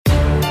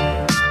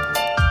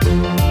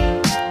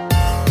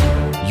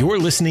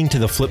listening to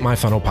the Flip My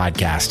Funnel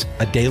podcast,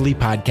 a daily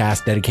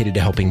podcast dedicated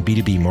to helping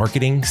B2B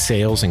marketing,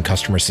 sales, and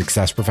customer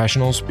success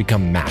professionals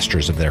become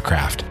masters of their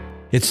craft.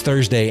 It's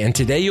Thursday, and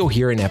today you'll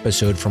hear an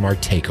episode from our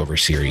Takeover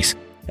series.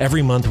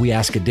 Every month, we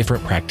ask a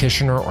different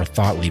practitioner or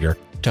thought leader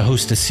to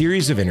host a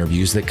series of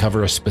interviews that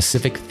cover a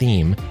specific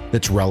theme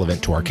that's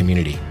relevant to our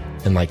community.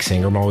 And like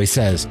Sangram always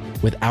says,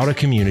 without a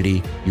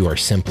community, you are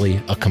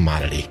simply a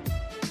commodity.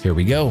 Here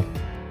we go.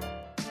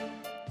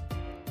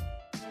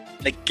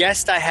 The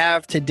guest I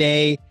have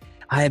today,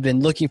 I have been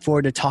looking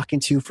forward to talking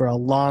to for a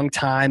long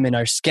time, and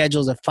our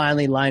schedules have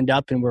finally lined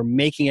up and we're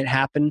making it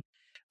happen.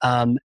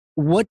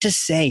 What to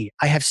say?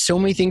 I have so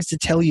many things to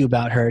tell you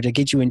about her to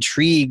get you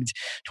intrigued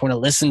to want to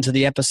listen to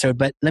the episode.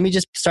 But let me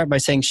just start by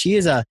saying she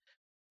is a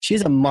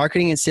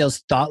marketing and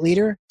sales thought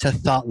leader to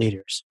thought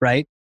leaders,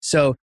 right?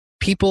 So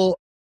people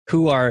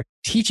who are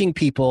teaching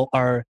people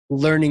are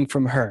learning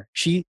from her.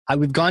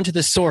 We've gone to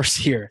the source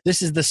here.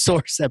 This is the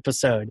source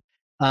episode.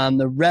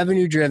 The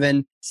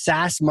revenue-driven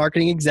SaaS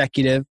marketing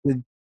executive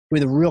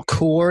with a real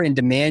core in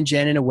demand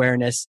gen and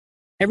awareness.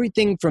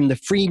 Everything from the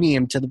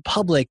freemium to the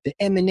public, the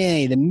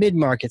M&A, the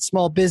mid-market,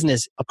 small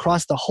business,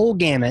 across the whole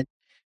gamut.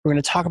 We're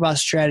going to talk about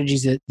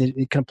strategies that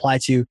it can apply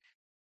to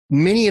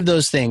many of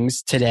those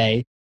things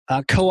today.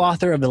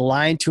 Co-author of The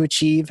Line to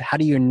Achieve, How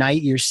to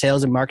Unite Your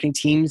Sales and Marketing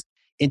Teams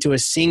into a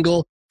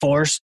Single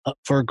Force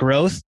for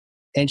Growth.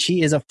 And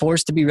she is a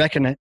force to be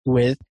reckoned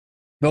with.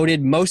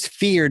 Voted most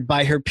feared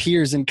by her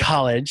peers in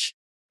college,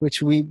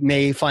 which we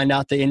may find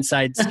out the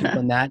inside scoop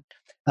on that.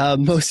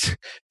 Most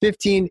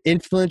 15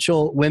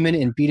 influential women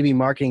in B2B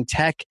marketing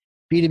tech,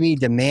 B2B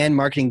demand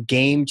marketing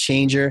game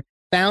changer,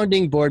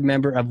 founding board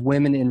member of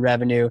Women in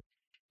Revenue.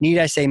 Need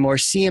I say more?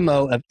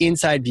 CMO of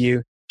Inside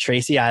View,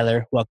 Tracy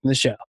Eiler. Welcome to the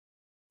show.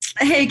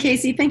 Hey,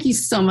 Casey, thank you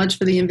so much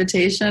for the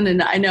invitation.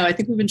 And I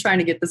think we've been trying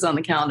to get this on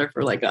the calendar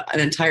for like an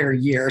entire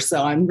year.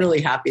 So I'm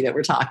really happy that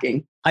we're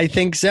talking. I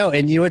think so.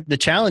 And you know what the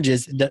challenge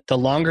is? That the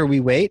longer we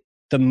wait,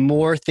 the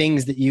more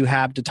things that you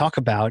have to talk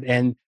about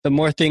and the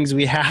more things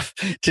we have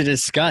to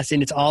discuss.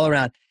 And it's all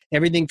around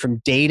everything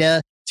from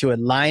data to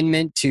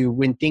alignment to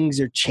when things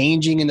are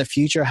changing in the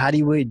future. How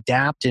do we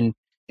adapt and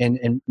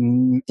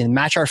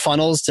match our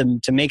funnels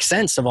to make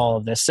sense of all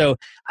of this? So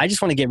I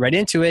just want to get right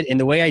into it.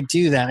 And the way I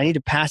do that, I need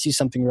to pass you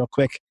something real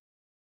quick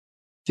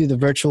through the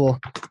virtual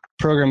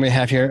program we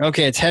have here.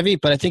 Okay, it's heavy,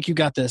 but I think you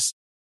got this.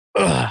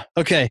 Ugh.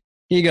 Okay,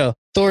 here you go.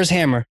 Thor's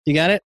hammer. You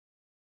got it?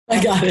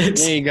 I got it.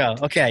 There you go.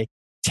 Okay.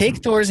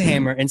 Take Thor's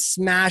hammer and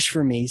smash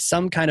for me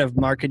some kind of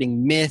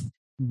marketing myth,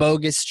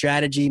 bogus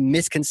strategy,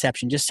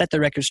 misconception. Just set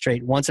the record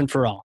straight once and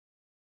for all.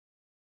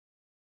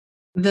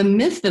 The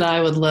myth that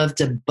I would love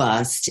to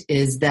bust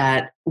is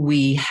that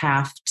we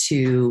have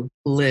to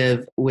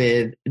live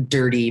with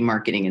dirty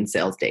marketing and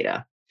sales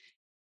data.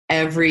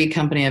 Every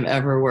company I've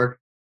ever worked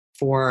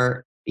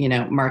for,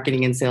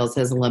 marketing and sales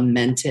has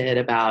lamented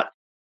about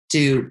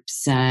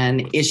dupes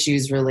and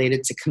issues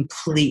related to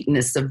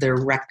completeness of their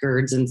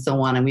records and so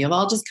on. And we have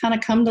all just kind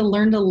of come to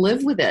learn to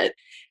live with it.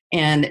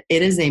 And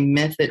it is a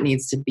myth that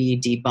needs to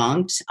be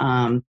debunked.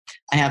 I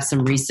have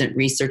some recent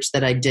research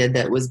that I did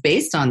that was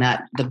based on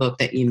the book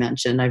that you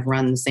mentioned. I've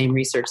run the same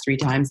research 3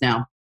 times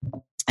now.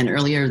 And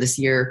earlier this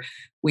year,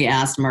 we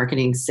asked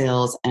marketing,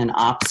 sales, and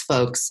ops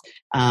folks,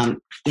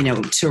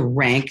 to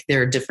rank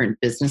their different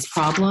business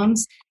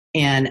problems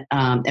and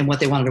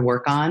what they wanted to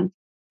work on.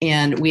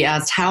 And we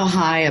asked, how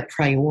high a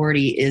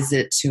priority is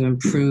it to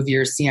improve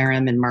your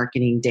CRM and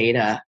marketing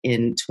data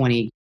in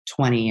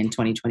 2020 and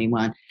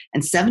 2021?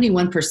 And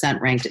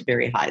 71% ranked it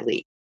very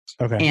highly.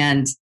 Okay.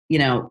 And,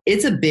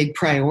 it's a big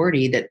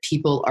priority that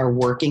people are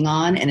working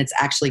on, and it's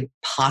actually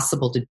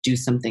possible to do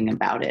something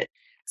about it.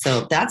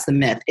 So that's the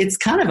myth. It's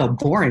kind of a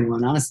boring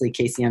one, honestly,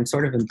 Casey. I'm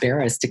sort of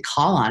embarrassed to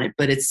call on it,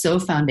 but it's so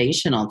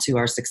foundational to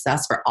our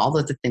success for all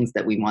of the things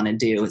that we want to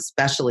do,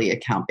 especially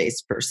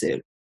account-based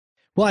pursuit.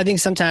 Well, I think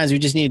sometimes we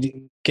just need to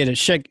get it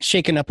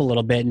shaken up a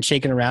little bit and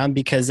shaken around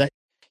because,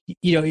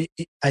 we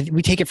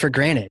take it for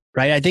granted,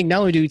 right? I think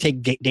not only do we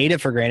take data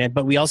for granted,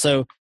 but we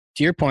also,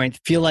 to your point,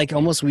 feel like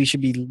almost we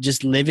should be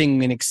just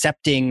living and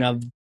accepting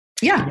of.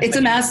 Yeah, it's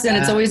a mess and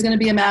it's always going to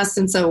be a mess.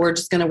 And so we're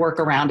just going to work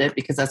around it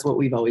because that's what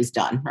we've always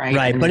done, right?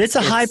 Right, but it's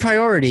a high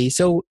priority.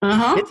 So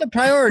it's a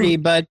priority,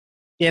 but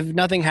if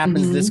nothing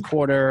happens this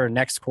quarter or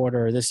next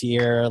quarter or this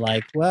year,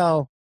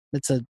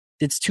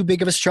 it's too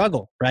big of a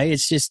struggle, right?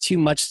 It's just too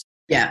much.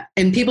 Yeah.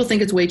 And people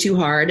think it's way too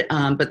hard.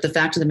 But the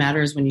fact of the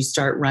matter is when you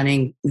start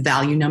running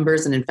value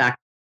numbers, and in fact,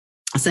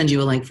 I'll send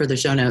you a link for the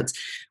show notes.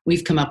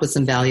 We've come up with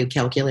some value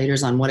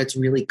calculators on what it's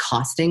really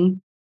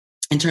costing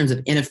in terms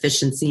of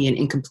inefficiency and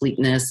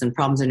incompleteness and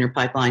problems in your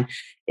pipeline.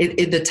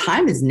 The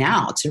time is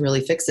now to really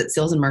fix it.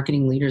 Sales and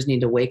marketing leaders need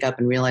to wake up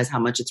and realize how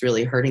much it's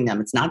really hurting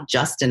them. It's not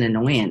just an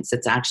annoyance.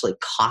 It's actually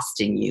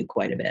costing you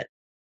quite a bit.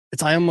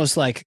 I almost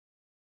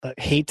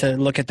hate to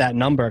look at that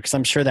number because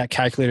I'm sure that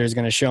calculator is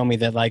going to show me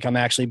that I'm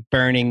actually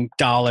burning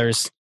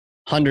dollars,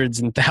 hundreds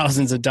and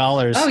thousands of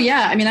dollars. Oh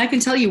yeah. I mean, I can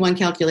tell you one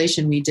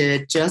calculation we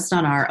did just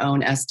on our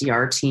own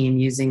SDR team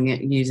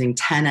using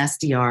 10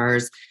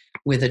 SDRs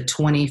with a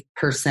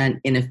 20%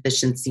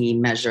 inefficiency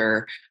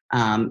measure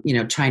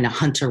trying to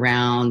hunt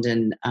around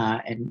and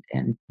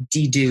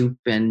dedupe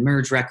and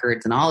merge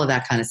records and all of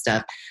that kind of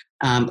stuff.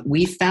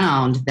 We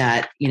found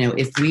that,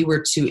 if we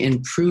were to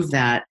improve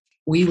that,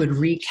 we would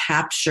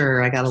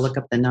recapture, I got to look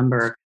up the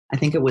number. I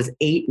think it was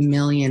 8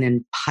 million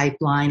in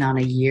pipeline on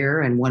a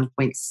year and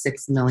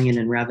 1.6 million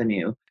in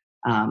revenue,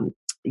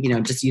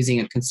 just using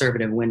a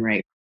conservative win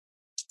rate.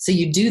 So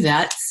you do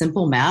that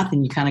simple math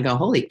and you kind of go,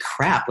 holy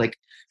crap, like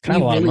we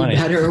really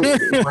better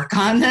work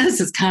on this.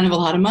 It's kind of a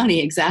lot of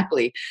money.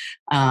 Exactly.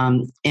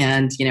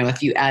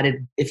 If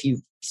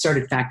you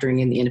started factoring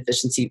in the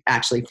inefficiency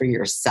actually for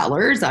your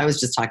sellers, I was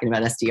just talking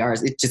about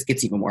SDRs, it just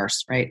gets even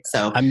worse, right?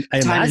 So I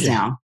time is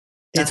now.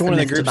 It's one of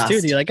the groups too.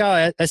 You're like,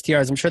 oh,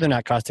 SDRs, I'm sure they're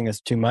not costing us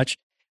too much.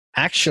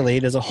 Actually,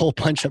 there's a whole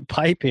bunch of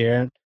pipe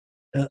here,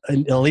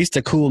 at least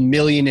a cool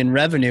million in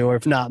revenue, or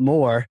if not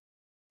more.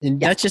 And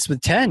that's just with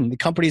 10. The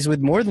companies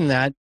with more than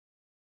that,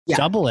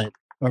 double it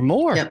or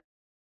more. Yep,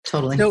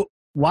 totally. So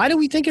why do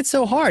we think it's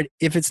so hard?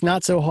 If it's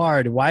not so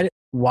hard, why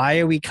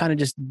are we kind of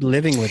just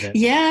living with it?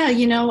 Yeah,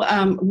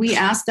 we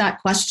asked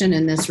that question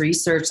in this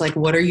research, like,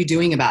 what are you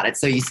doing about it?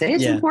 So you say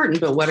it's important,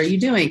 but what are you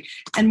doing?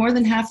 And more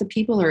than half the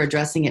people are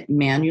addressing it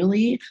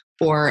manually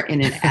or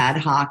in an ad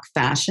hoc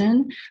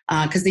fashion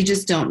because they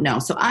just don't know.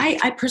 So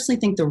I personally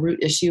think the root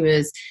issue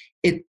is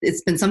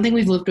it's been something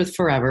we've lived with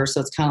forever.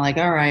 So it's kind of like,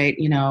 all right,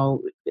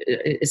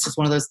 it's just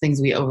one of those things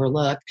we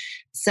overlook.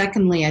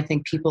 Secondly, I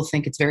think people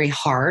think it's very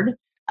hard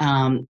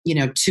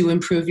to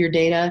improve your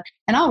data.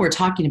 And all we're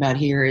talking about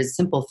here is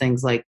simple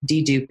things like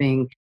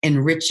deduping,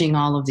 enriching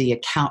all of the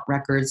account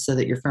records so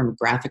that your firm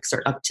graphics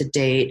are up to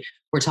date.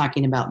 We're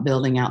talking about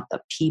building out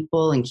the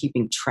people and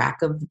keeping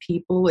track of the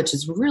people, which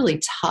is really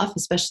tough,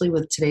 especially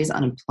with today's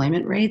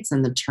unemployment rates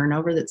and the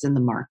turnover that's in the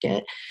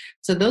market.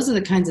 So those are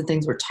the kinds of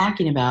things we're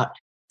talking about.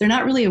 They're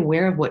not really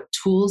aware of what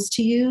tools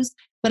to use.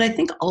 But I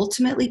think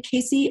ultimately,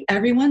 Casey,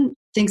 everyone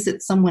thinks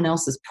it's someone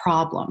else's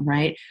problem,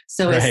 right?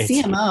 So as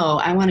CMO,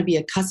 I want to be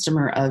a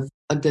customer of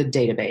a good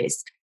database.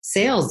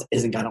 Sales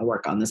isn't going to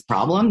work on this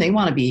problem. They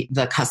want to be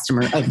the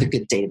customer of the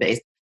good database.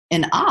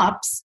 And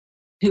ops,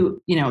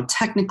 who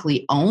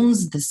technically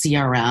owns the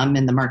CRM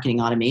and the marketing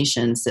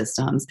automation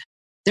systems,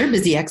 they're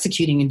busy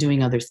executing and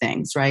doing other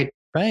things, right?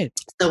 Right.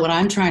 So what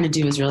I'm trying to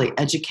do is really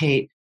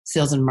educate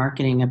sales and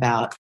marketing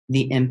about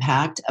the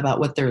impact,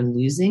 about what they're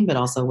losing, but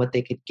also what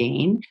they could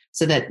gain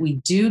so that we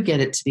do get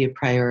it to be a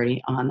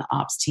priority on the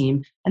ops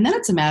team. And then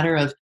it's a matter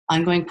of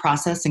ongoing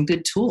process and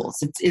good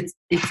tools.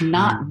 It's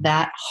not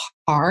that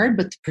hard,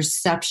 but the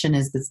perception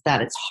is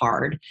that it's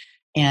hard.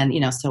 And,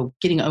 so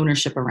getting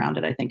ownership around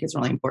it, I think is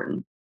really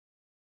important.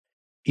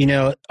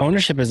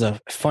 Ownership is a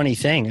funny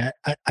thing.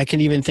 I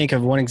can even think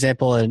of one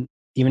example, and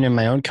even in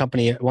my own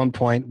company at one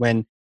point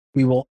when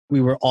we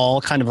were all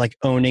kind of like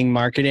owning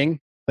marketing,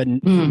 but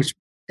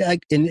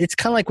and it's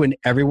kind of like when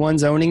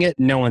everyone's owning it,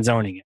 no one's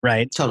owning it,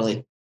 right?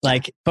 Totally.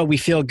 But we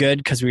feel good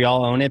because we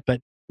all own it,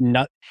 but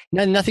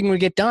nothing would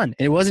get done.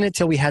 And it wasn't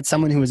until we had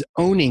someone who was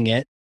owning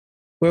it,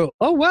 where,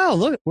 oh wow,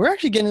 look, we're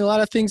actually getting a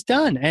lot of things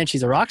done. And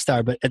she's a rock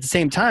star, but at the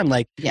same time,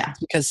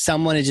 because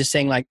someone is just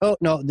saying like, oh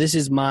no, this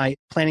is my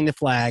planting the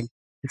flag.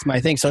 It's my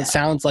thing. So it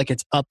sounds like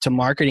it's up to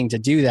marketing to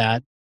do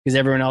that because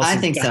everyone else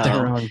has got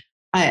their own.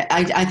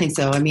 I think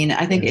so. I mean,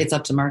 I think it's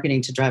up to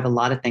marketing to drive a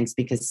lot of things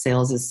because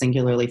sales is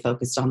singularly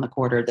focused on the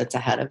quarter that's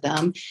ahead of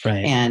them.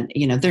 Right. And,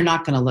 they're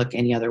not going to look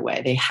any other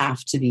way. They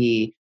have to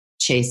be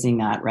chasing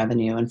that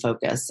revenue and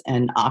focus.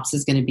 And ops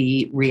is going to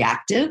be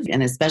reactive.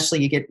 And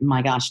especially you get,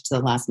 my gosh, to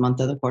the last month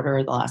of the quarter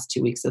or the last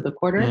 2 weeks of the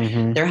quarter,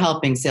 they're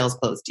helping sales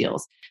close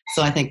deals.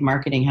 So I think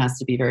marketing has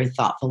to be very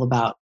thoughtful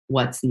about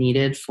what's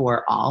needed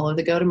for all of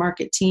the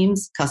go-to-market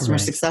teams, customer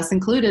success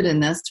included in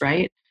this,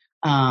 right?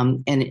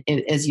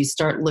 As you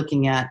start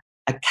looking at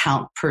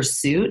account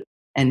pursuit,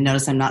 and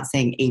notice I'm not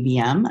saying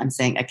ABM, I'm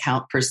saying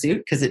account pursuit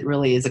because it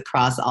really is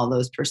across all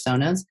those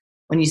personas.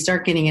 When you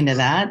start getting into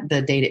that,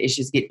 the data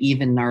issues get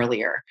even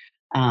gnarlier.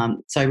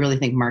 So I really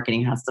think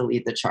marketing has to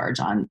lead the charge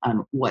on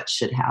what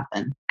should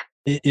happen.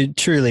 It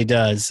truly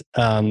does.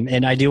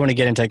 And I do want to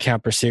get into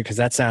account pursuit because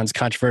that sounds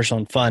controversial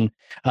and fun.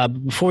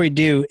 Before we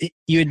do,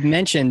 you had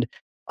mentioned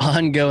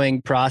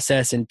ongoing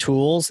process and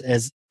tools.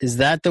 Is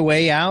that the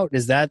way out?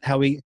 Is that how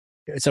we...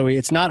 So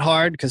it's not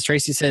hard because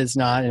Tracy said it's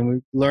not, and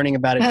we're learning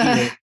about it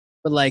either.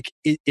 But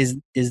is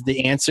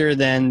the answer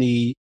then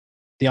the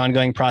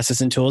ongoing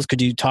process and tools?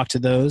 Could you talk to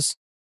those?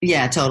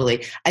 Yeah,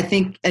 totally. I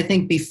think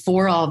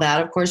before all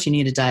that, of course, you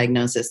need a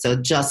diagnosis. So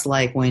just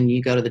like when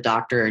you go to the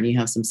doctor and you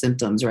have some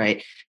symptoms,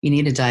 right? You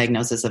need a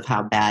diagnosis of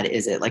how bad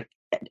is it. Like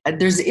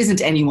there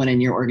isn't anyone in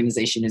your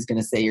organization who's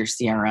going to say your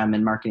CRM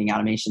and marketing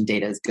automation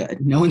data is good.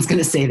 No one's going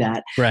to say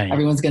that. Right.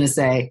 Everyone's going to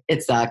say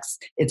it sucks.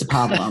 It's a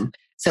problem.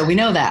 So we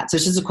know that. So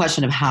it's just a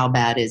question of how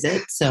bad is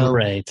it? So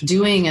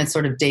doing a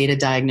sort of data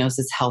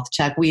diagnosis health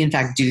check, we in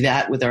fact do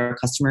that with our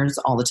customers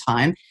all the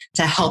time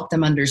to help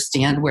them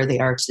understand where they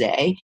are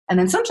today. And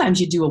then sometimes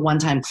you do a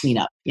one-time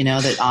cleanup,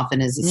 that often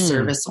is a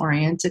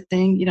service-oriented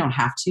thing. You don't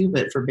have to,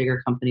 but for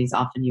bigger companies,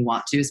 often you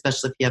want to,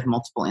 especially if you have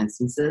multiple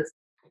instances.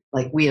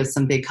 Like we have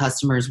some big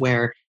customers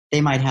where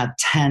they might have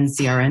 10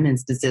 CRM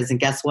instances. And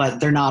guess what?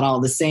 They're not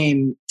all the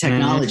same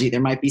technology. There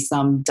might be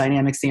some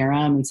dynamic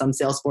CRM and some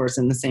Salesforce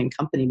in the same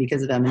company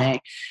because of M&A.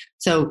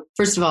 So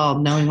first of all,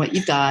 knowing what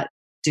you've got,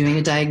 doing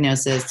a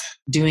diagnosis,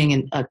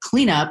 doing a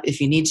cleanup if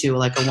you need to,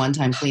 like a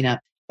one-time cleanup.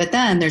 But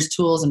then there's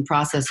tools and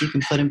process you can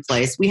put in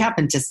place. We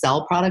happen to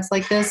sell products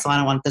like this, so I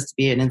don't want this to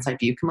be an Inside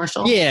View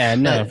commercial. Yeah,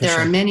 no. But there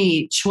are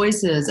many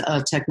choices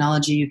of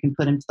technology you can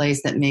put in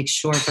place that make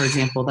sure, for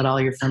example, that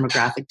all your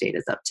firmographic data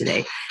is up to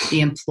date,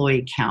 the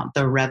employee count,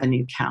 the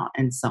revenue count,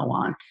 and so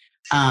on.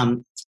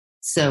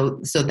 So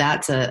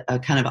that's a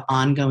kind of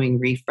ongoing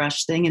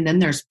refresh thing. And then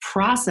there's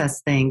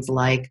process things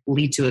like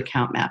lead to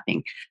account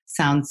mapping.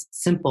 Sounds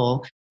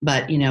simple,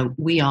 but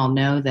we all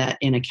know that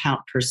in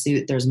account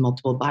pursuit, there's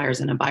multiple buyers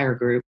in a buyer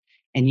group,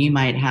 and you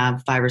might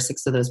have 5 or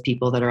 6 of those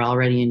people that are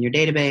already in your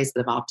database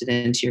that have opted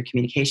into your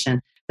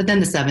communication. But then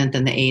the 7th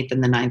and the 8th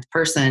and the 9th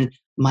person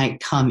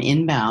might come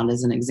inbound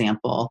as an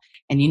example,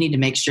 and you need to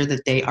make sure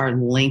that they are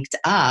linked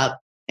up,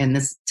 and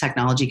this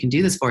technology can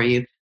do this for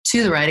you,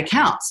 to the right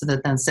account, so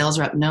that then sales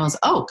rep knows,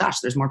 oh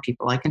gosh, there's more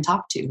people I can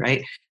talk to,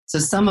 right? So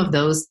some of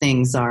those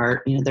things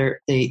are,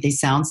 they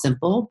sound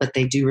simple, but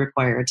they do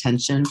require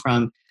attention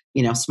from,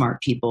 smart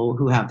people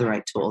who have the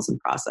right tools and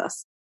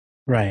process.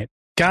 Right.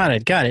 Got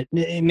it.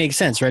 It makes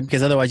sense, right?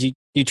 Because otherwise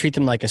you treat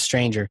them like a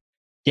stranger.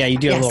 Yeah, you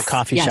do have a little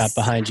coffee shop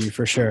behind you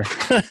for sure.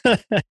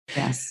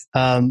 Yes.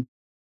 And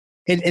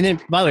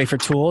then, by the way, for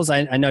tools,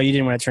 I know you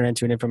didn't want to turn it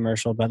into an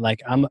infomercial, but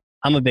like I'm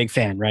a big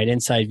fan, right?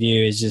 Inside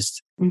View is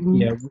just,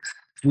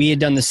 we had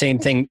done the same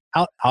thing.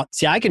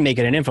 See, I can make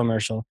it an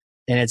infomercial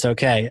and it's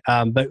okay.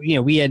 But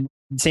we had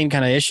the same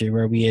kind of issue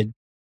where we had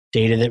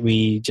data that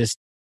we just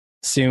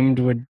assumed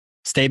would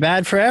stay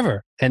bad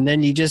forever. And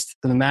then the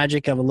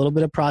magic of a little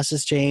bit of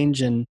process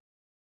change and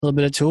a little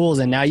bit of tools.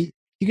 And now you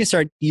can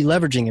start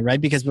leveraging it,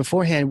 right? Because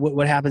beforehand,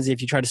 what happens if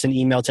you try to send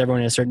email to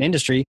everyone in a certain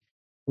industry?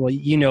 Well,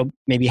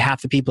 maybe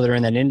half the people that are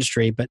in that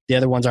industry, but the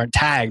other ones aren't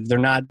tagged. They're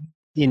not,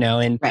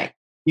 and right.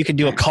 You could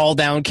do a call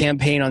down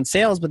campaign on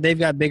sales, but they've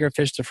got bigger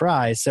fish to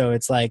fry. So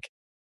it's like,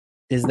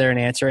 is there an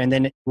answer? And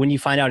then when you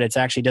find out it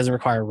actually doesn't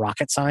require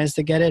rocket science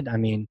to get it, I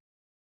mean,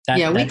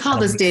 we call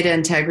this data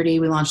integrity.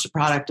 We launched a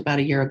product about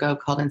a year ago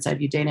called Inside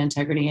View Data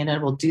Integrity, and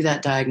it will do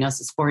that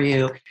diagnosis for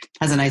you.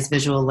 Has a nice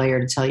visual layer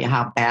to tell you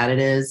how bad it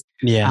is.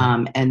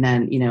 Yeah. And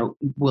then,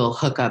 we'll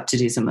hook up to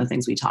do some of the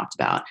things we talked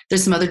about.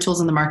 There's some other tools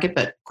in the market,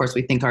 but of course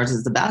we think ours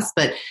is the best.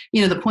 But,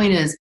 the point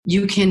is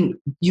you can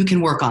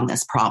work on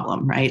this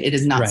problem, right? It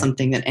is not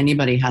something that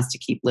anybody has to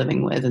keep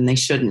living with, and they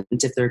shouldn't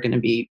if they're going to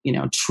be,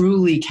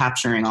 truly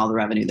capturing all the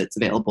revenue that's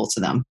available to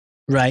them.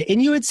 Right.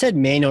 And you had said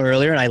manual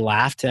earlier and I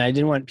laughed and I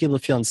didn't want people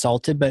to feel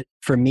insulted. But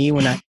for me,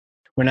 when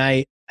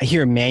I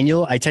hear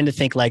manual, I tend to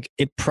think like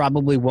it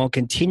probably won't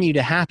continue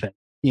to happen.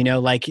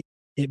 Like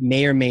it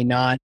may or may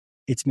not.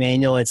 It's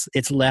manual.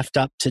 It's left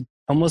up to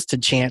almost to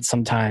chance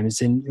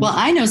sometimes. And well,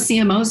 I know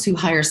CMOs who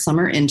hire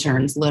summer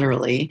interns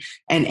literally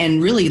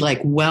and really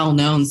like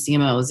well-known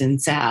CMOs in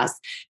SaaS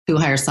who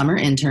hire summer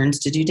interns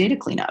to do data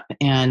cleanup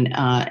and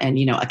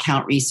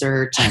account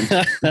research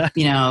and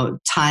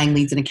tying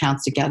leads and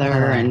accounts together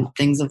and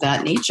things of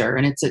that nature.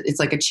 And it's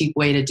like a cheap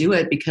way to do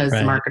it because the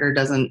marketer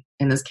doesn't,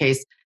 in this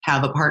case,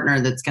 have a partner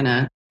that's going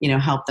to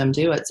help them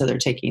do it. So they're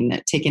taking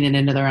it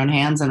into their own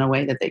hands in a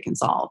way that they can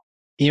solve.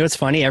 It's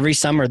funny. Every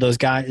summer, those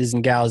guys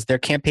and gals, their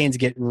campaigns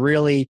get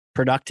really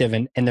productive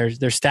and their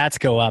stats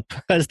go up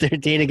as their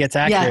data gets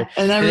accurate.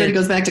 Yeah, and everybody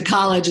goes back to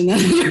college and then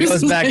it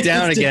goes back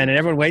down again. And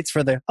everyone waits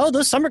for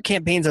those summer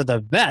campaigns are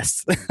the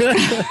best.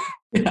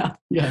 Yeah.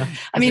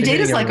 I mean,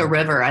 data's like a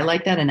river. I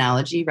like that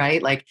analogy,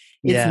 right? Like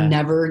it's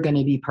never going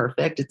to be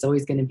perfect. It's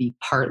always going to be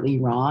partly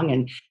wrong.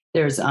 And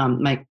there's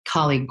my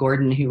colleague,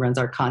 Gordon, who runs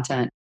our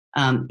content.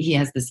 He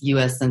has this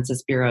U.S.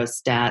 Census Bureau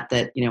stat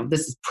that,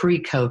 this is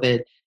pre-COVID,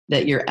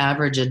 that your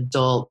average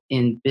adult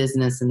in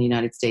business in the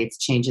United States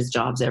changes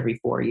jobs every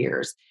 4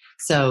 years.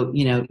 So,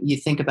 you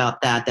think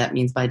about that, that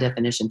means by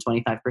definition,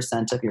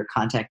 25% of your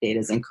contact data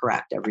is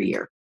incorrect every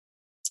year.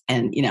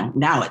 And,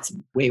 now it's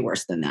way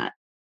worse than that.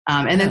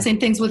 And then same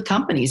things with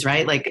companies,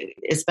 right? Like,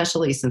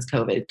 especially since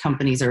COVID,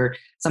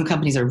 some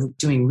companies are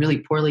doing really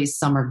poorly.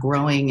 Some are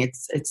growing.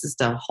 It's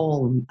just a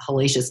whole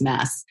hellacious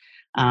mess.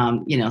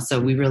 So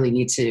we really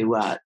need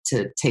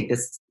to take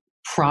this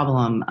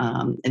problem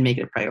and make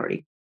it a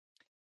priority.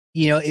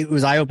 It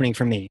was eye-opening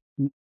for me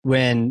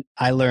when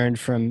I learned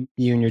from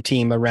you and your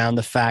team around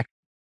the fact,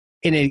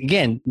 and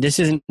again,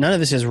 none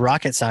of this is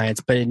rocket science,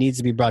 but it needs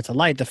to be brought to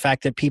light, the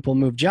fact that people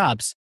move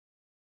jobs.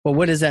 Well,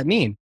 what does that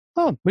mean?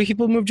 Oh,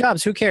 people move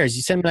jobs. Who cares?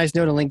 You send a nice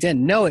note on LinkedIn.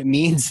 No, it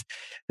means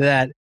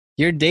that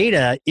your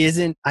data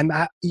isn't,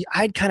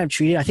 I'd kind of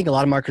treat it, I think a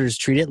lot of marketers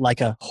treat it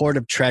like a hoard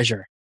of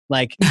treasure.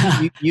 Like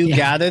you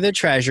gather the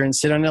treasure and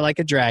sit on it like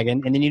a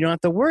dragon, and then you don't have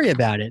to worry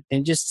about it.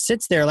 And it just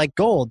sits there like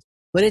gold.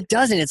 But it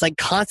doesn't. It's like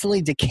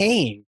constantly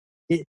decaying.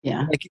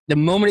 Like the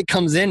moment it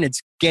comes in,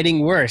 it's getting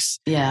worse.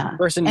 Yeah.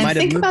 And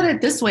think about it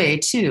this way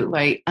too,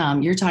 right?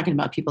 You're talking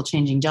about people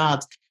changing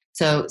jobs.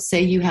 So say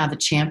you have a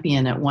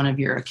champion at one of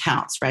your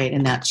accounts, right?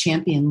 And that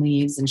champion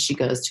leaves and she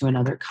goes to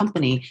another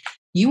company.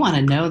 You want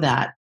to know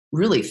that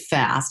really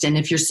fast. And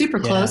if you're super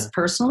close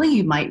personally,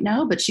 you might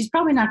know, but she's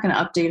probably not going to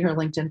update her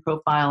LinkedIn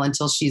profile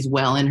until she's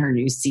well in her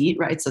new seat,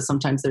 right? So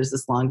sometimes there's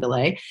this long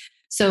delay.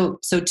 So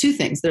two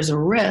things. There's a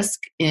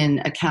risk in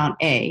account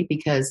A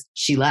because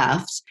she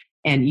left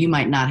and you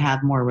might not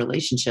have more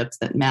relationships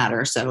that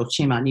matter. So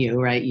shame on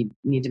you, right? You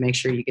need to make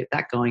sure you get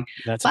that going.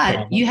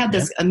 But you have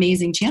this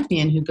amazing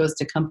champion who goes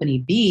to company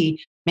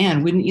B.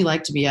 Man, wouldn't you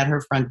like to be at her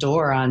front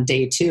door on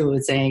day 2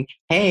 and saying,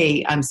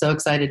 hey, I'm so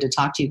excited to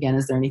talk to you again.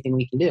 Is there anything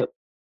we can do?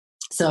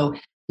 So,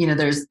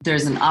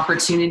 there's an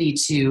opportunity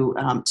to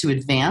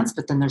advance,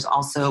 but then there's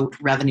also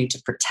revenue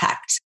to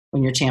protect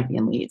when your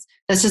champion leads.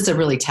 That's just a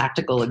really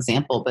tactical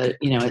example, but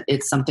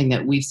it's something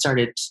that we've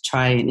started to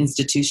try and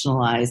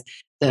institutionalize,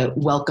 the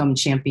welcome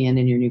champion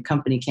in your new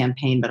company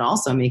campaign, but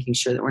also making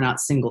sure that we're not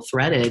single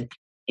threaded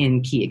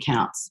in key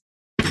accounts.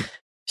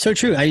 So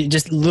true.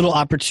 Just little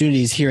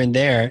opportunities here and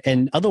there.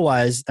 And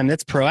otherwise,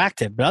 that's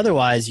proactive, but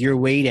otherwise you're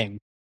waiting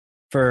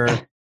for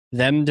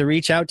them to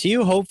reach out to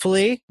you.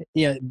 Hopefully,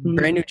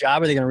 brand new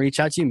job. Are they going to reach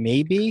out to you?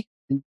 Maybe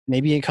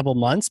in a couple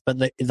months, but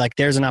like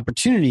there's an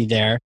opportunity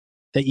there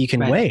that you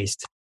can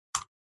waste.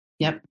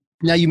 Yep.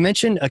 Now you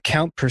mentioned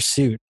account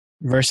pursuit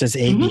versus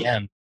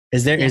ABM.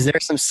 Is there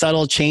some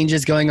subtle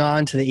changes going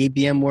on to the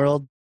ABM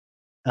world?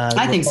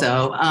 I think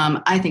so.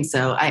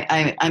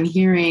 I'm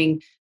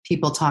hearing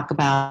people talk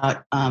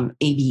about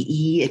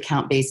ABE,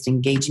 account-based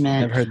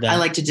engagement. I've heard that. I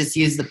like to just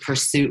use the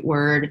pursuit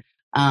word,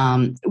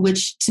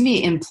 which to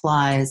me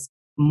implies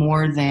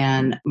more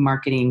than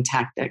marketing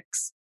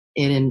tactics.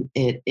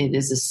 It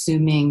is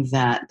assuming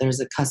that there's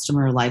a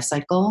customer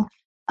lifecycle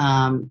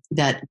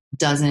that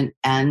doesn't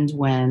end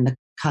when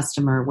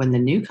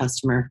the new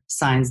customer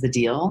signs the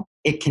deal.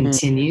 It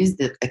continues,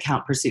 the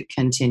account pursuit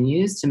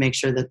continues to make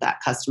sure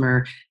that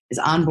customer is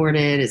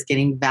onboarded, is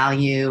getting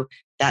value.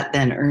 That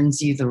then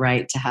earns you the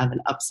right to have an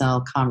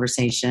upsell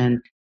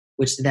conversation,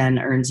 which then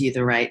earns you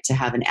the right to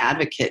have an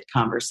advocate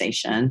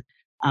conversation.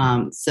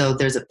 So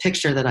there's a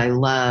picture that I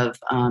love.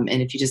 And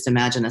if you just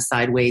imagine a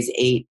sideways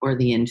 8 or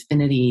the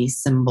infinity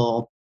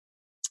symbol,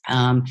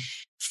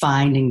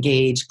 find,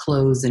 engage,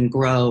 close, and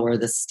grow are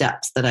the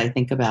steps that I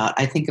think about.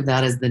 I think of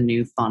that as the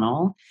new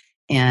funnel.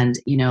 And,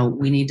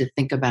 we need to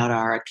think about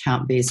our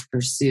account-based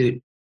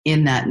pursuit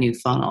in that new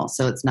funnel.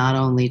 So it's not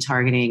only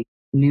targeting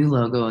new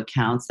logo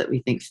accounts that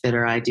we think fit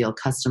our ideal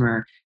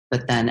customer,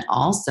 but then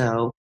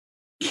also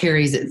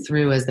carries it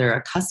through as they're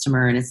a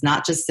customer. And it's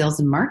not just sales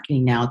and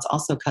marketing now, it's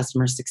also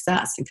customer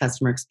success and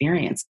customer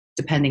experience,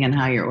 depending on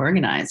how you're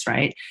organized,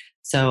 right?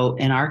 So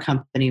in our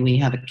company, we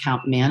have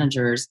account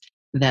managers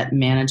that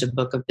manage a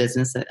book of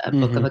business, a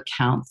book of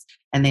accounts,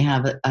 and they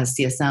have a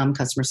CSM,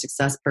 customer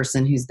success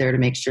person, who's there to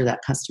make sure that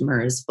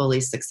customer is fully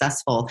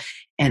successful.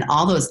 And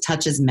all those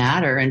touches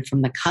matter. And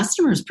from the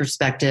customer's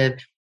perspective,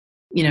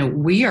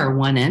 we are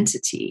one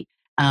entity.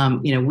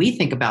 We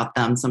think about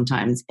them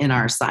sometimes in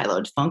our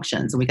siloed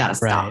functions, and we got to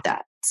stop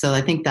that. So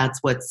I think that's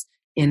what's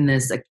in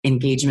this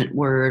engagement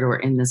word or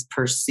in this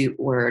pursuit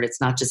word. It's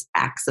not just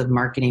acts of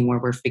marketing where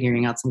we're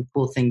figuring out some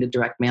cool thing to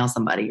direct mail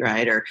somebody,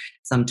 right? Or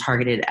some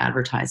targeted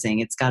advertising.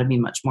 It's got to be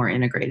much more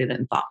integrated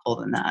and thoughtful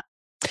than that.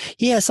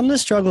 Yeah, some of the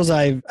struggles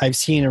I've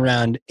seen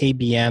around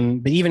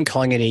ABM, but even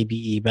calling it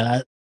ABE,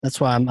 but that's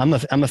why I'm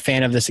a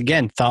fan of this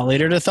again. Thought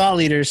leader to thought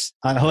leaders.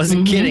 I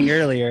wasn't kidding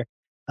earlier.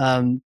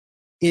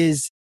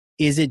 Is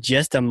it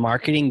just a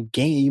marketing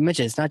game? You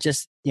mentioned it's not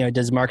just,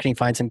 does marketing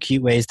find some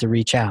cute ways to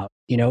reach out?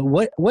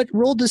 What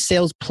role does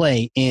sales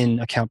play in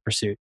account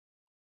pursuit?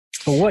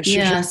 Or what should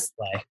it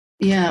play?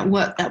 Yeah.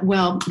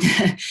 Well,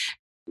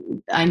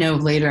 I know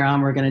later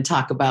on we're going to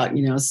talk about,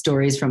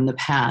 stories from the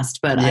past,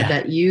 but I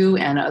bet you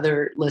and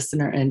other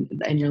listener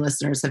and your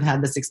listeners have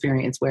had this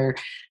experience where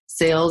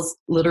sales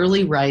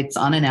literally writes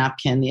on a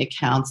napkin the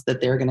accounts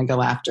that they're going to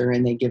go after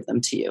and they give them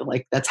to you.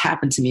 Like that's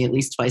happened to me at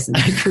least twice in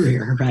my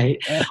career,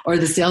 right? Or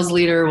the sales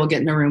leader will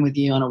get in a room with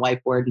you on a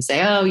whiteboard and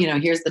say, oh,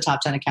 here's the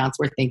top 10 accounts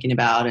we're thinking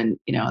about. And,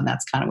 and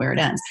that's kind of where it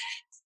ends.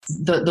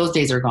 Those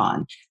days are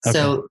gone. Okay.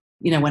 So,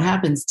 what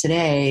happens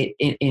today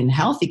in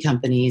healthy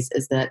companies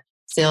is that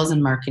sales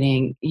and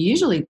marketing,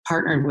 usually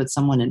partnered with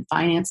someone in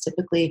finance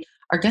typically,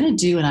 are going to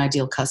do an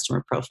ideal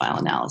customer profile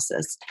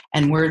analysis.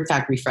 And we're in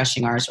fact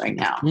refreshing ours right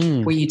now,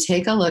 where you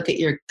take a look at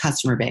your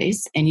customer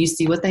base and you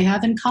see what they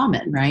have in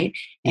common, right?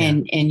 Yeah.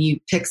 And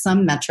you pick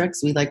some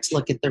metrics. We like to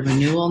look at the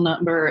renewal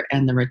number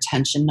and the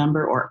retention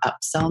number or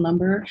upsell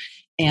number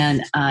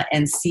and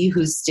see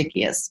who's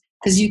stickiest.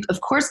 Because you,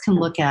 of course, can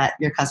look at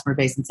your customer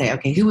base and say,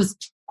 okay, who was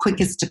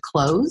quickest to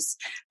close,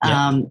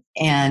 and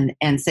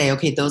say,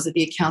 okay, those are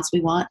the accounts we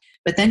want.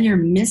 But then you're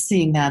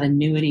missing that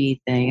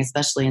annuity thing,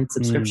 especially in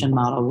subscription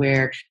model,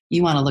 where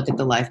you want to look at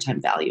the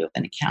lifetime value of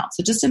an account.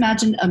 So just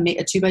imagine a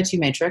 2x2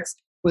 matrix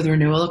with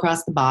renewal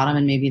across the bottom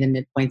and maybe the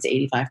midpoint's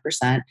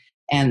 85%.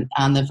 And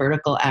on the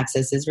vertical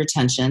axis is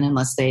retention. And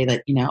let's say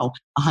that,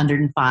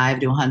 105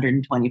 to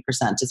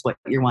 120% is what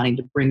you're wanting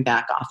to bring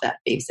back off that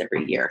base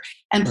every year.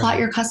 And plot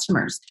your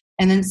customers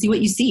and then see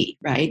what you see,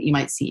 right? You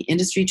might see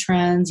industry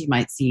trends. You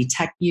might see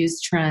tech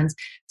use trends.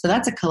 So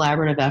that's a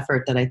collaborative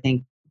effort that I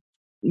think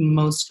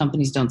most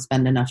companies don't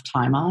spend enough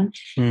time on.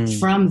 Mm.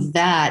 From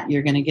that,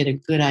 you're going to get a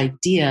good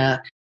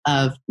idea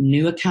of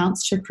new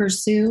accounts to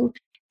pursue.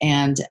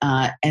 And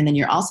then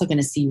you're also going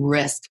to see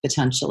risk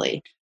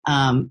potentially.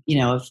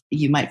 If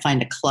you might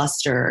find a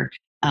cluster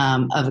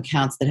of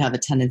accounts that have a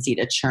tendency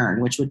to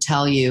churn, which would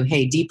tell you,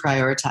 hey,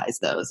 deprioritize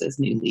those as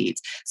new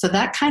leads. So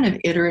that kind of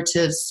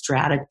iterative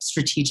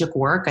strategic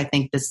work, I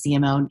think the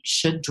CMO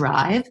should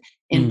drive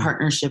in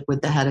partnership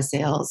with the head of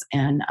sales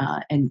and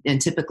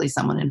typically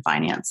someone in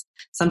finance.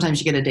 Sometimes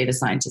you get a data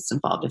scientist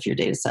involved if your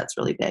data set's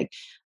really big.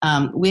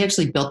 We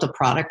actually built a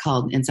product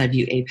called Inside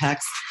View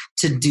Apex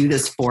to do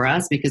this for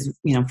us because,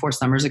 4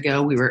 summers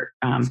ago, we were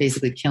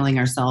basically killing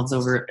ourselves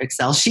over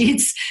Excel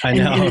sheets. I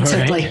know, and it took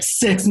right? like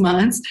 6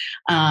 months.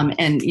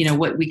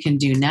 What we can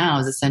do now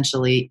is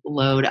essentially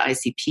load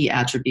ICP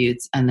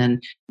attributes and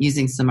then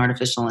using some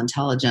artificial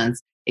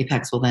intelligence,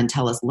 Apex will then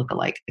tell us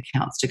lookalike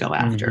accounts to go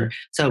after. Mm-hmm.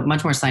 So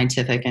much more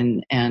scientific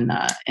and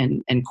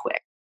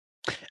quick.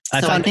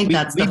 I think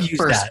that's the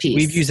first piece.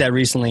 We've used that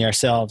recently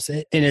ourselves,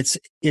 and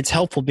it's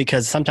helpful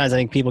because sometimes I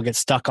think people get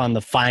stuck on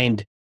the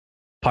find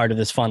part of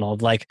this funnel.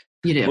 Like,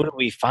 you do. What do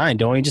we find?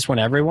 Don't we just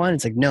want everyone?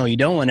 It's like, no, you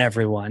don't want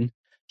everyone.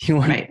 You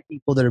want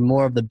people that are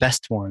more of the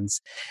best ones.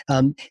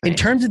 In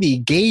terms of the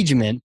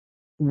engagement,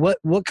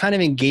 what kind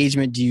of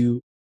engagement do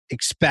you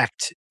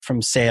expect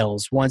from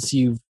sales once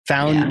you've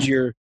found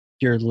your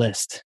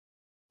list?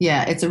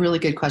 Yeah, it's a really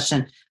good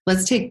question.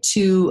 Let's take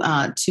two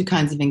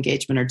kinds of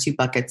engagement or 2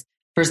 buckets.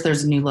 First,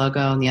 there's a new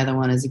logo, and the other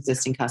one is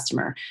existing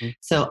customer. Mm-hmm.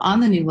 So on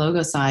the new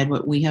logo side,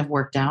 what we have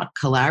worked out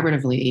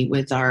collaboratively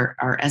with our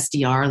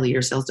SDR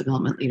leader, sales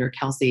development leader,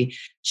 Kelsey,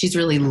 she's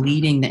really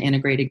leading the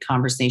integrated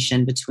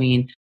conversation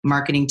between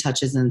marketing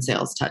touches and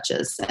sales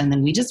touches. And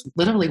then we just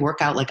literally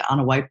work out like on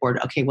a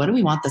whiteboard, okay, what do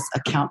we want this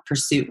account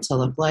pursuit to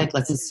look like?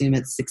 Let's assume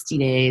it's 60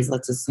 days.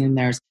 Let's assume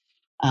there's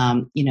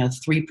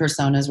 3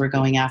 personas we're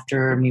going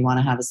after, and we want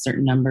to have a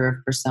certain number of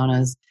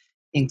personas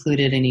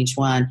included in each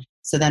one.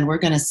 So then we're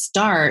going to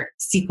start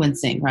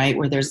sequencing, right?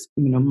 Where there's,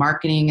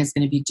 marketing is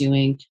going to be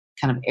doing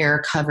kind of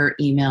air cover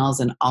emails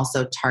and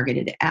also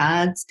targeted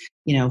ads.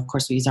 Of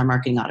course, we use our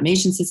marketing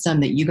automation system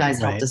that you guys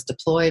helped us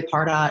deploy,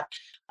 Pardot.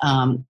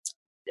 And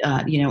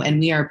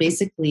we are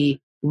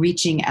basically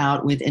reaching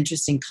out with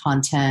interesting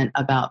content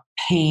about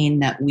pain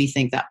that we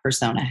think that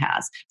persona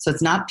has. So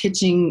it's not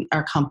pitching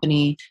our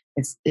company.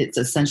 It's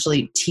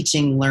essentially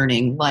teaching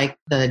learning, like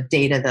the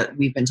data that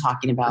we've been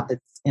talking about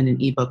that's in an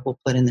ebook we'll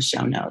put in the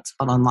show notes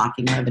called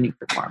Unlocking Revenue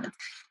Performance.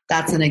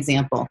 That's an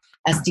example.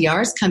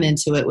 SDRs come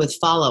into it with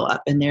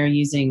follow-up, and they're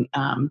using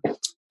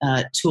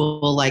a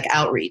tool like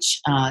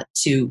Outreach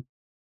to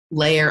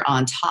layer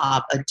on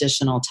top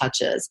additional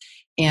touches.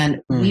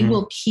 And we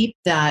will keep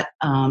that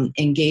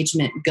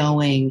engagement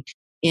going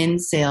in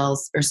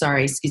sales, in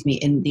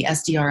the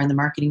SDR and the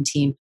marketing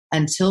team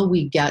until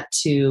we get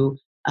to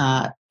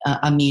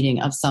a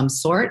meeting of some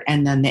sort.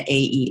 And then the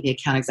AE, the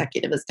account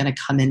executive, is going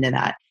to come into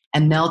that,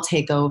 and they'll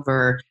take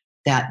over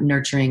that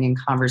nurturing and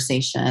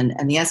conversation.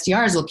 And the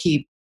SDRs will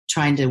keep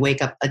trying to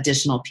wake up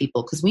additional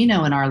people, because we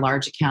know in our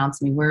large accounts,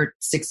 we're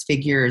 6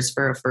 figures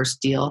for a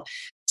first deal.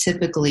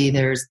 Typically,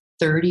 there's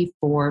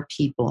 34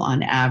 people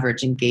on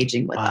average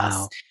engaging with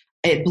us.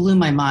 It blew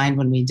my mind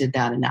when we did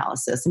that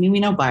analysis. We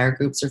know buyer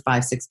groups are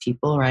 5-6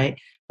 people, right?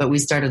 But we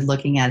started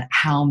looking at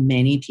how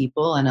many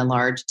people in a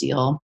large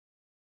deal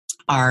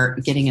are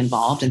getting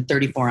involved, and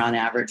 34 on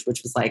average,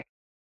 which was like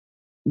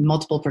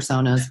multiple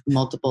personas,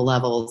 multiple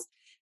levels.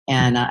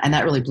 And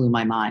that really blew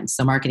my mind.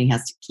 So marketing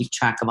has to keep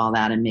track of all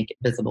that and make it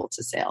visible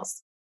to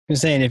sales. I'm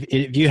saying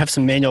if you have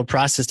some manual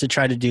process to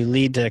try to do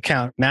lead to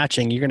account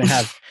matching, you're going to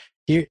have,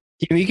 you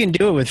can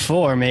do it with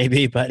 4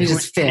 maybe, but you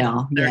just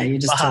fail. Yeah, you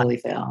just totally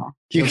fail.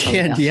 You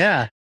can't,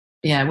 yeah.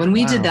 Yeah, when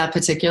we did that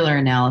particular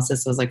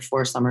analysis, it was like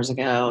 4 summers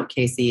ago,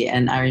 Casey.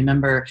 And I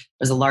remember there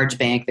was a large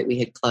bank that we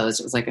had closed.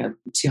 It was like a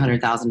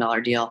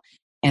 $200,000 deal.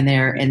 And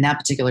there, in that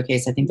particular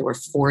case, I think there were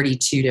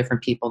 42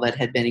 different people that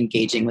had been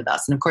engaging with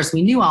us. And of course,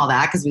 we knew all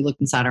that because we looked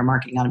inside our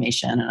marketing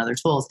automation and other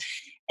tools.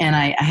 And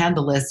I had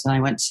the list, and I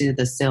went to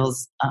the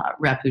sales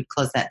rep who'd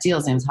closed that deal.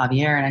 His name was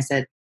Javier. And I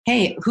said,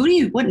 hey,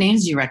 what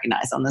names do you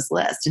recognize on this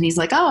list? And he's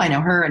like, oh, I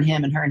know her and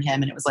him and her and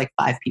him. And it was like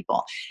 5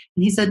 people.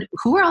 And he said,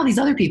 who are all these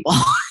other people?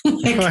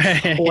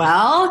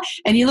 Well,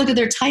 and you look at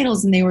their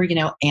titles, and they were,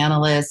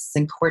 analysts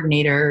and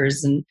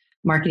coordinators and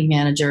marketing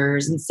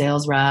managers and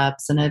sales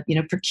reps and a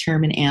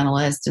procurement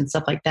analyst and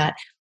stuff like that.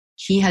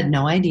 He had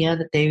no idea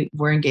that they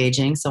were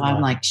engaging. So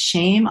I'm like,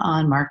 shame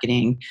on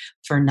marketing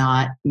for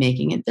not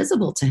making it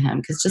visible to him.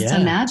 Because just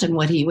imagine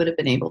what he would have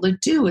been able to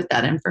do with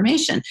that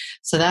information.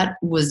 So that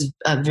was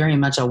very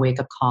much a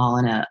wake-up call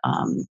and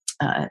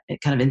a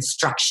kind of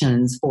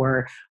instructions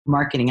for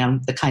marketing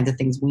on the kinds of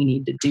things we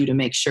need to do to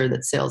make sure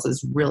that sales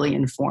is really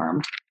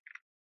informed.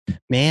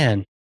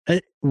 Man,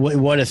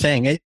 what a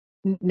thing.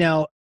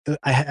 Now,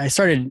 I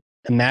started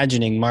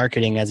imagining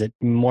marketing as it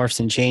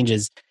morphs and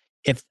changes.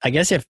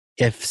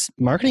 If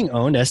marketing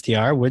owned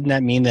SDR, wouldn't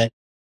that mean that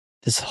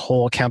this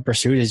whole account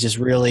pursuit is just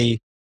really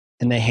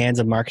in the hands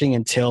of marketing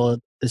until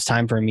it's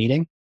time for a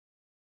meeting?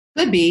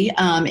 Could be.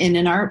 And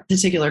in our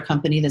particular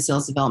company, the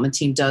sales development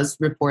team does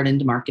report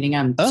into marketing.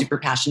 I'm super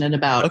passionate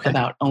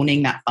about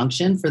owning that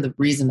function for the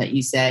reason that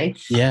you say,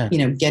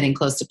 getting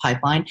close to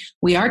pipeline.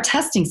 We are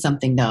testing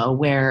something though,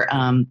 where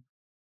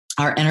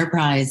our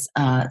enterprise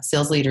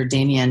sales leader,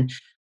 Damien,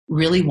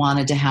 really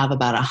wanted to have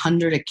about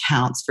 100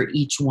 accounts for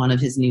each one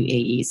of his new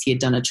AEs. He had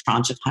done a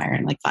tranche of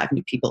hiring like 5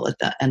 new people at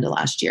the end of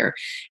last year.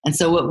 And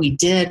so what we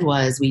did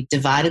was we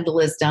divided the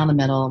list down the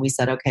middle and we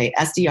said, okay,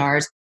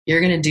 SDRs, you're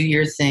going to do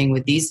your thing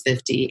with these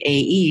 50.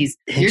 AEs,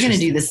 you're going to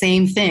do the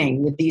same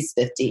thing with these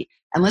 50.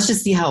 And let's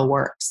just see how it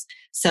works.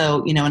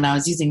 So, and I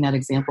was using that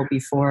example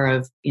before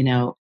of,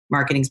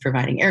 marketing's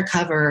providing air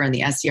cover and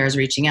the SDRs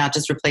reaching out,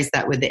 just replace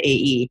that with the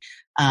AE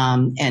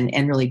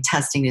and really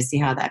testing to see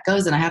how that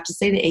goes. And I have to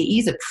say the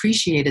AEs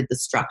appreciated the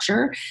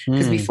structure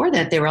because before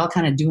that, they were all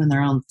kind of doing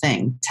their own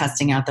thing,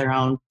 testing out their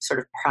own sort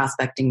of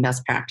prospecting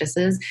best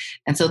practices.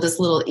 And so this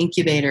little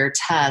incubator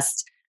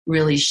test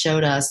really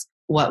showed us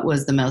what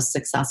was the most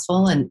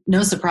successful. And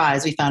no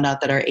surprise, we found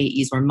out that our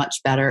AEs were much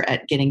better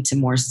at getting to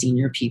more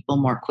senior people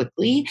more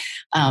quickly.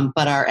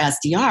 But our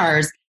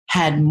SDRs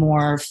had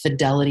more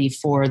fidelity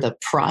for the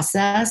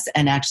process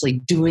and actually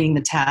doing the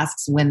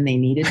tasks when they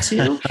needed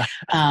to,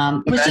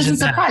 which isn't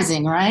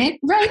surprising, right?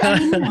 Right. I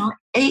mean,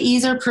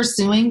 AEs are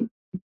pursuing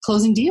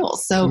closing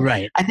deals. So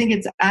I think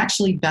it's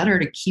actually better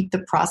to keep the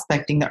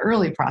prospecting, the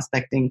early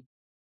prospecting,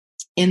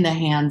 in the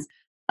hands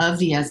of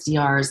the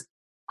SDRs.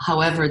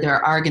 However, there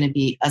are going to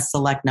be a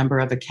select number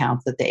of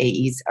accounts that the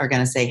AEs are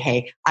going to say,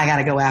 hey, I got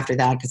to go after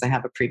that because I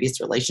have a previous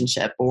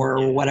relationship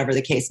or whatever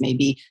the case may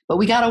be. But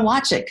we got to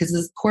watch it because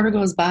as the quarter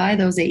goes by,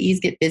 those AEs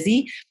get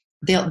busy.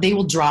 They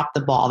will drop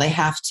the ball. They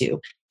have to.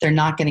 They're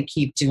not going to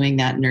keep doing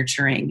that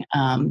nurturing.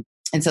 And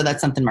so that's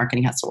something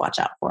marketing has to watch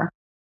out for.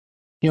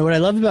 What I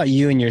love about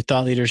you and your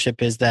thought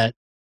leadership is that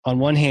on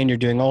one hand, you're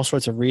doing all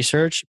sorts of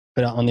research,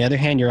 but on the other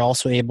hand, you're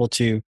also able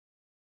to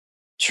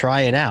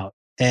try it out.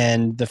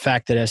 And the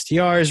fact that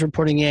SDR is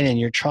reporting in and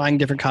you're trying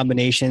different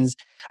combinations.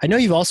 I know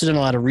you've also done a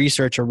lot of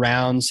research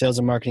around sales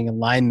and marketing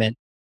alignment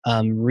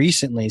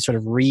recently, sort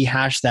of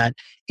rehash that.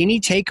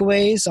 Any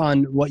takeaways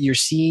on what you're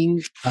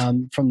seeing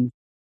from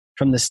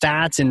the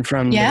stats and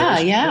from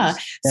yeah.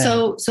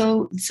 So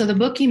the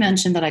book you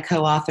mentioned that I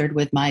co-authored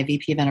with my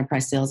VP of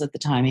Enterprise Sales at the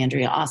time,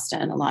 Andrea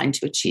Austin, Aligned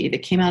to Achieve, it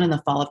came out in the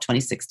fall of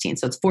 2016.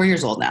 So it's 4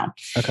 years old now.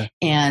 Okay.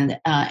 And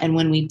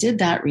when we did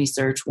that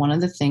research, one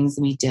of the things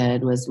we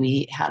did was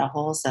we had a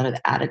whole set of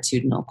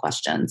attitudinal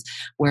questions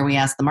where we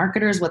asked the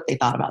marketers what they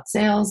thought about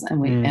sales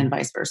and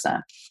vice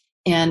versa.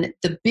 And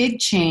the big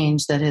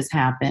change that has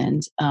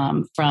happened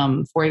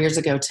from 4 years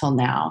ago till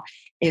now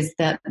is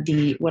that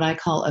what I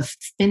call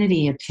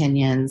affinity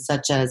opinions,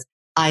 such as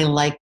I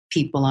like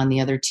people on the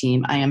other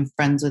team, I am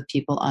friends with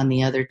people on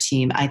the other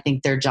team, I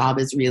think their job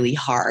is really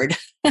hard.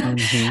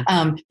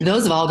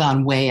 Those have all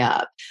gone way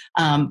up.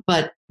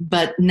 But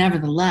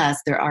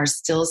nevertheless, there are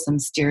still some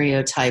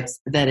stereotypes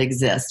that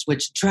exist,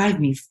 which drive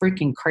me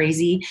freaking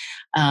crazy.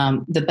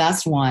 The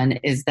best one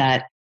is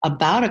that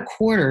about a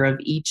quarter of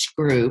each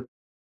group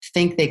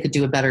think they could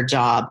do a better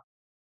job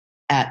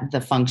at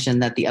the function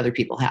that the other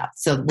people have.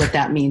 So what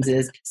that means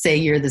is, say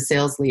you're the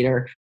sales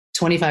leader,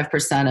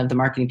 25% of the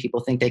marketing people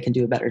think they can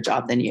do a better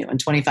job than you.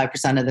 And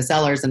 25% of the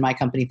sellers in my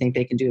company think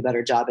they can do a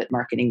better job at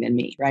marketing than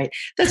me, right?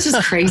 That's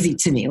just crazy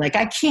to me. Like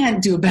I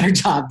can't do a better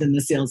job than the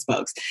sales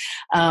folks.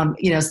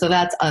 So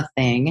that's a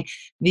thing.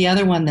 The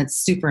other one that's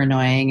super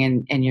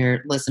annoying, and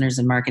your listeners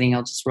in marketing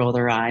will just roll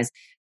their eyes,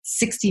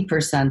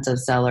 60% of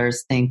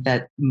sellers think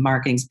that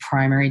marketing's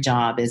primary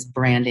job is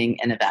branding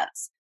and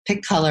events.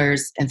 Pick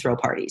colors and throw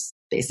parties,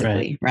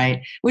 basically,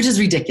 right? Which is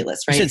ridiculous,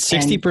 right? You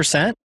said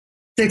 60%?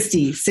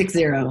 60.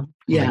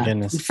 Yeah, my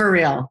goodness. For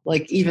real,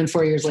 like even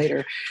 4 years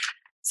later.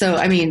 So,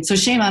 so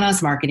shame on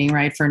us marketing,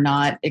 right? For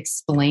not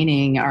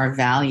explaining our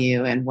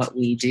value and what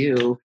we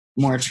do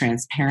more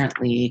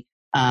transparently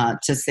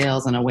to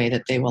sales in a way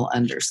that they will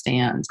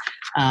understand.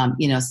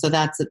 So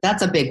that's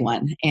a big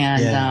one.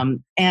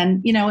 And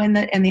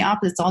the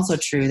opposite, it's also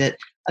true that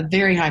a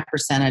very high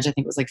percentage, I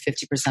think it was like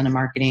 50% of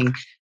marketing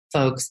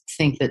folks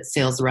think that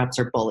sales reps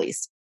are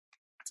bullies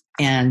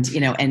and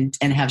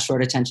have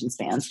short attention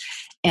spans.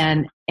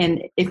 And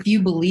if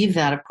you believe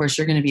that, of course,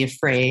 you're going to be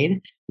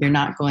afraid. You're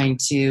not going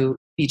to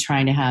be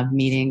trying to have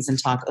meetings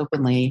and talk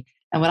openly.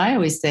 And what I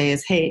always say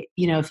is, hey,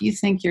 if you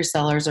think your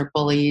sellers are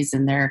bullies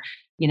and they're,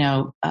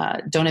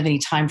 don't have any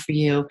time for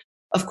you,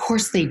 of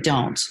course they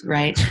don't,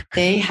 right?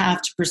 They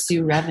have to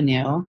pursue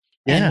revenue.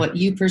 And what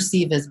you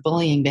perceive as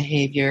bullying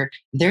behavior,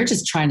 they're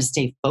just trying to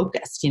stay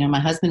focused. My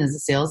husband is a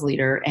sales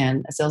leader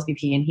and a sales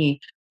VP, and he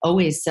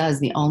always says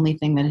the only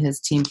thing that his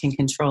team can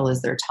control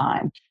is their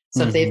time.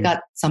 So if they've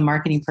got some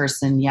marketing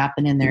person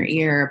yapping in their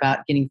ear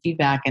about getting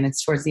feedback and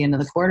it's towards the end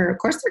of the quarter, of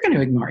course they're going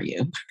to ignore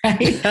you,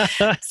 right?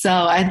 So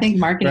I think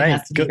marketing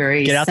has to be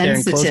very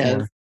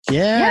sensitive.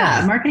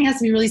 Yeah, marketing has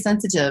to be really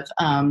sensitive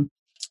and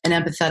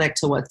empathetic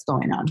to what's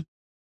going on.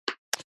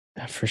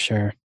 For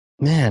sure.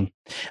 Man.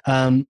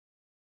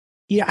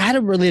 I had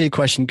a related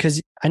question because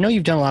I know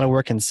you've done a lot of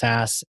work in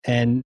SaaS,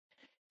 and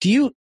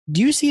do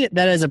you see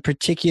that as a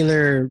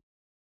particular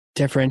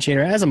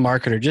differentiator as a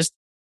marketer, just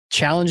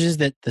challenges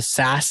that the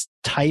SaaS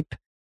type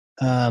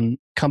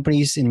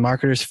companies and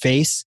marketers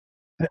face?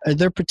 Are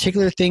there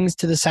particular things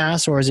to the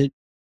SaaS, or is it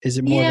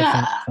more of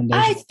a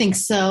foundation? I think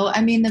so.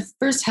 I mean, the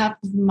first half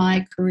of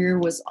my career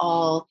was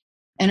all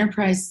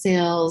enterprise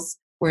sales,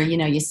 where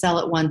you sell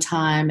it one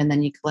time and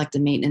then you collect a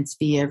maintenance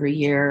fee every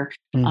year.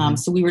 Mm-hmm.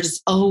 So we were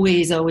just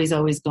always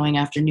going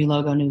after new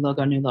logo,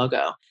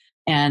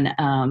 and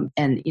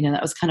that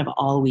was kind of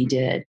all we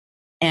did.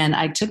 And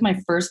I took my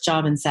first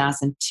job in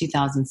SaaS in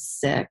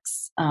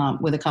 2006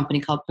 with a company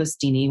called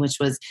Postini, which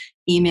was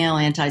email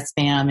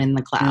anti-spam in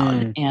the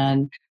cloud.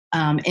 And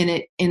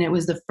it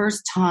was the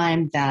first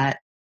time that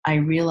I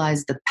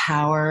realized the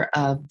power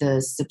of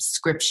the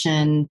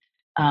subscription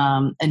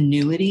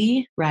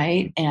annuity,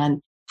 right?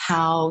 And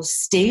how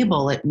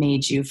stable it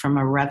made you from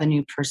a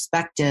revenue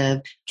perspective,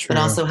 True. but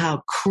also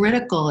how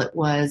critical it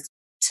was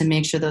to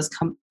make sure those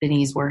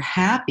companies were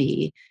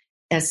happy,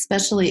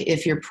 especially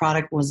if your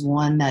product was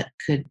one that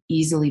could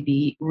easily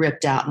be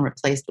ripped out and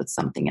replaced with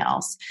something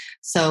else.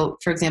 So,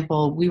 for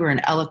example, we were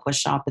an Eloqua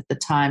shop at the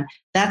time.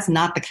 That's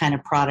not the kind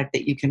of product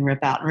that you can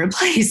rip out and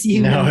replace.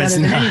 You know better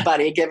than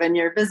anybody, given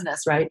your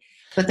business, right?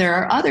 But there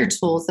are other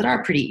tools that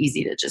are pretty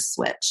easy to just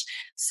switch.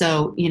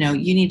 So, you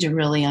need to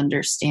really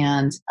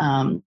understand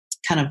kind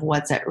of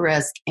what's at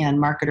risk, and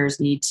marketers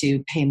need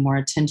to pay more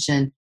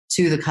attention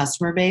to the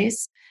customer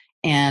base,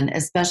 and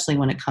especially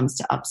when it comes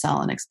to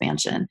upsell and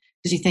expansion.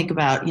 Because you think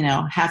about,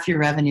 half your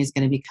revenue is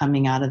going to be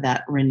coming out of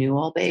that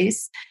renewal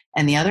base,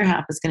 and the other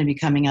half is going to be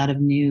coming out of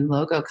new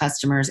logo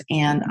customers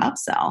and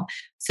upsell.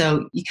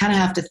 So you kind of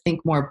have to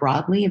think more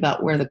broadly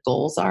about where the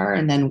goals are,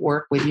 and then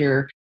work with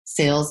your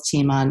sales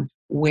team on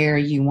where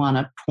you want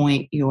to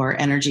point your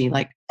energy.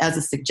 Like, as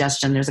a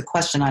suggestion, there's a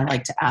question I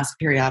like to ask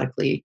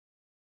periodically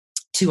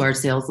to our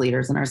sales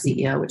leaders and our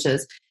CEO, which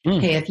is,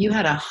 hey, if you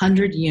had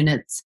 100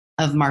 units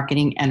of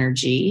marketing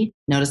energy,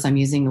 notice I'm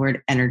using the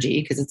word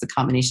energy because it's a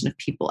combination of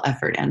people,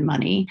 effort, and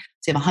money.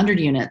 So you have 100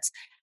 units.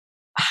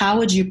 How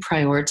would you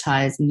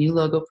prioritize new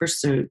logo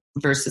pursuit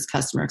versus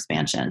customer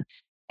expansion?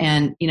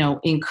 And,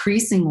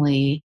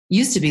 increasingly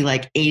used to be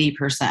like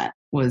 80%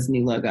 was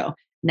new logo.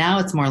 Now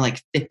it's more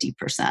like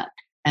 50%.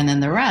 And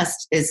then the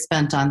rest is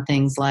spent on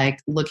things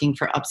like looking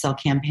for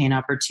upsell campaign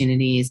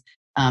opportunities,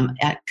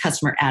 at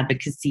customer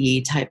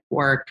advocacy type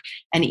work,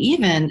 and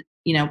even,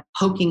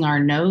 poking our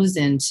nose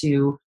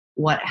into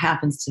what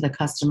happens to the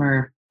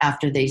customer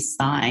after they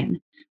sign.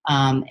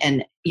 I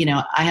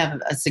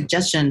have a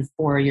suggestion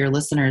for your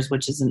listeners,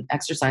 which is an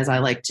exercise I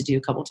like to do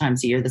a couple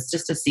times a year. That's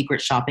just a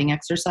secret shopping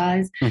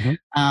exercise,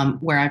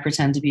 where I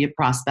pretend to be a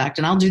prospect.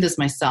 And I'll do this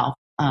myself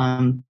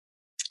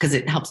because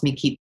it helps me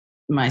keep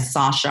my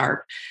saw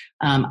sharp.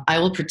 I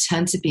will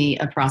pretend to be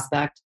a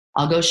prospect.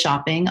 I'll go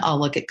shopping. I'll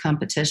look at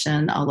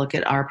competition. I'll look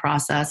at our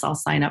process. I'll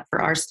sign up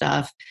for our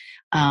stuff.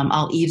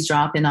 I'll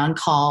eavesdrop in on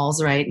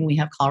calls, right? And we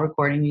have call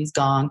recording, we use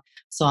Gong.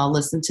 So I'll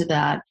listen to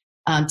that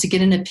to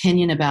get an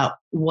opinion about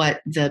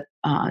what the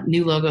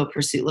new logo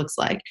pursuit looks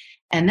like.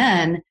 And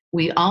then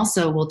we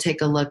also will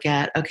take a look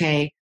at,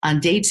 okay, on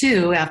day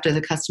 2, after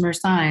the customer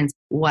signs,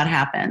 what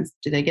happens?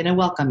 Do they get a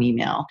welcome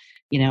email?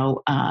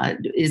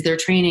 Is their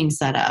training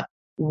set up?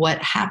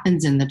 What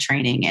happens in the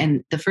training?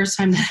 And the first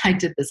time that I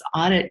did this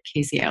audit,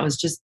 Casey, I was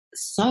just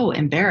so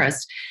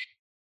embarrassed.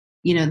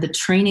 The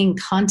training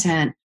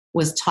content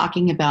was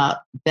talking about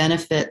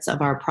benefits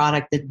of our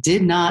product that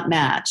did not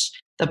match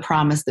the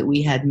promise that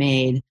we had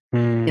made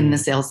in the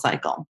sales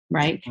cycle,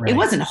 right? It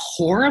wasn't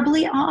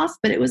horribly off,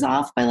 but it was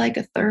off by like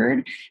a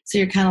third. So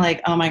you're kind of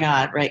like, oh my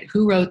God, right?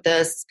 Who wrote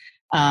this?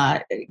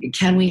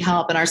 Can we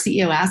help? And our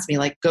CEO asked me,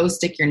 like, go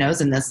stick your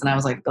nose in this. And I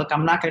was like, look,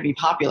 I'm not going to be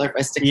popular if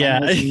I stick my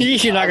nose in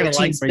you're not going to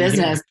like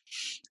business.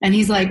 And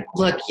he's like,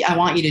 look, I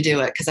want you to do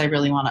it because I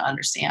really want to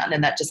understand.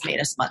 And that just made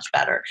us much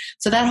better.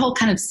 So that whole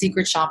kind of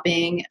secret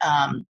shopping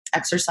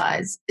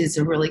exercise is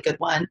a really good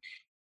one.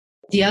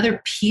 The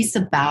other piece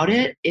about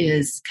it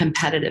is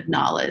competitive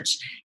knowledge.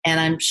 And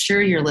I'm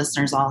sure your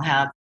listeners all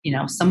have,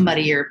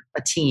 somebody or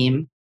a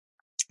team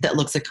that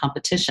looks at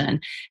competition.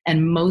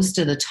 And most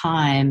of the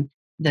time,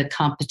 the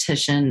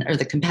competition or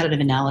the competitive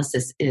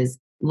analysis is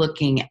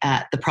looking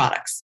at the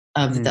products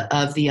of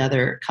the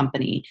other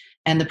company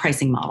and the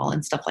pricing model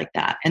and stuff like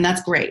that. And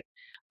that's great.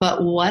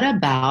 But what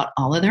about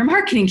all of their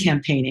marketing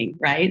campaigning,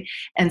 right?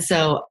 And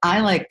so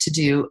I like to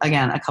do,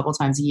 again, a couple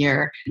times a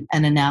year,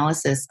 an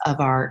analysis of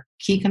our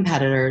key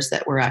competitors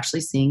that we're actually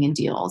seeing in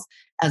deals,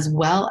 as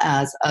well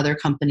as other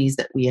companies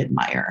that we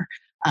admire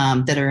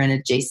that are in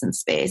adjacent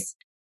space.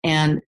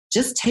 And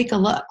just take a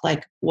look,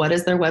 like, what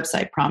does their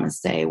website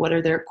promise say? What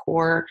are their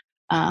core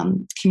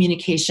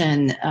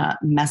communication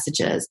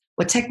messages?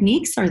 What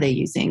techniques are they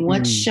using?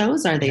 What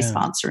shows are they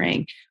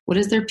sponsoring? What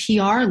does their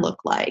PR look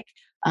like?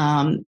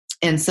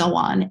 And so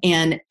on.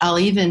 And I'll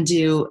even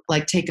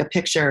take a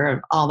picture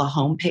of all the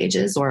home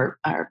pages or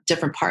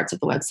different parts of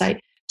the website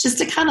just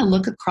to kind of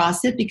look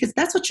across it, because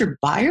that's what your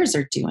buyers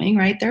are doing,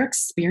 right? They're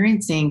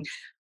experiencing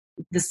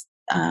this,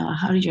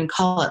 how do you even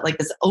call it? Like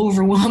this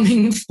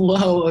overwhelming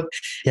flow of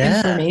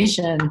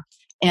information.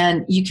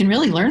 And you can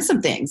really learn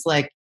some things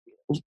like,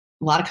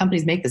 a lot of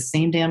companies make the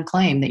same damn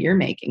claim that you're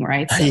making,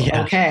 right? So,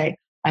 okay,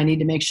 I need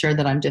to make sure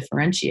that I'm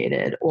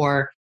differentiated.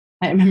 Or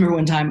I remember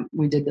one time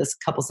we did this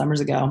a couple summers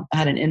ago, I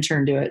had an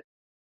intern do it,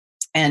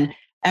 and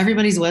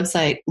everybody's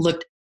website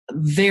looked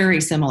very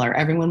similar.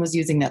 Everyone was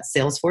using that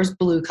Salesforce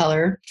blue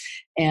color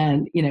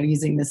and,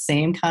 using the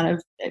same kind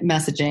of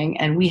messaging.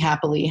 And we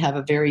happily have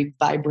a very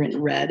vibrant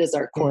red as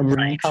our core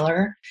brand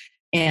color.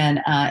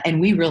 And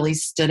we really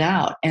stood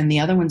out. And the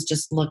other ones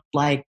just looked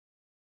like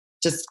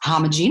just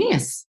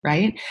homogeneous,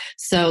 right?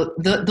 So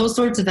those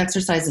sorts of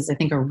exercises I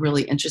think are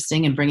really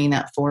interesting in bringing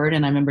that forward.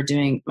 And I remember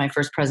doing my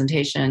first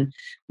presentation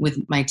with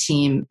my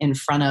team in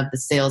front of the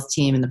sales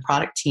team and the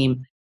product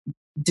team,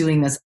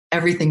 doing this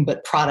everything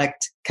but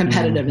product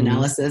competitive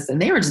analysis. And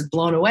they were just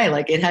blown away.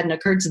 Like it hadn't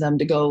occurred to them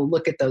to go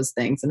look at those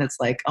things. And it's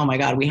like, oh my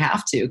God, we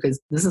have to, because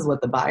this is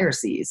what the buyer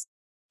sees.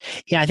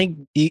 Yeah, I think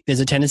there's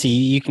a tendency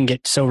you can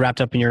get so wrapped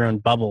up in your own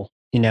bubble,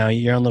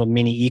 your own little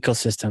mini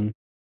ecosystem,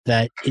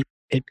 that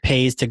it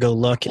pays to go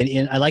look.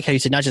 And I like how you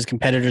said not just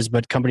competitors,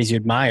 but companies you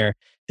admire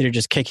that are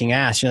just kicking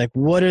ass. You're like,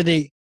 what are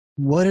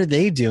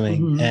they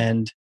doing?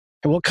 And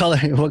what color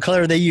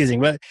are they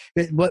using?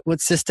 What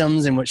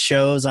systems and what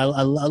shows? I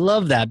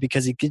love that,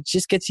 because it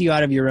just gets you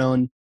out of your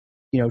own,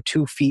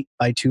 2 feet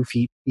by 2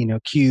 feet,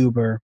 cube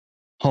or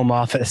home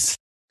office.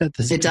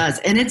 It does.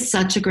 And it's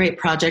such a great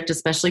project,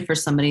 especially for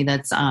somebody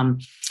that's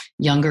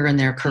younger in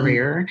their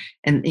career.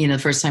 And, the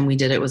first time we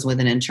did it was with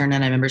an intern.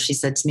 And I remember she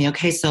said to me,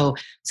 okay, so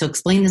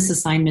explain this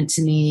assignment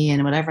to me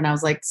and whatever. And I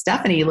was like,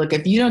 Stephanie, look,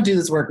 if you don't do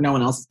this work, no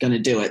one else is going to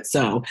do it.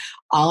 So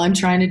all I'm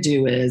trying to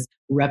do is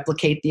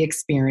replicate the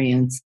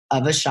experience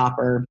of a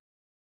shopper.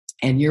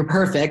 And you're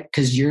perfect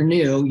because you're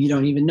new. You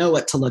don't even know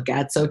what to look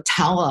at. So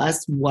tell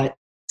us what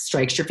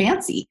strikes your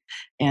fancy,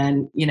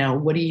 and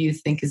what do you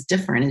think is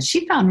different? And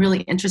she found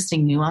really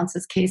interesting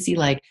nuances, Casey,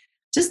 like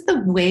just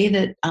the way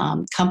that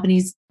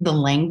companies, the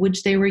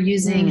language they were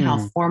using, how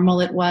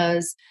formal it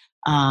was,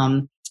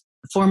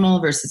 formal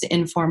versus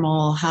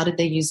informal. How did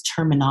they use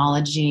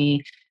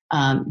terminology?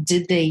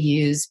 Did they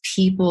use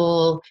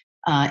people,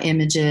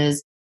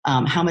 images?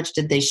 How much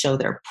did they show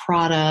their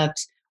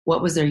product?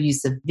 What was their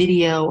use of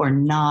video or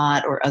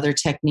not, or other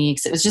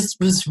techniques? It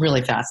was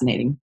really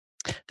fascinating.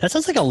 That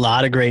sounds like a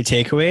lot of great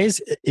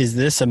takeaways. Is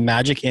this a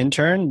magic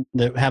intern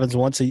that happens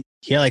once a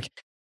year?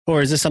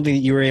 Or is this something that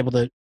you were able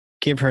to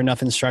give her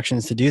enough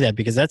instructions to do that?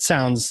 Because that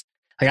sounds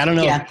like, I don't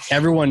know if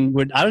everyone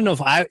would, I don't know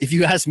if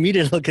you asked me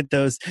to look at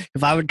those,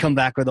 if I would come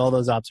back with all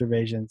those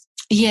observations.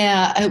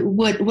 Yeah.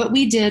 What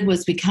we did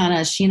was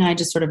she and I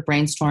just sort of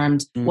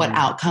brainstormed what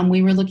outcome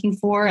we were looking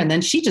for. And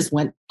then she just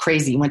went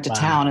crazy, went to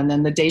town. And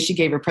then the day she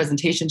gave her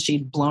presentation,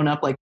 she'd blown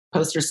up like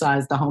poster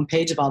size the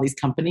homepage of all these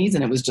companies.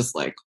 And it was just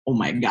like, oh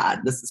my God,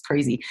 this is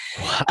crazy.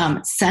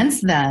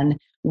 Since then,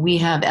 we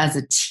have as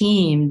a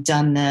team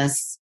done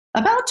this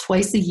about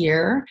twice a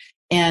year.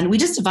 And we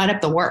just divide up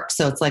the work.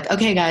 So it's like,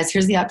 okay, guys,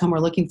 here's the outcome we're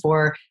looking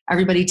for.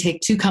 Everybody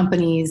take 2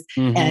 companies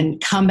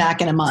and come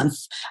back in a month.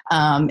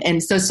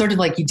 And so it's sort of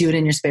like you do it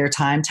in your spare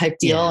time type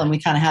deal. Yeah. And we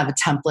kind of have a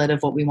template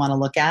of what we want to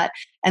look at.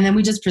 And then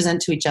we just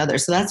present to each other.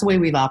 So that's the way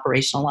we've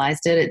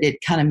operationalized it. It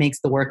kind of makes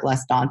the work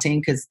less daunting,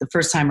 because the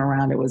first time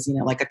around it was,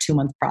 like a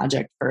 2-month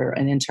project for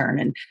an intern.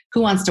 And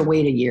who wants to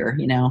wait a year,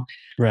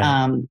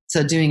 Right.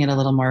 So doing it a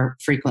little more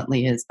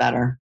frequently is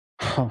better.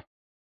 Huh.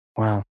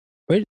 Wow.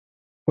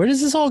 Where does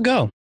this all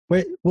go?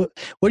 What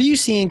are you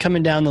seeing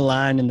coming down the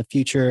line in the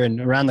future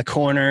and around the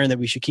corner that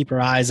we should keep our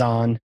eyes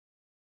on?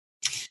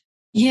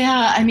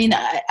 Yeah, I mean,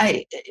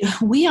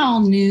 we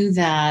all knew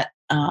that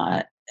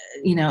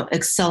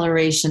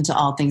acceleration to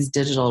all things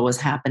digital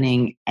was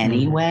happening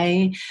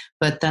anyway.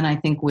 But then I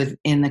think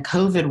in the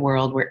COVID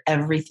world, where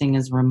everything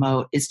is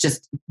remote, it's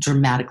just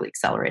dramatically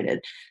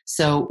accelerated.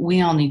 So we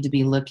all need to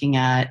be looking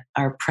at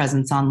our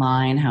presence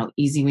online, how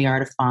easy we are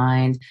to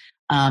find,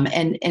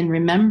 and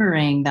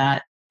remembering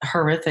that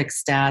horrific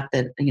stat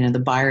that the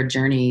buyer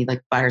journey,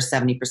 like buyers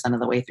 70% of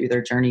the way through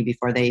their journey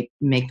before they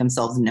make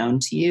themselves known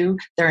to you,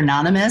 they're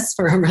anonymous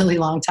for a really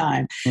long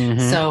time.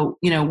 So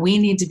we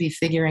need to be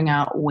figuring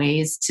out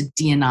ways to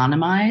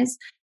de-anonymize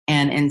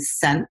and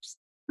incent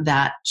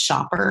that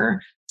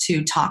shopper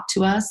to talk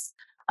to us.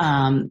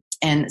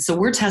 And so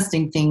we're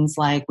testing things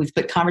like, we've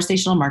put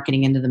conversational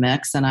marketing into the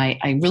mix. And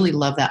I really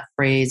love that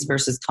phrase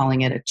versus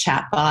calling it a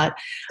chat bot.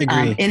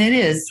 And it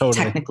is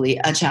technically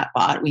a chat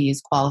bot. We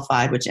use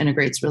Qualified, which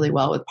integrates really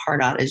well with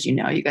Pardot, as you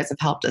know. You guys have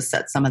helped us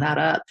set some of that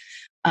up.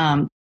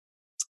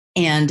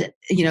 And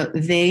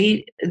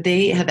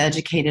they have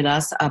educated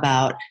us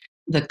about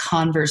the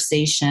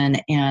conversation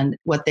and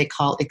what they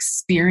call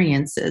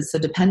experiences. So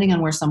depending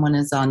on where someone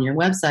is on your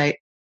website,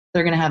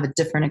 they're going to have a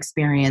different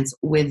experience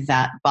with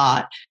that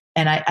bot.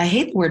 And I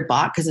hate the word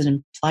bot because it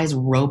implies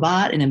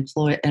robot and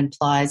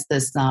implies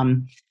this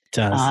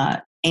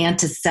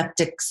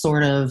antiseptic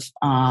sort of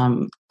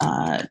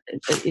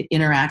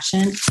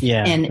interaction.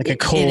 Yeah, and like a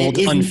cold,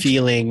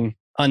 unfeeling,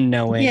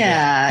 unknowing.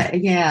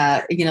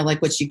 Yeah.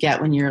 Like what you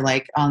get when you're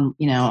like on,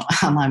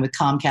 online with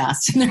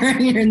Comcast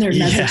and you're in their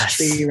message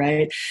tree,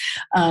 right?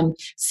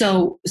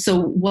 So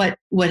what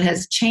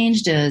has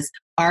changed is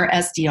our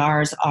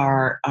SDRs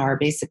are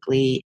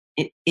basically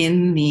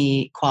in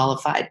the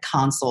qualified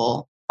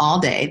console all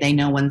day. They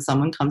know when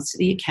someone comes to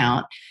the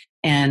account.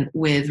 And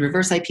with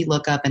reverse IP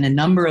lookup and a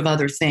number of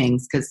other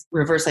things, because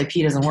reverse IP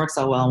doesn't work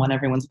so well when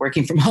everyone's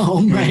working from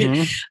home, right?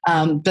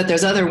 Mm-hmm. But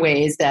there's other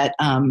ways that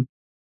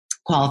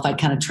qualified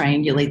kind of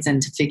triangulates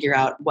in to figure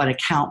out what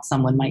account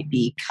someone might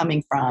be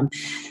coming from.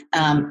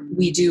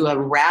 We do a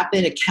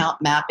rapid account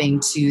mapping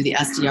to the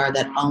SDR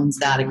that owns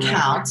that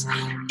account.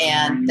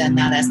 And then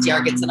that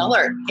SDR gets an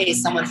alert. Hey,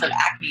 someone from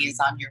Acme is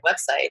on your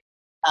website.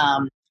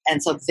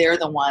 And so they're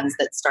the ones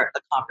that start the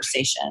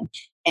conversation.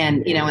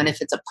 And, and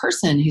if it's a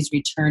person who's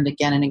returned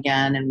again and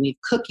again, and we've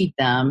cookied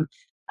them,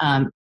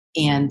 and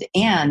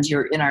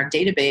you're in our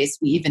database,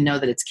 we even know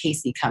that it's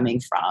Casey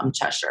coming from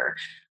Cheshire.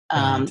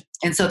 And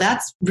so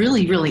that's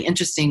really, really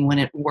interesting when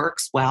it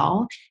works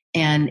well.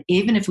 And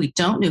even if we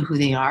don't know who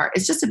they are,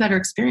 it's just a better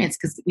experience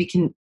because we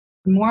can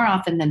more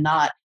often than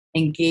not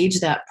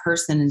engage that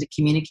person into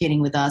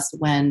communicating with us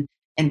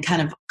and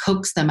kind of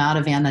coax them out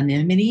of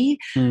anonymity,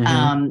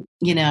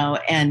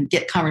 and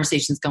get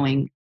conversations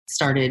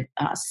started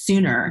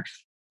sooner.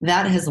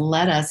 That has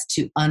led us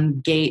to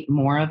ungate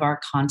more of our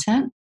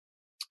content.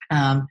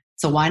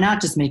 So why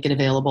not just make it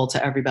available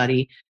to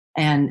everybody?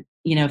 And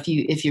if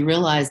you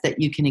realize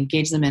that you can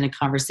engage them in a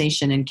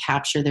conversation and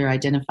capture their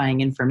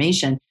identifying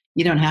information,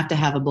 you don't have to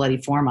have a bloody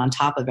form on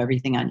top of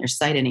everything on your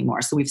site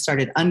anymore. So we've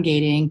started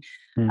ungating.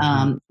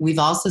 We've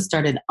also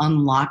started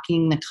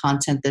unlocking the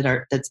content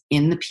that's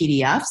in the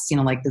PDFs,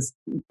 like this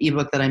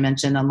ebook that I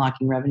mentioned,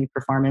 Unlocking Revenue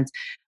Performance.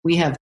 We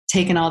have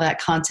taken all that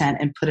content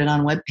and put it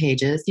on web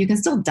pages. You can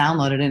still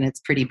download it in its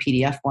pretty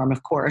PDF form,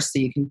 of course, so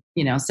you can,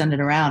 send it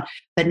around.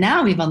 But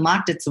now we've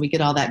unlocked it so we get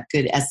all that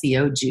good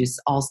SEO juice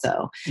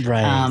also.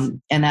 Right.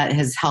 And that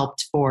has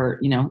helped for,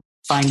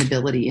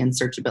 findability and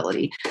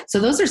searchability. So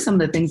those are some of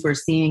the things we're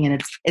seeing.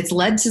 And it's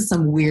led to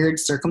some weird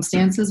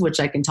circumstances,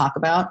 which I can talk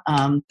about,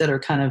 that are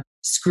kind of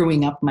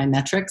screwing up my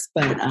metrics,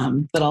 but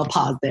I'll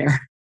pause there.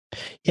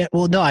 Yeah,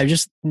 well, no,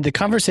 the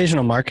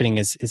conversational marketing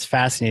is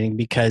fascinating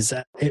because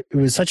it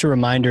was such a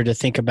reminder to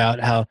think about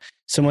how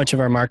so much of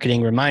our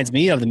marketing reminds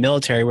me of the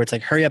military, where it's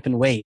like, hurry up and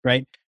wait,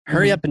 right?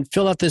 Hurry up and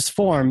fill out this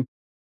form.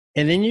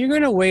 And then you're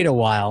going to wait a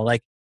while,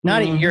 like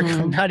not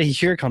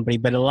at your company,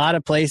 but a lot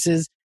of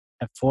places,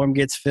 a form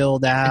gets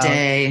filled out. A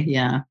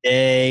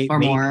day, or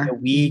maybe more. A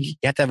week.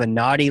 You have to have a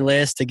naughty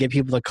list to get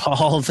people to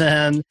call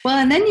them. Well,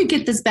 and then you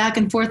get this back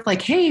and forth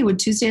like, hey, would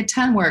Tuesday at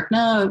 10 work?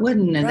 No, it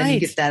wouldn't. And then you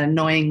get that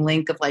annoying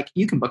link of like,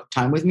 you can book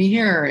time with me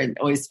here. It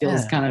always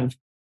feels kind of...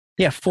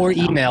 Yeah, 4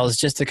 emails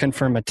just to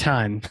confirm a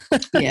time.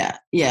 yeah.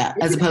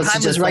 As opposed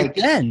to just right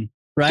then,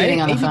 right?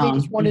 Getting on the phone. They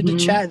just wanted to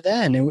chat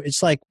then.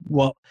 It's like,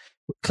 well,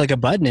 click a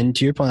button and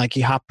to your point, like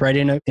you hop right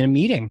in a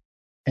meeting.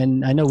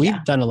 And I know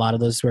we've done a lot of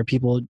those where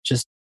people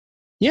just,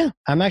 I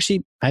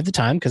have the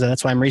time because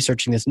that's why I'm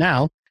researching this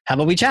now. How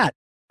about we chat?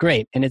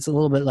 Great. And it's a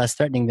little bit less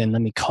threatening than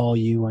let me call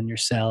you on your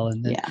cell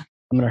and then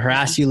I'm going to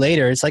harass you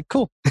later. It's like,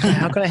 cool.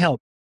 How can I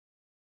help?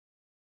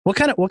 What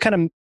kind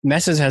of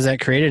messes has that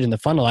created in the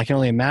funnel? I can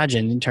only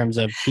imagine in terms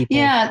of people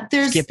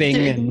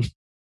skipping.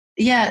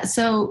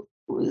 So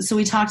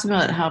we talked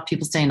about how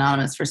people stay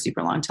anonymous for a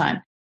super long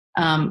time.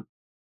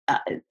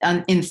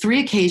 In 3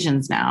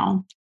 occasions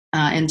now,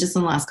 and just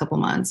in the last couple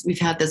of months, we've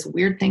had this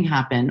weird thing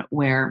happen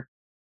where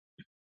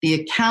the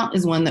account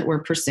is one that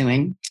we're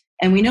pursuing,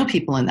 and we know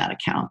people in that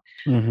account.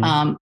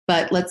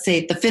 But let's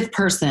say the 5th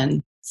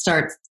person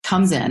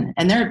comes in,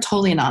 and they're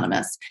totally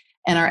anonymous,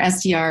 and our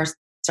SDR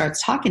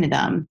starts talking to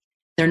them.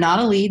 They're not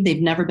a lead.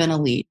 They've never been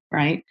a lead,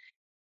 right?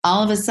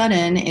 All of a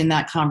sudden, in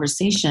that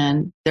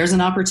conversation, there's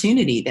an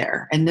opportunity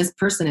there, and this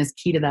person is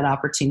key to that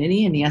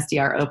opportunity, and the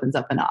SDR opens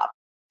up an op.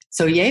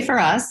 So yay for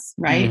us,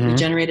 right? We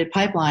generated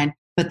pipeline,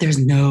 but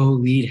there's no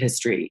lead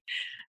history.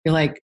 You're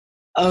like,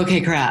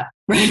 okay, crap,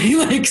 right?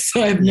 Like,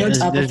 so I have no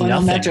top of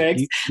funnel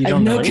metrics. I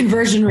have no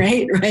conversion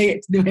rate,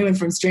 right? We went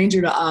from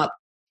stranger to op.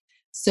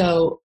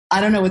 So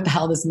I don't know what the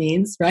hell this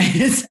means, right?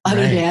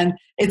 Other than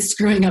it's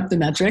screwing up the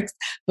metrics,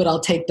 but I'll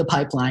take the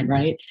pipeline,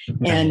 right?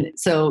 And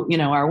so,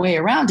 our way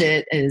around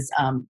it is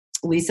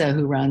Lisa,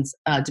 who runs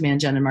Demand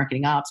Gen and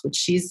Marketing Ops, which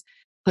she's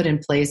put in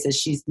place, is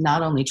she's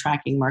not only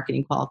tracking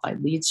marketing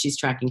qualified leads, she's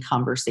tracking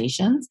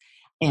conversations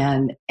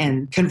and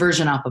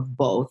conversion off of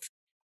both.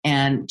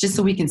 And just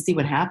so we can see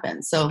what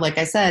happens. So like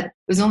I said,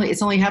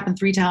 it's only happened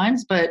 3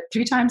 times, but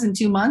 3 times in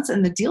 2 months,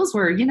 and the deals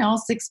were,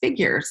 6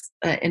 figures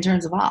in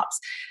terms of ops.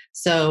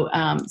 So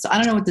I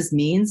don't know what this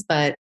means,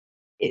 but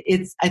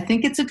I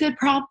think it's a good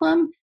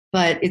problem,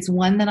 but it's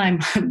one that I'm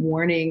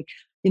warning,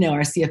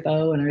 our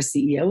CFO and our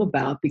CEO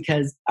about,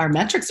 because our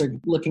metrics are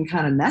looking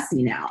kind of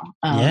messy now.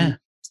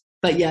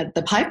 But yet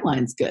the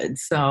pipeline's good.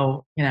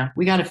 So,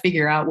 we got to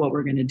figure out what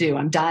we're going to do.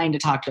 I'm dying to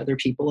talk to other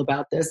people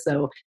about this.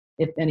 So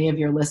if any of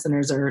your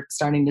listeners are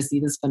starting to see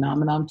this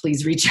phenomenon,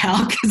 please reach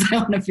out, because I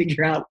want to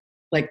figure out,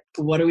 like,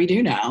 what do we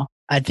do now?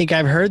 I think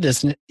I've heard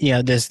this,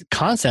 this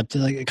concept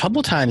like a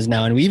couple times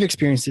now, and we've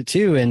experienced it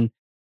too.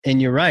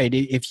 And you're right.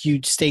 If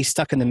you stay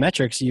stuck in the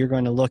metrics, you're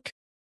going to look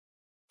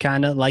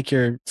kind of like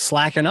you're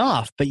slacking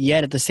off. But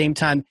yet at the same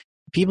time,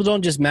 people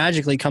don't just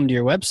magically come to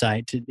your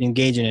website to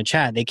engage in a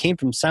chat. They came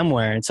from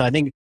somewhere. And so I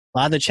think a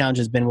lot of the challenge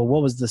has been, well,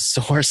 what was the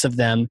source of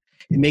them,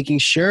 and making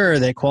sure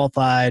that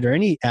Qualified or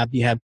any app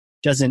you have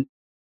doesn't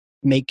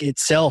make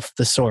itself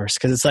the source.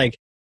 Because it's like,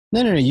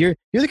 no, you're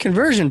the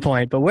conversion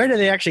point, but where do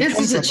they actually come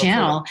from? This is a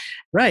channel.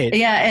 Right.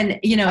 Yeah. And,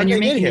 and you're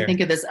making me think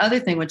of this other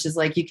thing, which is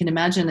like, you can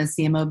imagine a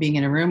CMO being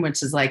in a room,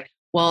 which is like,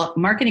 well,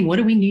 marketing, what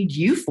do we need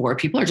you for?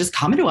 People are just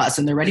coming to us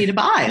and they're ready to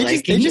buy.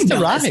 They just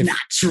arrive. That's not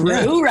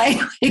true, right?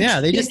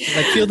 They just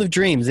like Field of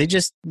Dreams.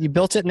 You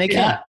built it and they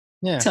came.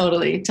 Yeah,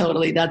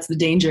 totally. That's the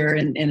danger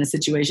in a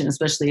situation,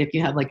 especially if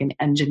you have like an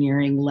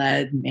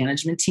engineering-led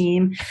management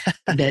team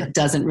that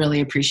doesn't really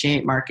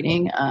appreciate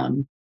marketing.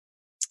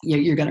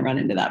 You're going to run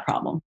into that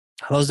problem.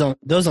 Those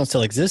don't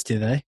still exist, do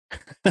they?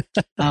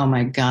 Oh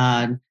my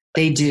God.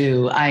 They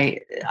do.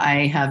 I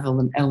have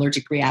an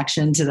allergic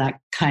reaction to that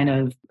kind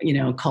of,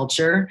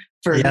 culture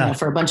for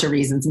a bunch of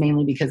reasons,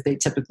 mainly because they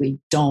typically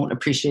don't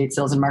appreciate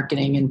sales and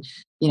marketing and,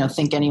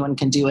 think anyone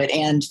can do it,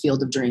 and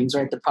Field of Dreams,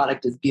 right? The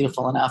product is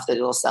beautiful enough that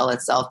it'll sell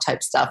itself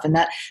type stuff. And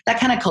that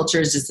kind of culture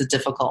is just a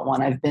difficult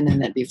one. I've been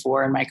in it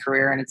before in my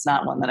career, and it's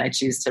not one that I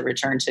choose to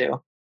return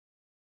to.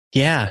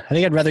 Yeah. I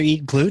think I'd rather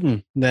eat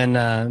gluten than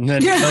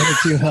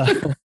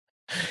to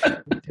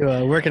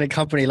work in a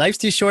company. Life's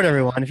too short,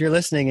 everyone. If you're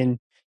listening and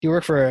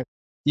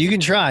you can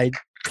try,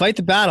 fight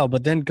the battle,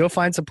 but then go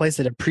find some place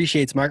that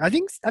appreciates marketing. I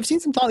think I've seen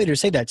some thought leaders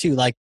say that too.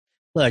 Like,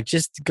 look,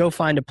 just go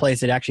find a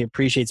place that actually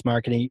appreciates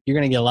marketing. You're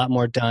going to get a lot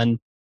more done.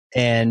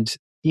 And,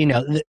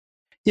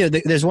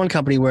 there's one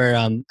company where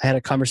I had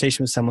a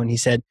conversation with someone. He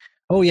said,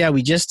 oh yeah,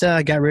 we just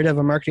got rid of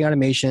a marketing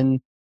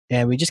automation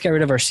and we just got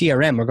rid of our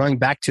CRM. We're going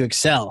back to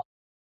Excel.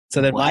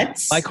 So that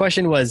my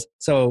question was,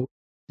 so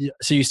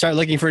you start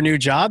looking for a new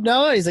job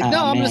now? He's like,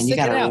 no, I'm going to stick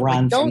it out.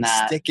 Run don't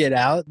stick it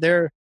out.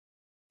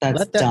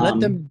 Let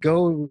them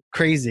go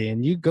crazy,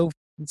 and you go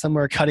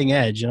somewhere cutting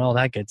edge and all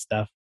that good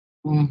stuff.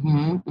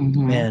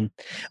 Man,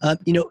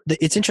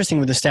 it's interesting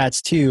with the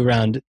stats too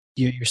around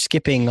you're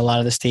skipping a lot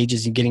of the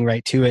stages and getting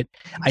right to it.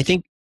 I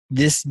think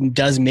this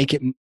does make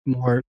it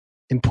more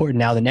important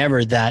now than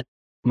ever that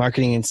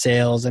marketing and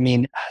sales,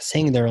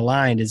 saying they're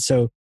aligned is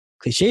so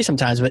cliche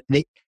sometimes, but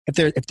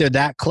if they're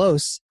that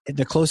close,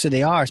 the closer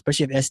they are,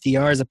 especially if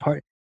SDR is a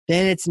part,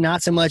 then it's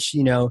not so much,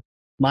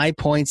 my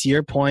points,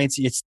 your points,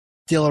 it's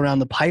still around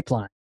the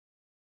pipeline.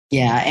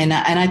 Yeah. And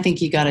I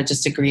think you got to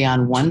just agree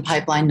on one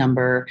pipeline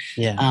number.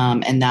 Yeah.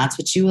 And that's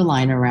what you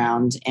align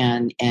around.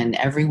 And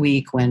every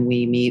week when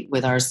we meet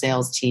with our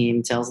sales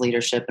team, sales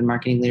leadership and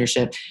marketing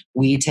leadership,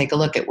 we take a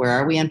look at where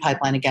are we in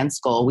pipeline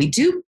against goal. We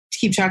do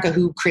keep track of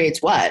who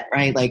creates what,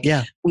 right? Like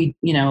we,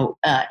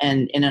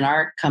 and in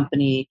our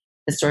company,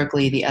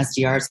 historically, the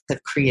SDRs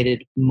have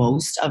created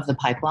most of the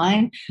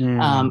pipeline,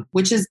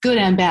 which is good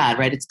and bad,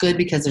 right? It's good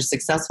because they're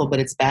successful, but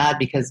it's bad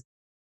because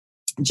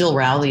Jill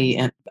Rowley,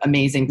 an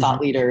amazing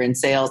thought leader in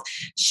sales,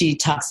 she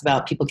talks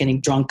about people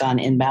getting drunk on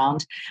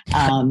inbound.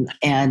 And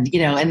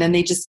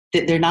then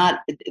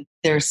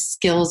their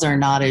skills are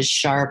not as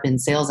sharp in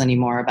sales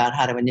anymore about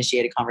how to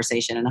initiate a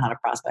conversation and how to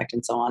prospect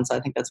and so on. So I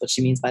think that's what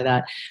she means by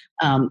that.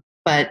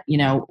 But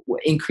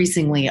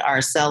increasingly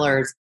our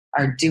sellers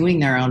are doing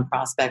their own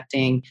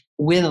prospecting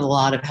with a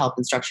lot of help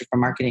and structure from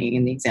marketing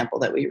in the example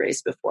that we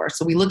raised before.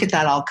 So we look at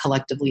that all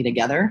collectively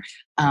together.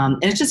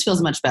 And it just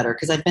feels much better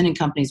because I've been in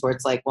companies where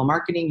it's like, well,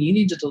 marketing, you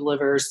need to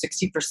deliver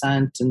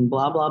 60% and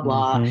blah, blah,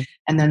 blah. Mm-hmm.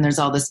 And then there's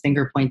all this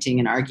finger pointing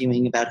and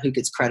arguing about who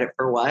gets credit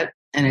for what.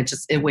 And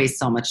it wastes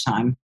so much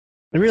time.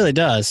 It really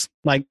does.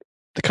 Like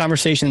the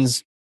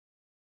conversations,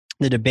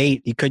 the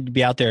debate, you could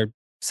be out there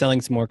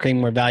selling some more,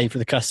 creating more value for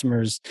the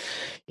customers,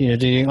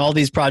 doing all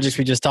these projects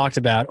we just talked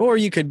about, or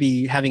you could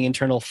be having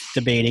internal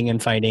debating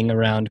and fighting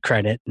around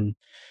credit and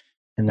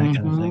that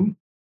kind of thing.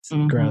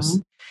 It's gross.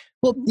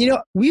 Well,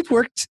 we've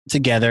worked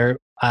together.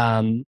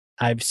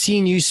 I've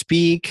seen you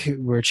speak.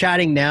 We're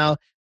chatting now.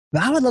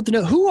 But I would love to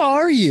know, who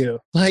are you?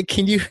 Like,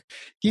 can you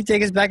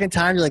take us back in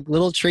time to like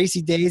little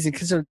Tracy days and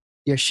kind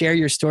of share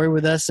your story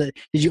with us? Did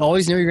you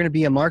always know you're going to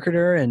be a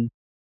marketer? And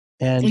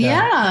how'd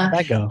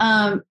that go?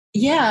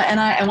 Yeah, and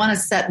I want to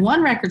set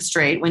one record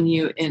straight. When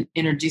you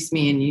introduced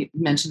me and you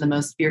mentioned the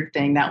most feared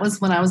thing, that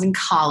was when I was in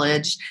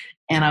college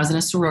and I was in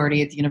a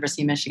sorority at the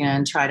University of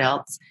Michigan, Tri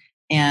Delts,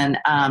 and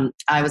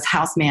I was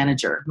house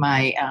manager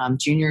my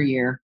junior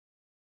year.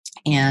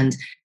 And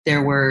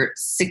there were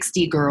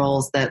 60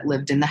 girls that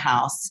lived in the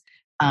house,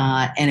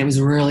 and it was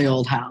a really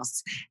old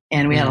house,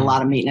 and we had a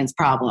lot of maintenance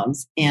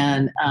problems.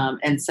 And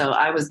so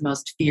I was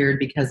most feared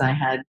because I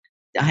had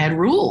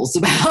rules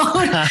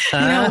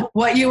about,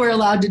 what you were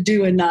allowed to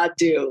do and not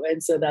do.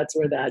 And so that's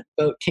where that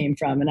vote came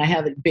from. And I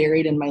have it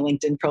buried in my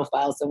LinkedIn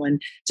profile. So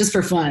just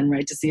for fun,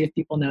 right, to see if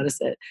people notice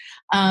it.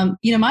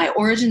 My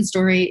origin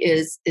story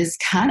is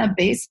kind of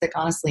basic,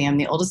 honestly. I'm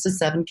the oldest of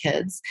 7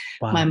 kids.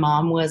 Wow. My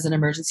mom was an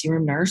emergency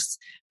room nurse.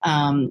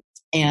 And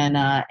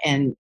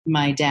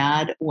my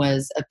dad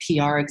was a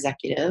PR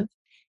executive.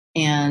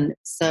 And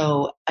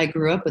so I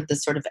grew up with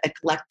this sort of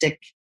eclectic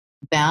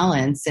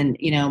balance. And,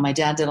 my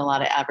dad did a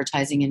lot of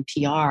advertising and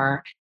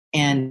PR.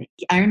 And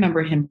I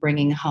remember him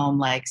bringing home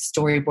like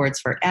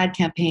storyboards for ad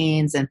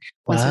campaigns. And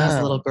once when I was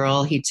a little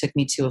girl, he took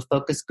me to a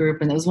focus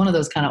group, and it was one of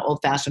those kind of old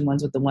fashioned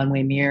ones with the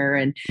one-way mirror.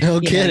 And no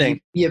kidding.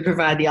 You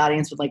provide the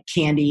audience with like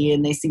candy,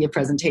 and they see a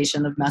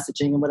presentation of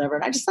messaging and whatever.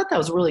 And I just thought that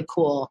was really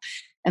cool.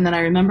 And then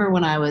I remember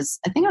when I was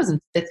in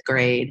fifth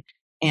grade,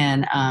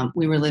 and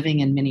we were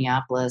living in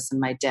Minneapolis, and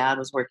my dad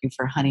was working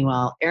for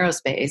Honeywell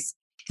Aerospace,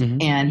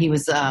 and he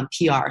was a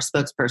PR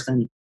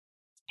spokesperson.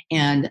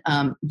 And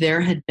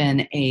there had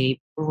been a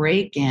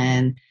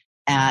break-in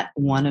at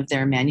one of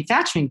their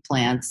manufacturing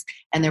plants,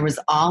 and there was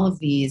all of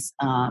these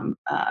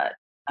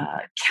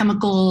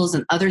chemicals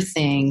and other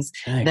things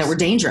that were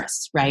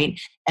dangerous, right?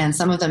 And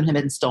some of them had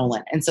been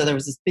stolen. And so there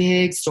was this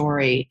big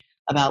story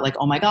about like,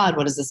 oh my God,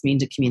 what does this mean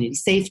to community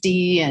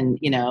safety? And,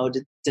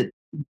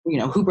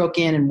 who broke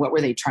in and what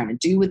were they trying to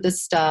do with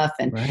this stuff?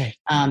 And,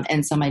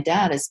 and so my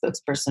dad, as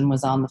spokesperson,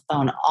 was on the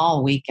phone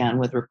all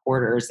weekend with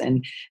reporters.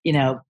 And,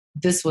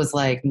 this was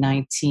like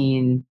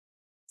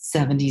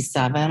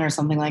 1977 or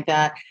something like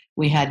that.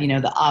 We had,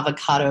 the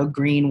avocado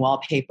green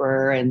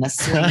wallpaper and the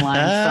swing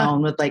line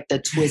phone with like the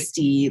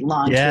twisty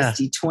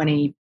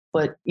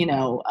 20-foot,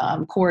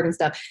 cord and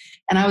stuff.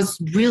 And I was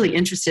really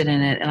interested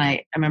in it. And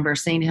I remember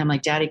saying to him,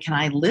 like, Daddy, can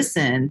I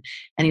listen?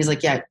 And he's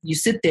like, yeah, you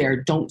sit there,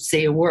 don't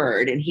say a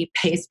word. And he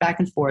paced back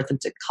and forth and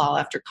took call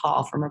after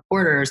call from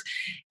reporters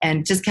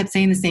and just kept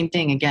saying the same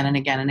thing again and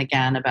again and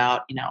again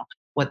about,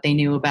 what they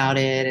knew about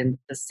it and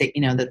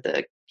that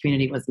the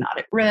community was not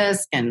at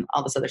risk and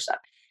all this other stuff.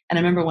 And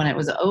I remember when it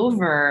was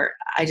over,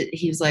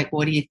 he was like,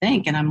 what do you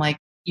think? And I'm like,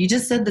 you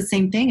just said the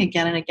same thing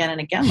again and again and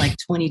again, like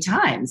 20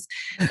 times.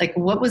 Like,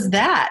 what was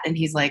that? And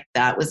he's like,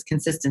 that was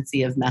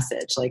consistency of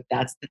message. Like,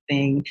 that's the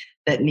thing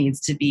that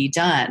needs to be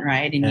done,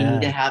 right? And you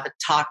need to have a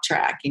talk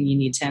track, and you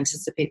need to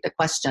anticipate the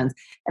questions.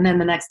 And then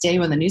the next day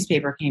when the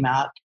newspaper came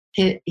out,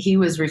 he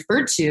was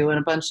referred to in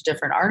a bunch of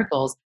different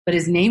articles, but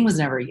his name was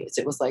never used.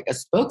 It was like a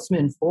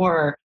spokesman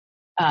for,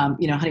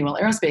 Honeywell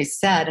Aerospace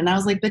said. And I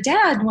was like, but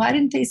Dad, why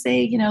didn't they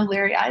say,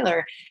 Larry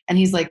Eiler? And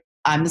he's like,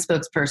 I'm the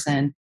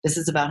spokesperson. This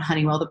is about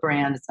Honeywell, the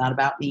brand. It's not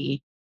about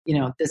me.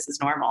 This is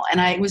normal. And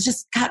I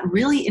got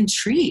really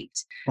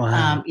intrigued,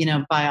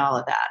 by all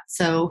of that.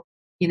 So,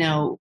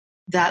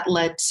 that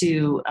led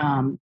to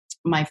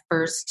my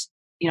first,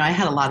 I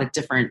had a lot of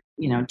different,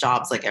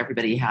 jobs like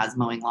everybody has,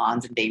 mowing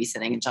lawns and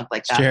babysitting and junk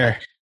like that. Sure.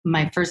 But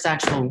my first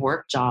actual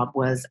work job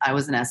was I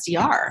was an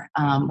SDR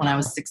when I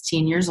was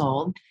 16 years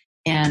old.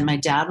 And my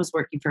dad was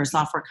working for a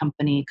software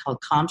company called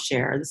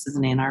CompShare. This is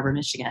in Ann Arbor,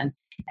 Michigan.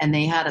 And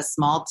they had a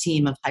small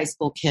team of high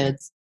school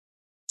kids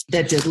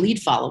that did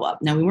lead follow-up.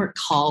 Now, we weren't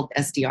called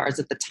SDRs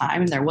at the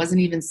time, and there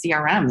wasn't even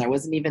CRM. There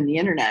wasn't even the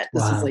internet.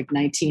 This was like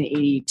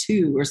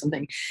 1982 or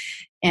something.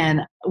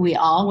 And we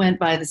all went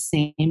by the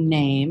same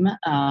name,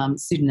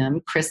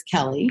 pseudonym, Chris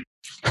Kelly.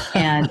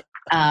 And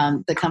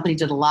the company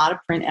did a lot of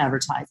print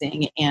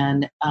advertising,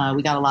 and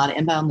we got a lot of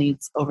inbound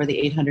leads over the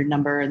 800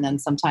 number, and then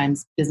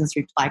sometimes business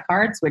reply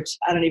cards, which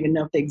I don't even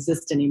know if they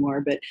exist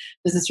anymore, but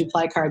business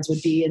reply cards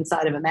would be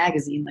inside of a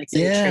magazine, like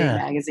say a trade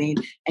magazine,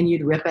 and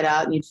you'd rip it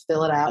out and you'd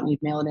fill it out and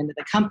you'd mail it into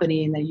the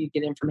company, and then you'd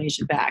get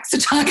information back. So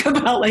talk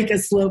about like a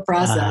slow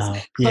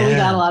process, but we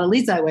got a lot of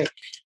leads that way.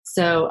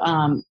 So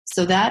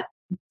that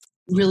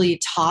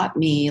really taught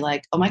me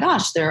like, oh my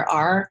gosh, there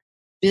are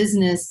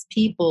business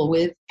people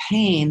with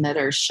pain that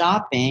are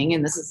shopping,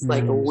 and this is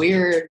like a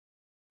weird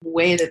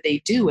way that they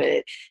do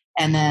it.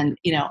 And then,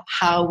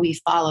 how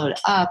we followed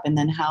up and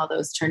then how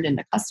those turned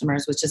into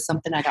customers was just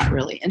something I got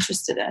really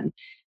interested in.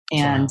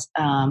 And,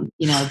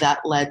 that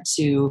led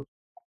to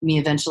me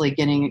eventually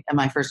getting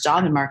my first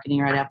job in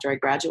marketing right after I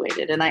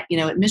graduated. And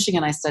at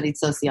Michigan, I studied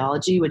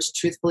sociology, which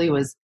truthfully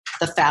was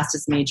the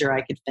fastest major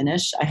I could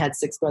finish. I had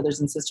 6 brothers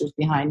and sisters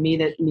behind me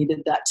that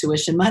needed that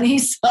tuition money.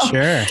 So,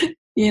 sure.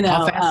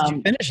 How fast did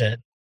you finish it?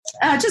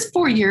 Just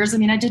 4 years. I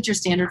mean, I did your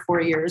standard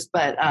 4 years,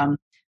 but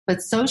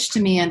Soc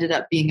to me ended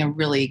up being a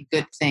really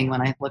good thing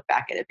when I look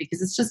back at it,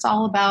 because it's just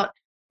all about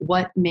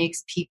what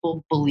makes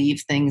people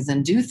believe things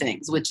and do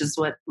things, which is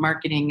what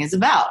marketing is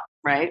about,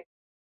 right?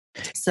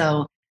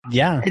 So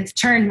it's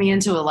turned me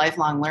into a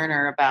lifelong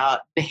learner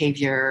about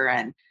behavior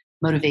and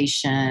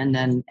motivation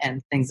and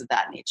things of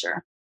that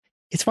nature.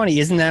 It's funny,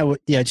 isn't that what,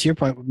 to your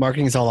point, what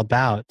marketing is all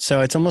about? So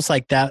it's almost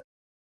like that,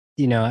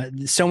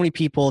 so many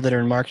people that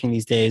are in marketing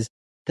these days,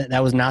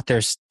 that was not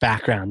their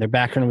background. Their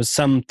background was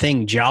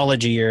something,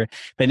 geology,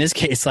 but in this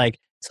case, like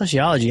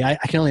sociology. I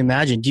can only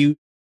imagine. Do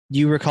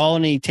you recall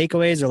any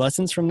takeaways or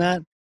lessons from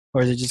that?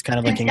 Or is it just kind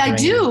of like ingrained? I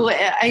do.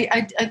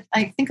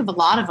 I think of a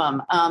lot of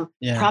them.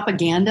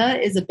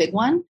 Propaganda is a big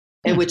one,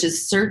 which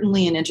is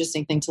certainly an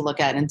interesting thing to look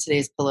at in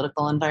today's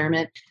political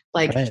environment.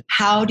 Like,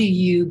 how do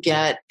you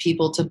get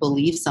people to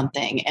believe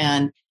something?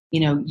 And,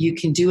 you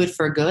can do it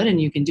for good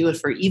and you can do it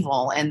for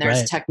evil. And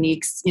there's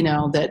techniques,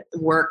 that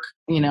work,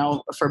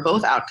 for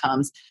both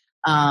outcomes.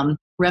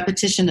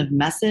 Repetition of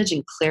message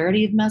and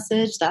clarity of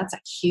message, that's a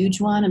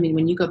huge one. I mean,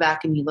 when you go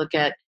back and you look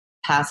at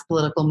past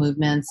political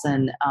movements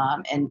and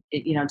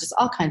just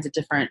all kinds of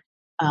different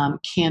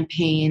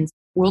campaigns.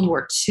 World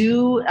War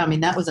II, I mean,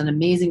 that was an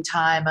amazing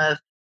time of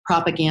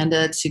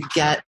propaganda to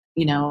get,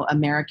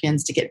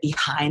 Americans to get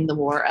behind the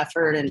war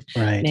effort and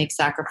make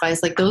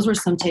sacrifice. Like those were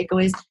some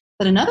takeaways.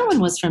 But another one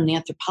was from the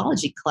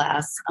anthropology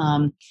class.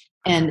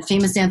 And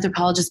famous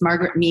anthropologist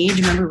Margaret Mead,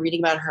 you remember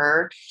reading about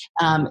her?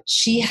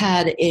 She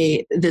had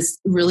this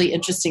really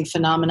interesting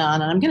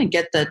phenomenon, and I'm going to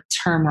get the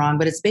term wrong,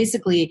 but it's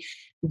basically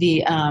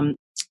the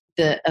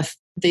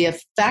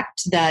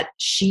effect that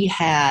she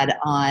had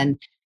on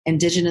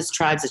indigenous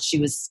tribes that she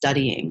was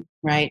studying,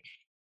 right?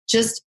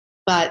 Just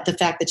but the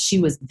fact that she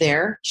was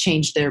there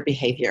changed their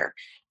behavior.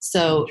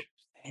 So,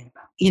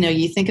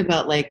 you think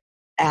about like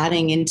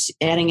adding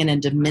in a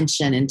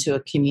dimension into a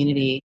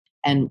community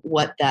and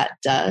what that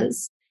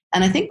does.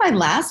 And I think my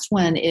last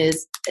one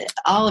is,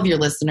 all of your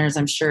listeners,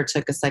 I'm sure,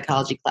 took a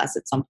psychology class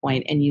at some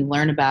point, and you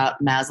learn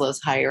about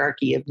Maslow's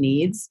hierarchy of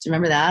needs. Do you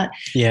remember that?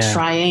 Yeah.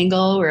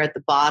 Triangle, where at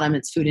the bottom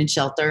it's food and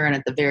shelter, and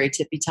at the very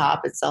tippy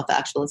top it's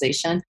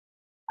self-actualization.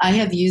 I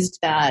have used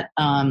that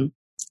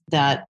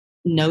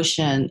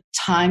notion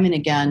time and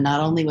again, not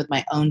only with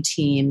my own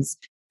teams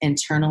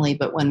internally,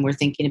 but when we're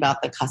thinking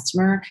about the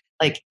customer.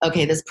 Like,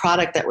 okay, this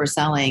product that we're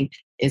selling,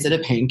 is it a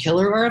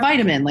painkiller or a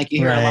vitamin? Like you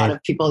hear a lot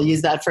of people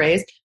use that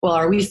phrase. Well,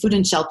 are we food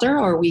and shelter,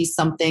 or are we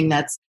something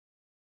that's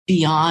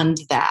beyond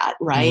that,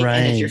 right?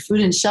 And if your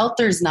food and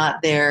shelter is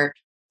not there,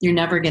 you're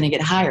never going to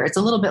get higher. It's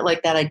a little bit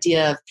like that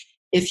idea of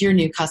if your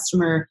new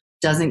customer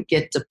doesn't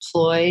get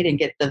deployed and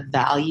get the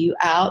value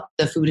out,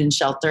 the food and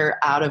shelter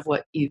out of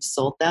what you've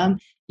sold them,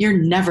 you're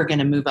never going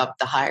to move up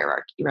the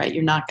hierarchy, right?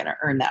 You're not going to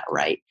earn that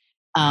right.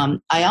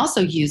 I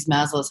also use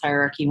Maslow's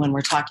hierarchy when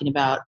we're talking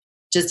about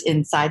just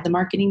inside the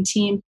marketing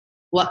team,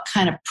 what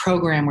kind of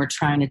program we're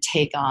trying to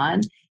take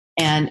on.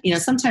 And,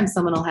 sometimes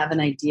someone will have an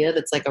idea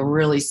that's like a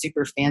really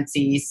super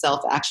fancy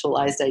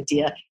self-actualized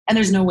idea. And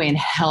there's no way in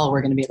hell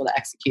we're going to be able to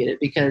execute it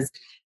because,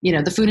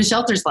 the food and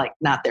shelter's like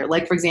not there.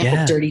 Like, for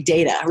example, dirty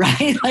data,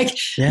 right? Like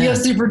you have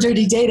super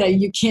dirty data,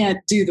 you can't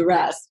do the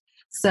rest.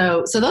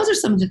 So those are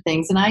some of the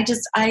things. And I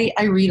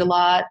read a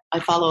lot. I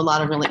follow a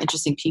lot of really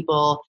interesting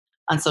people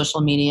on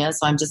social media.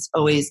 So I'm just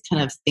always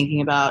kind of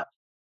thinking about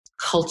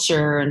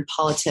culture and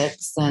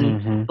politics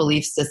and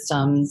belief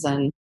systems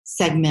and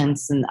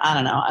segments. And I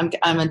don't know,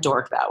 I'm a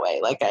dork that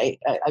way. Like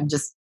I'm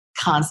just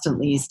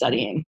constantly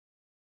studying.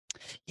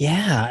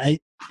 Yeah.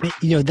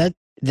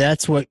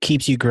 That's what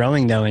keeps you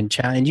growing though.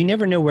 And you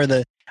never know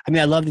where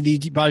I love that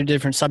you brought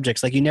different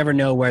subjects. Like you never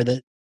know where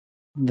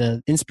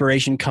the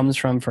inspiration comes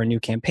from for a new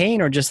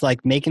campaign, or just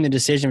like making the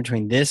decision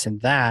between this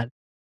and that,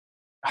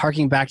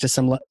 harking back to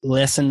some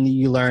lesson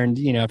you learned,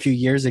 a few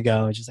years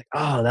ago. It's just like,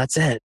 oh, that's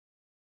it.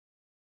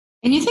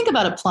 And you think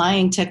about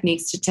applying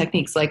techniques to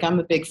techniques. Like I'm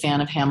a big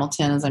fan of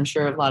Hamilton, as I'm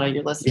sure a lot of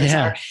your listeners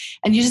are.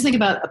 And you just think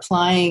about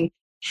applying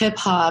hip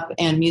hop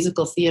and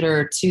musical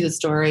theater to the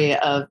story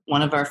of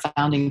one of our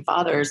founding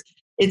fathers.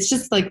 It's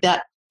just like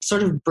that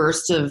sort of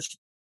burst of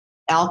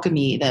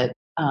alchemy that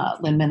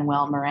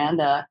Lin-Manuel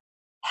Miranda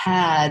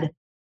had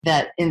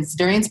that is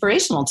very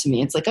inspirational to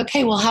me. It's like,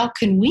 okay, well, how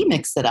can we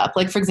mix it up?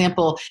 Like, for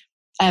example,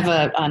 I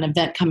have an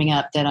event coming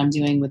up that I'm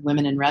doing with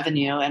Women in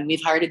Revenue, and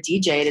we've hired a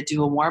DJ to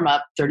do a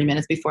warm-up 30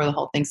 minutes before the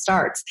whole thing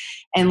starts.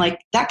 And like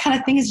that kind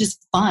of thing is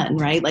just fun,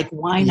 right? Like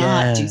why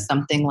not do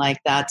something like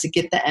that to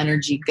get the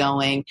energy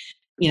going,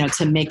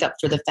 to make up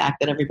for the fact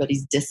that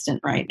everybody's distant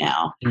right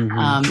now. You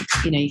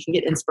can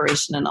get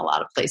inspiration in a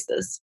lot of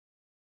places.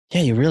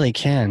 Yeah, you really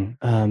can.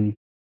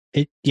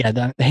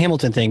 The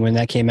Hamilton thing, when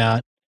that came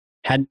out,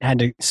 had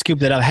to scoop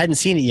that up. I hadn't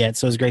seen it yet,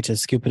 so it was great to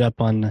scoop it up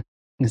on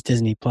this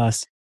Disney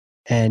Plus.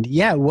 And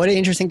yeah, what an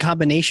interesting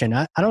combination.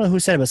 I don't know who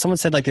said it, but someone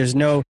said like there's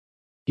no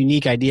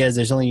unique ideas,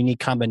 there's only unique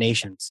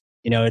combinations.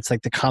 It's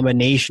like the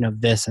combination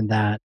of this and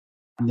that,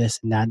 and this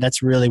and that.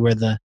 That's really where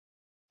the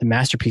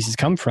masterpieces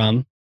come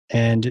from,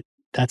 and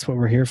that's what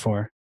we're here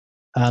for.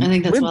 I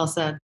think that's well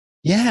said.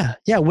 Yeah.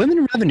 Women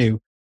in Revenue.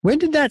 When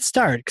did that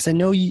start? Because I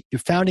know you're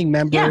founding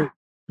member,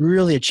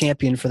 really a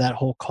champion for that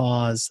whole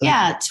cause.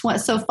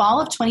 So fall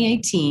of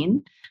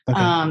 2018.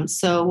 Okay.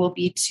 So we'll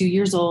be 2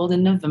 years old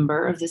in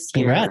November of this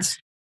year. Congrats.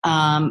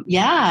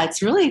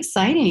 It's really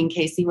exciting,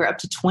 Casey. We're up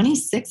to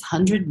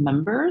 2,600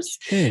 members,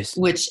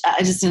 which I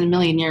just in a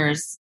million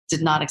years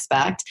did not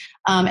expect.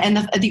 And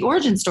the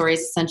origin story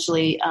is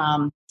essentially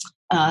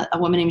a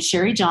woman named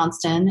Sherry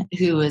Johnston,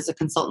 who is a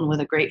consultant with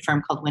a great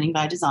firm called Winning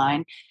by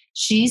Design.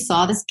 She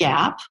saw this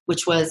gap,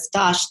 which was,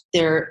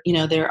 there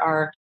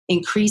are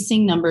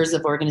increasing numbers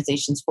of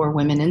organizations for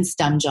women in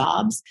STEM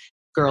jobs,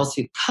 girls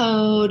who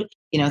code,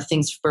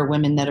 things for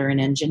women that are in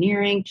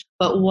engineering.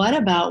 But what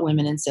about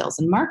women in sales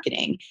and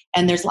marketing?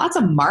 And there's lots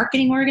of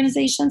marketing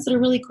organizations that are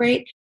really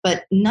great,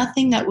 but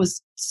nothing that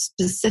was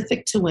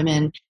specific to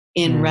women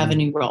in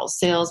revenue roles,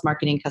 sales,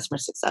 marketing, customer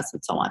success,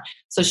 and so on.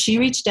 So she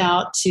reached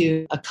out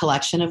to a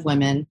collection of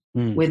women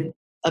with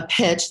a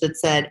pitch that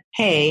said,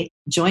 hey,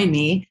 join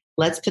me.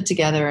 Let's put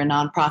together a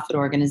nonprofit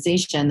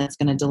organization that's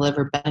going to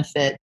deliver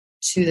benefit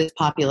to this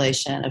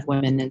population of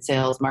women in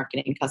sales,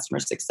 marketing, and customer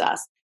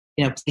success.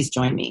 please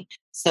join me.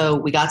 So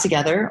we got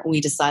together, we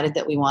decided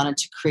that we wanted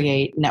to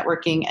create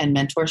networking and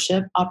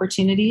mentorship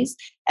opportunities.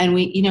 And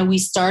we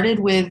started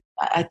with,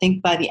 I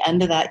think by the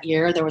end of that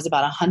year, there was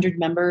about 100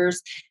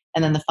 members.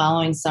 And then the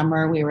following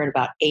summer, we were at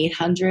about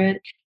 800.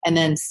 And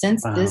then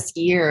since this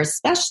year,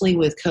 especially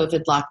with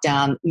COVID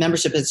lockdown,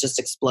 membership has just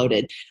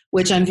exploded,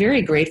 which I'm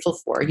very grateful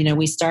for.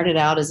 We started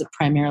out as a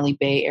primarily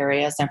Bay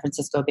Area, San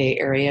Francisco Bay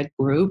Area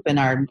group, and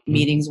our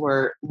meetings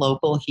were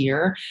local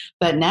here.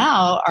 But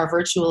now our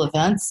virtual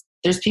events,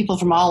 there's people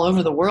from all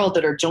over the world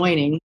that are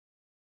joining,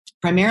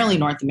 primarily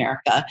North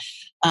America,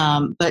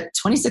 but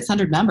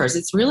 2,600 members.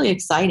 It's really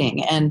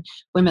exciting. And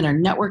women are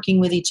networking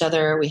with each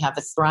other. We have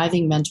a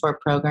thriving mentor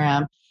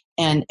program.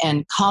 And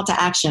call to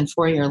action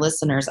for your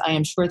listeners. I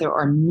am sure there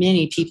are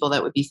many people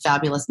that would be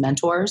fabulous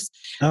mentors.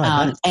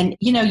 And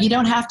you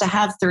don't have to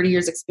have 30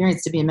 years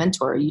experience to be a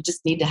mentor. You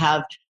just need to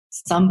have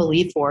some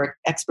belief or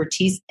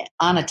expertise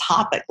on a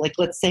topic. Like,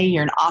 let's say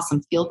you're an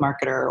awesome field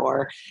marketer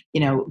or,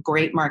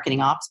 great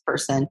marketing ops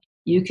person.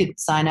 You could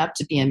sign up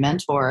to be a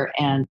mentor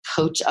and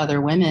coach other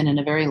women in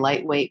a very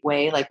lightweight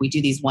way. Like, we do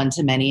these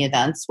one-to-many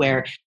events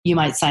where you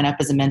might sign up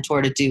as a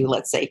mentor to do,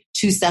 let's say,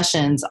 2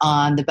 sessions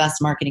on the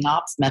best marketing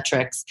ops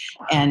metrics.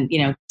 And,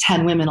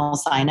 10 women will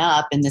sign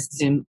up in this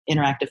Zoom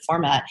interactive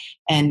format,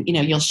 and,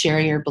 you'll share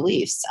your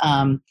beliefs.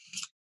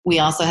 We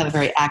also have a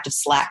very active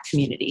Slack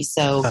community.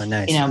 So,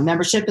 nice.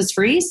 Membership is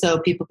free. So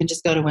people can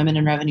just go to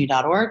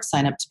womeninrevenue.org,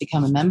 sign up to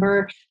become a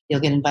member. You'll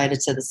get invited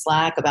to the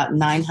Slack. About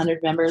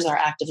 900 members are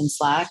active in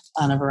Slack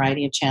on a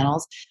variety of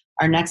channels.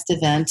 Our next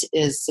event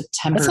is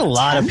September 10th. That's a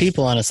lot of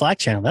people on a Slack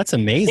channel. That's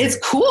amazing. It's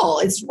cool.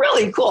 It's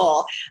really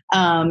cool.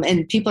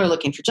 And people are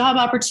looking for job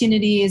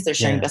opportunities. They're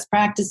sharing best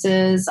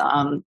practices,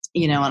 and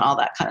all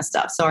that kind of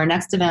stuff. So our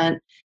next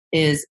event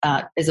is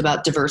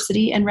about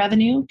diversity in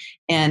revenue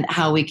and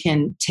how we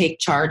can take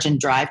charge and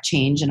drive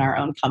change in our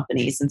own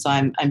companies. And so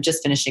I'm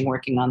just finishing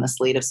working on the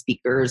slate of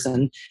speakers,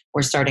 and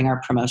we're starting our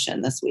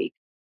promotion this week.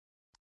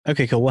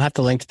 Okay, cool. We'll have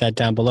to link to that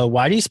down below.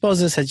 Why do you suppose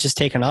this has just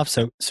taken off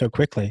so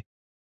quickly?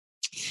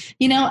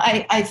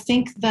 I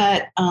think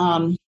that,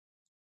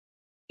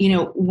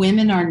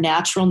 women are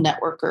natural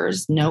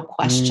networkers, no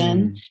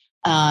question.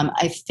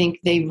 I think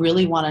they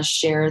really want to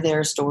share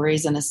their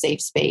stories in a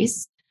safe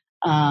space.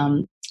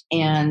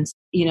 And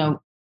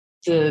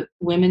the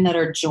women that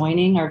are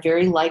joining are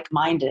very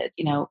like-minded.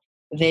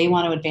 They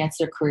want to advance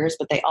their careers,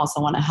 but they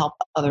also want to help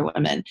other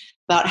women.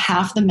 About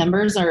half the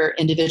members are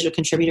individual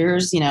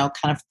contributors,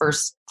 kind of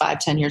first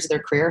 5-10 years of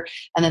their career.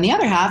 And then the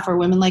other half are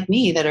women like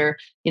me that are,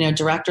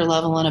 director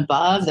level and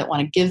above, that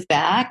want to give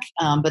back,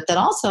 but that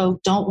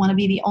also don't want to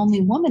be the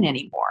only woman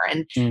anymore.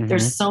 And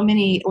there's so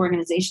many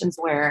organizations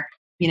where,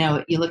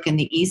 you look in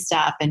the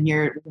e-staff and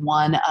you're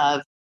one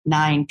of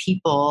 9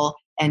 people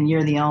and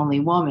you're the only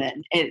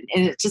woman. And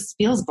it just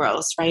feels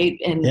gross, right?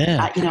 And,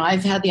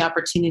 I've had the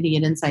opportunity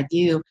at Inside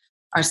View.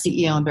 Our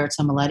CEO,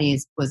 Umberto Maletti,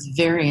 was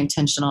very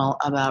intentional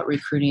about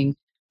recruiting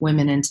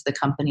women into the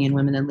company and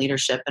women in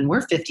leadership. And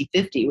we're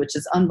 50-50, which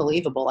is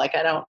unbelievable. Like,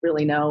 I don't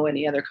really know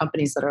any other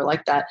companies that are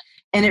like that.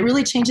 And it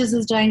really changes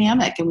the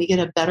dynamic, and we get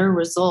a better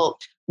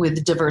result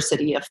with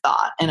diversity of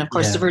thought. And of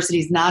course, diversity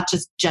is not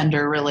just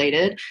gender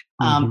related.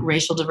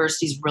 Racial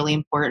diversity is really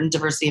important.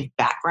 Diversity of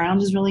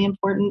background is really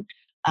important.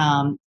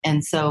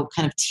 And so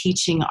kind of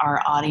teaching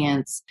our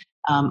audience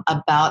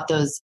about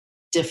those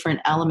different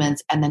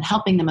elements, and then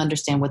helping them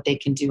understand what they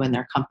can do in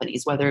their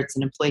companies, whether it's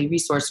an employee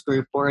resource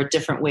group or a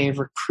different way of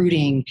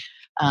recruiting,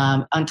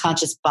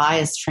 unconscious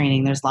bias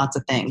training. There's lots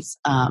of things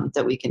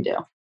that we can do.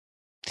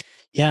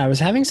 Yeah, I was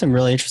having some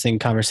really interesting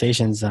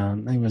conversations. I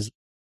think it was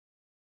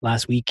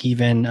last week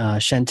even.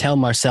 Chantel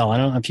Marcel, I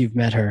don't know if you've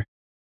met her.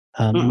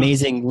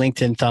 Amazing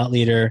LinkedIn thought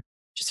leader,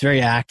 just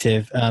very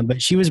active.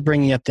 But she was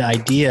bringing up the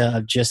idea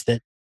of just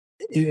that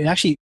it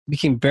actually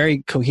became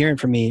very coherent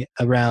for me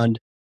around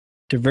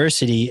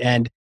diversity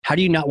and how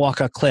do you not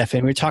walk a cliff?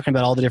 And we're talking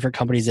about all the different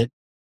companies that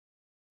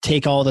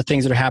take all the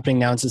things that are happening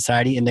now in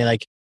society and they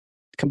like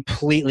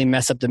completely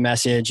mess up the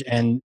message,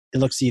 and it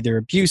looks either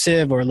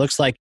abusive or it looks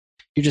like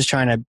you're just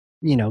trying to,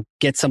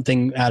 get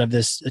something out of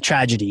this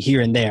tragedy here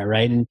and there,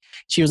 right? And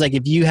she was like,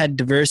 if you had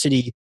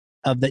diversity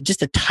of just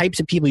the types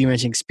of people you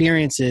mentioned,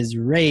 experiences,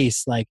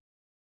 race, like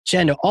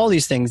gender, all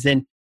these things,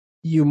 then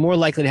you're more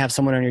likely to have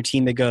someone on your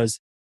team that goes,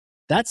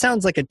 that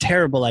sounds like a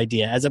terrible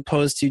idea, as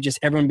opposed to just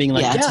everyone being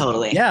like,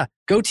 totally. Yeah,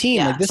 go team.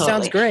 Yeah, like this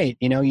totally. sounds great.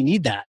 You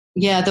need that.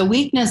 Yeah, the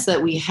weakness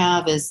that we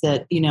have is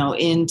that,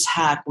 in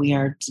tech, we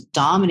are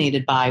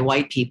dominated by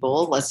white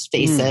people, let's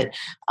face it,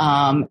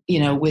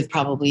 with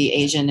probably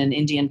Asian and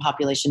Indian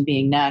population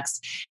being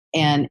next.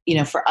 And,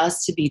 for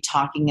us to be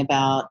talking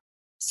about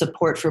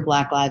support for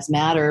Black Lives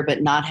Matter,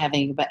 but not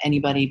having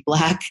anybody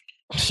Black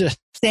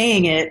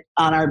saying it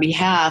on our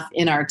behalf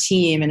in our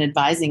team and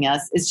advising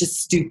us is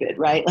just stupid,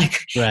 right?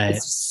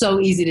 It's so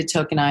easy to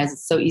tokenize.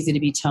 It's so easy to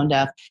be tone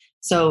deaf.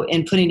 So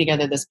in putting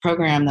together this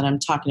program that I'm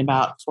talking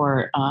about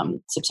for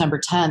September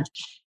 10th,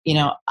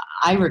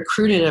 I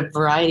recruited a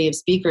variety of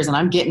speakers, and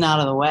I'm getting out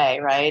of the way,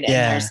 right? And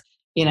there's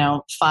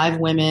 5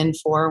 women,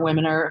 4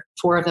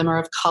 of them are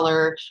of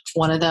color.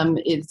 One of them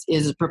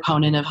is a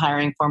proponent of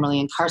hiring formerly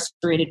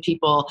incarcerated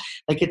people.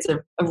 Like it's a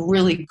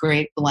really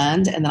great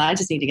blend. And then I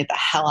just need to get the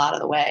hell out of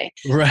the way.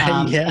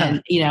 Right.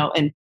 Yeah.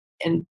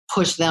 And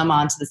push them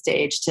onto the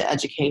stage to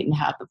educate and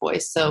have the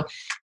voice. So,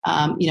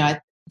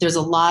 there's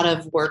a lot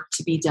of work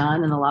to be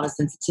done and a lot of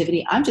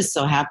sensitivity. I'm just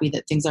so happy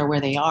that things are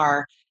where they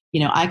are.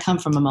 I come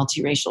from a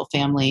multiracial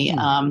family, and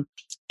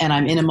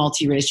I'm in a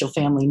multiracial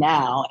family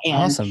now.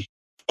 And, awesome.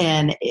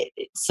 And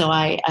so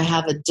I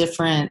have a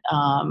different,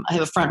 I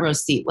have a front row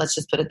seat, let's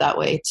just put it that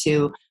way,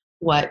 to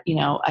what,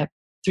 I have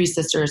 3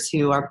 sisters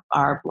who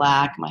are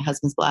Black. My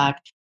husband's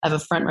Black. I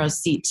have a front row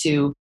seat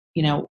to,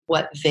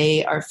 what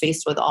they are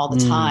faced with all the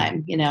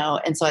time,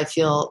 and so I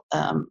feel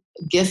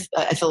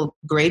I feel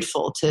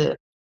grateful to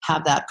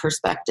have that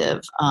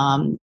perspective,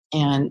 and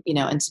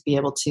to be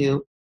able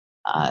to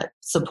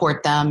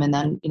support them and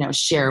then,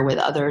 share with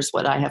others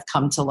what I have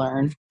come to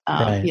learn,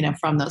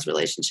 from those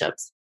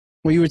relationships.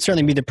 Well, you would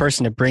certainly be the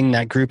person to bring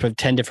that group of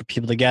 10 different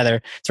people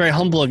together. It's very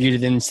humble of you to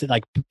then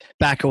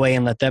back away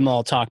and let them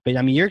all talk. But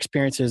I mean, your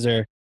experiences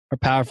are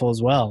powerful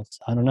as well. So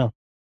I don't know.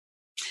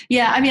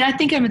 Yeah. I mean, I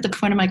think I'm at the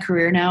point of my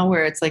career now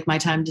where it's like my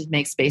time to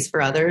make space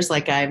for others.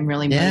 Like I'm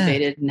really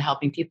motivated in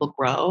helping people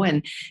grow.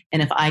 And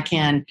if I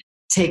can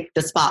take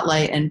the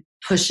spotlight and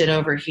push it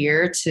over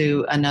here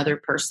to another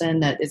person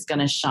that is going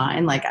to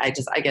shine, like I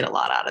get a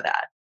lot out of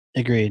that.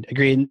 Agreed.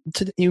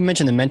 You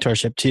mentioned the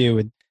mentorship too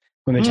with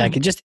Women Tech,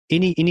 and just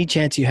any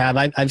chance you have.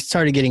 I've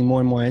started getting more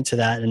and more into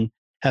that and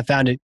have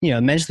found it,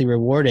 immensely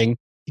rewarding,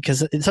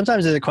 because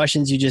sometimes there are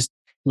questions you just,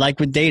 like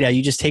with data,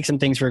 you just take some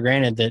things for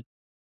granted that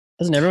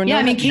doesn't everyone know. Yeah,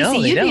 I mean, Casey,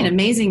 you'd be an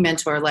amazing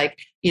mentor. Like,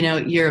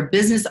 you're a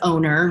business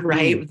owner,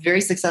 right? With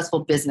very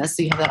successful business.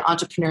 So you have that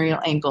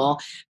entrepreneurial angle,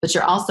 but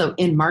you're also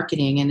in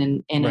marketing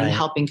and in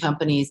helping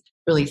companies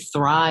really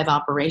thrive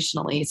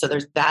operationally. So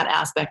there's that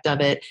aspect of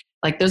it.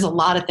 Like there's a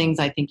lot of things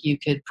I think you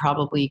could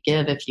probably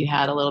give if you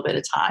had a little bit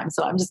of time.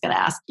 So I'm just going to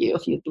ask you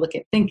if you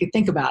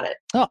think about it.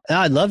 Oh,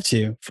 I'd love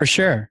to, for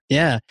sure.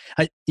 Yeah.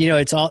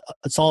 It's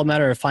all a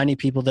matter of finding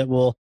people that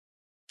will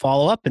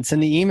follow up and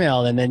send the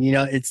email. And then,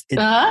 it's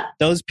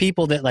those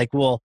people that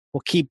will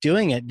keep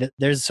doing it.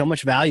 There's so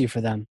much value for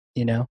them,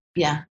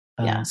 Yeah.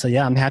 So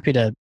yeah, I'm happy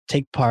to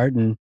take part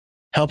and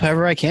help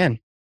however I can.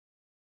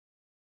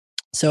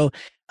 So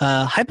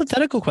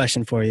hypothetical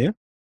question for you.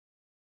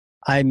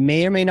 I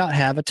may or may not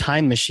have a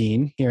time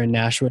machine here in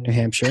Nashua, New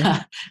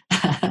Hampshire,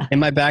 in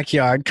my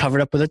backyard,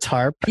 covered up with a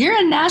tarp. You're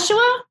in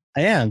Nashua?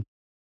 I am.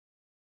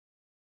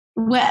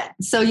 What?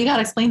 So you got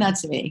to explain that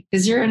to me,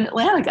 because you're an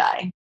Atlanta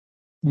guy.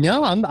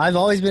 No, I've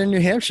always been in New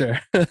Hampshire.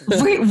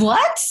 Wait,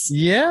 what?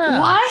 Yeah.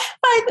 Why?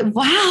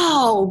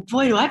 Wow.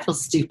 Boy, do I feel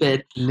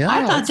stupid. No,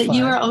 I thought that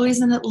you were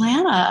always in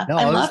Atlanta. No,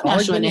 I love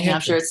Nashua, New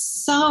Hampshire. It's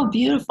so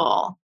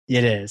beautiful.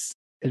 It is.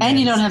 And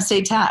you don't have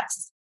state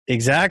tax.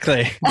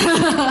 Exactly.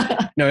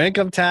 No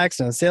income tax,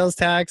 no sales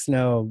tax,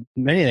 no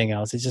anything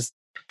else. It's just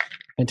a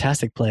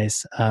fantastic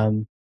place.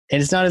 And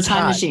it's not as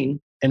time hot machine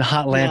in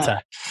hot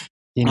Atlanta.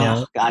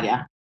 Oh, God,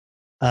 yeah.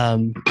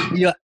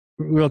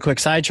 Real quick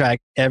sidetrack.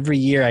 Every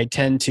year I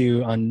tend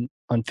to, on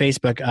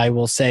Facebook, I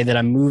will say that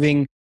I'm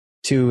moving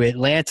to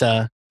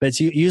Atlanta, but it's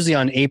usually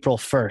on April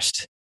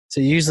 1st. So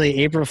usually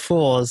April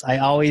Fools, I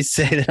always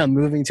say that I'm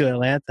moving to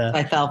Atlanta.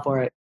 I fell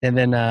for it. And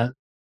then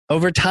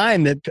over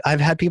time that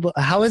I've had people,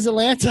 how is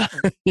Atlanta?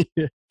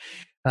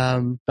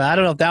 But I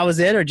don't know if that was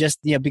it or just,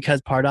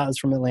 because Pardot is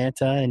from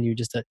Atlanta and you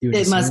just,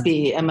 it must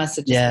be, it must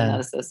have just been that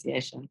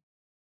association.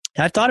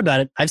 I've thought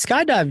about it. I've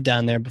skydived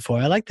down there before.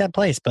 I like that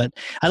place, but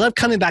I love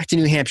coming back to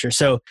New Hampshire.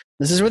 So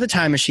this is where the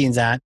time machine's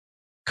at.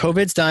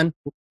 COVID's done.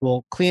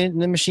 We'll clean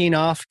the machine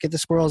off, get the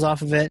squirrels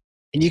off of it,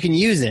 and you can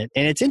use it.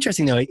 And it's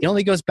interesting though. It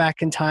only goes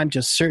back in time to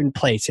a certain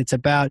place. It's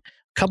about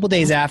a couple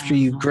days after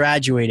you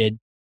graduated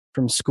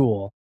from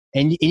school,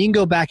 and you can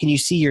go back and you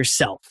see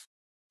yourself.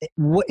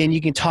 And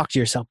you can talk to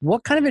yourself.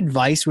 What kind of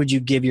advice would you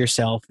give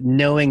yourself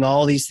knowing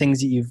all these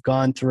things that you've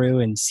gone through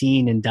and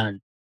seen and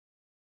done?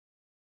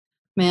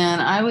 Man,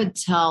 I would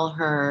tell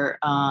her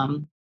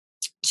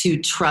to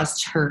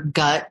trust her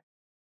gut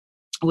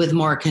with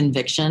more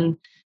conviction.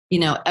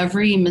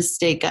 Every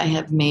mistake I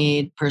have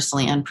made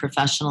personally and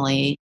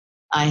professionally,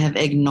 I have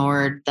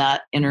ignored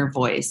that inner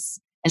voice.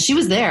 And she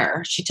was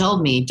there. She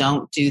told me,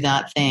 don't do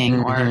that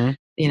thing, or,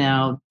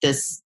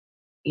 this,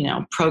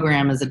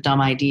 program is a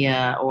dumb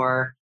idea,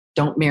 or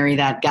don't marry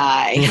that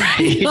guy.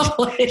 Right.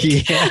 All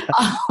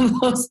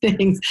those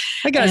things.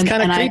 That guy's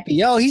kind of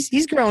creepy.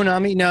 He's growing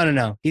on me.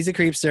 No. He's a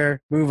creepster.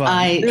 Move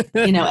on.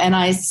 And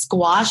I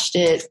squashed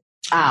it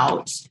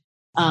out.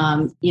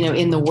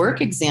 In the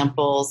work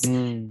examples,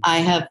 I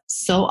have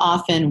so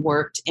often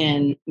worked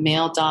in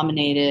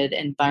male-dominated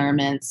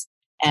environments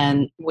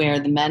and where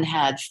the men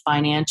had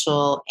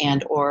financial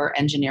and or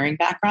engineering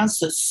backgrounds.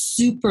 So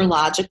super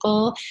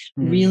logical,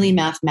 really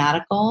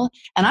mathematical.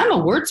 And I'm a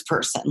words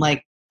person.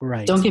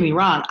 Right. Don't get me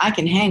wrong, I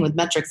can hang with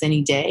metrics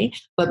any day,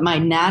 but my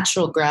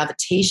natural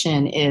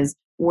gravitation is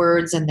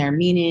words and their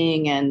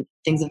meaning and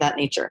things of that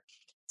nature.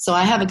 So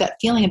I have a gut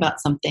feeling about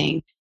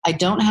something. I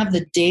don't have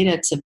the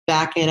data to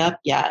back it up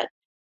yet.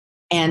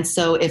 And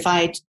so if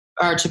I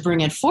are to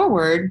bring it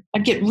forward,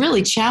 I'd get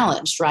really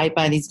challenged, right,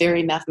 by these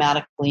very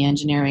mathematically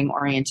engineering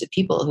oriented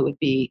people who would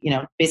be,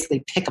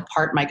 basically pick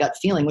apart my gut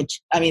feeling,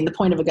 which, I mean, the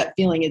point of a gut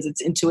feeling is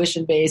it's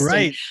intuition based.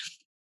 Right.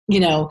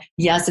 And,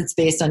 yes, it's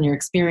based on your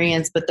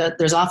experience, but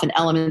there's often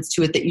elements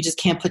to it that you just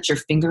can't put your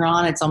finger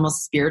on. It's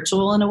almost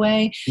spiritual in a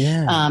way.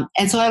 Yeah.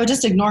 And so I would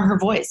just ignore her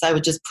voice. I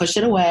would just push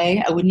it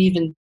away. I wouldn't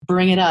even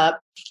bring it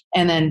up.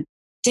 And then,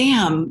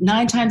 damn,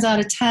 9 times out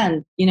of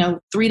 10,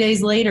 3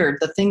 days later,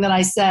 the thing that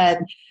I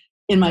said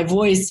in my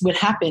voice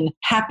happened.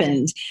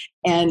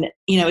 And,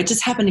 it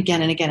just happened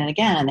again and again and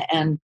again.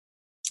 And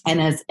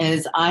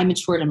as I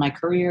matured in my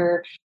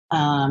career,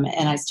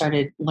 and I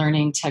started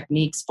learning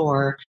techniques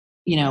for,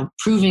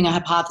 proving a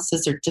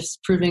hypothesis or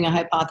disproving a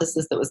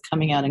hypothesis that was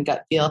coming out in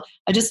gut feel,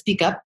 I just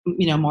speak up,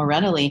 more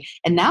readily.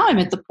 And now I'm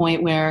at the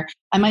point where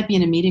I might be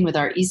in a meeting with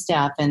our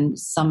e-staff and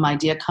some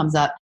idea comes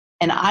up,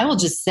 and I will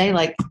just say,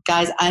 like,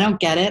 guys, I don't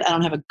get it. I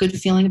don't have a good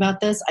feeling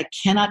about this. I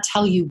cannot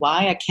tell you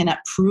why. I cannot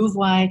prove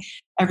why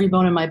every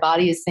bone in my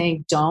body is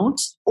saying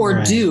don't or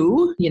Right.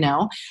 do,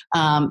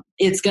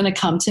 it's going to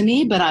come to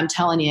me, but I'm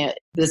telling you,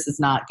 this is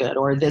not good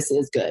or this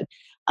is good.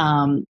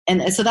 And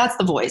so that's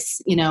the voice.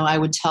 I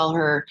would tell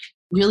her,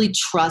 really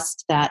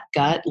trust that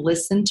gut,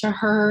 listen to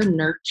her,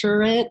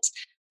 nurture it,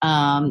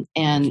 and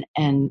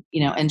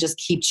just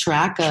keep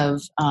track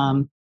of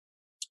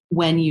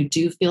when you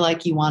do feel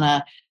like you want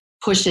to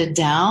push it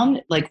down,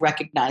 like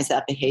recognize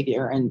that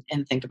behavior and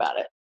think about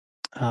it.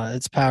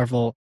 It's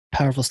powerful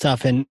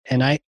stuff. And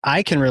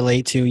I can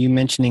relate to you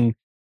mentioning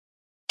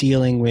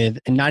dealing with,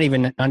 and not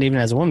even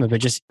as a woman, but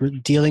just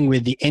dealing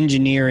with the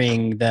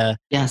engineering, the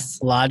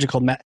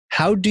logical.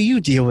 How do you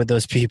deal with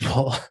those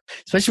people,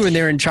 especially when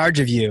they're in charge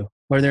of you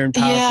or they're in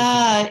power?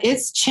 Yeah,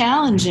 it's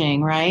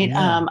challenging, right?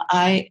 Yeah.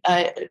 I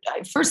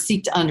first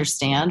seek to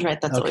understand, right?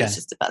 That's always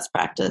just the best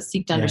practice.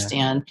 Seek to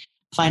understand,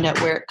 find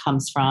out where it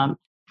comes from.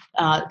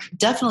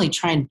 Definitely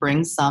try and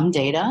bring some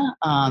data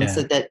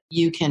so that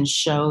you can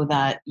show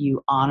that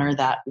you honor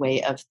that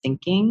way of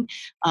thinking.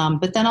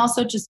 But then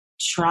also just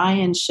try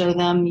and show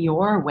them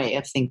your way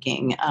of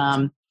thinking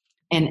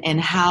and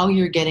how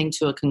you're getting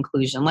to a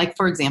conclusion. Like,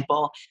 for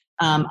example,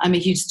 I'm a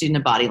huge student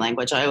of body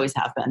language. I always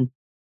have been.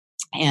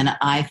 And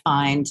I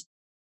find,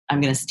 I'm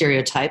going to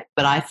stereotype,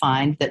 but I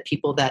find that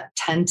people that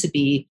tend to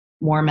be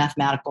more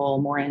mathematical,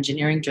 more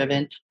engineering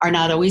driven are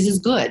not always as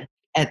good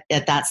at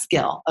that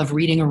skill of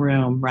reading a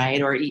room,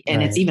 right?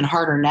 And it's even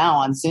harder now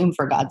on Zoom,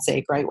 for God's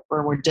sake, right?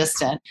 Where we're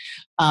distant.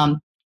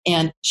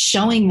 And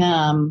showing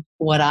them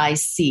what I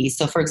see.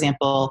 So, for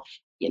example,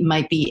 it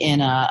might be in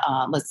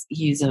let's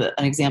use an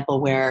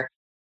example where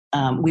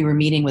we were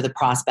meeting with a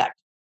prospect.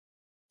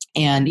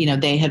 And,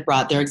 they had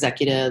brought their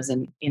executives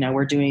and,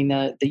 we're doing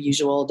the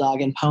usual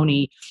dog and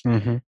pony.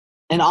 Mm-hmm.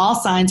 And all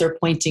signs are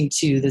pointing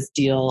to this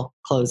deal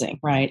closing,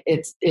 right?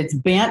 It's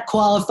BANT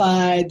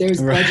qualified.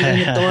 There's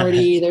budgeting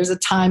authority. There's a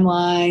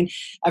timeline.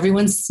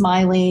 Everyone's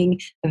smiling.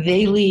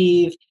 They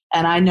leave.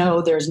 And I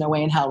know there's no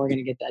way in hell we're going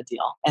to get that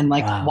deal. And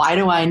why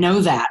do I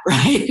know that,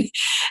 right?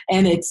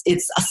 And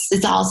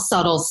it's all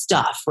subtle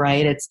stuff,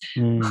 right? It's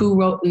who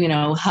wrote,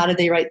 how did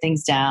they write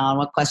things down?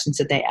 What questions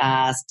did they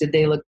ask? Did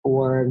they look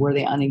bored? Were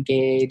they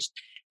unengaged?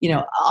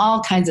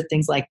 All kinds of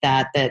things like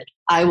that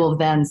I will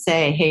then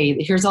say,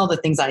 hey, here's all the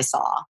things I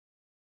saw.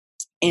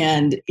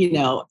 And,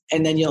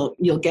 and then you'll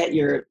get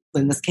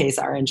in this case,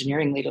 our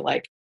engineering leader,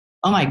 like,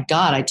 oh my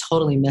God, I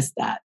totally missed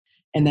that.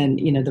 And then,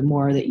 the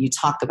more that you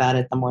talk about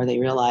it, the more they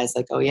realize,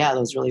 like, oh yeah,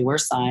 those really were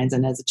signs.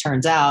 And as it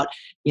turns out,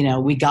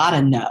 we got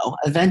a no.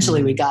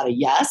 Eventually we got a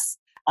yes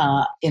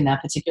in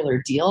that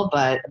particular deal.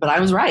 But I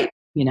was right,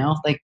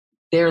 like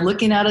they're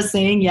looking at us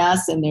saying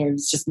yes, and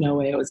there's just no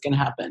way it was going to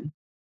happen.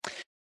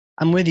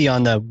 I'm with you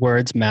on the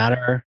words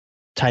matter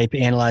type,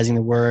 analyzing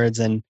the words.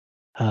 And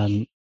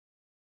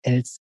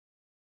it's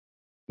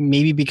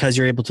maybe because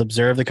you're able to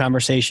observe the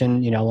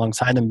conversation,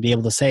 alongside them, be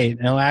able to say,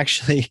 no,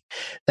 actually,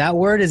 that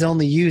word is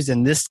only used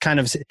in this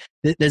kind of,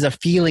 there's a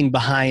feeling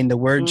behind the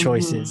word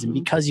choices. And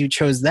because you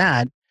chose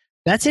that,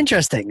 that's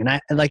interesting. And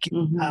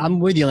I'm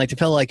with you. Like to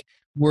feel like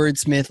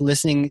wordsmith,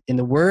 listening in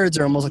the words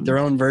are almost like their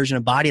own version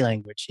of body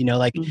language.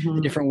 The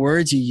different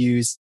words you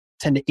use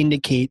tend to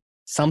indicate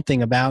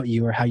something about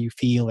you or how you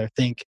feel or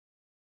think.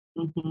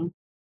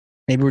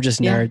 Maybe we're just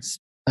nerds.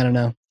 I don't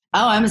know.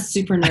 Oh, I'm a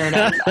super nerd.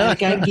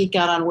 I geek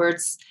out on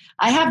words.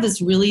 I have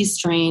this really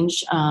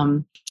strange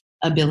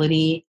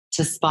ability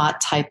to spot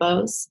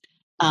typos.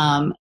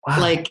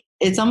 Like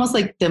it's almost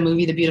like the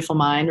movie The Beautiful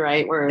Mind,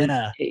 right? Where,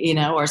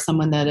 or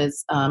someone that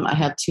is, I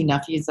have 2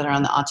 nephews that are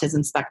on the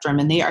autism spectrum,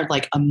 and they are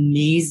like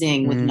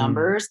amazing with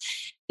numbers.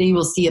 They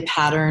will see a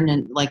pattern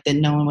and like that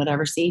no one would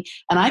ever see.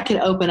 And I could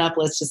open up,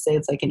 let's just say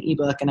it's like an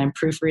ebook and I'm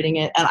proofreading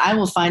it, and I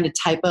will find a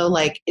typo,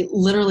 like it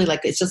literally,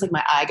 like it's just like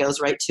my eye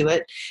goes right to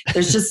it.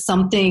 There's just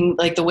something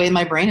like the way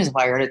my brain is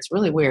wired. It's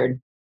really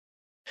weird.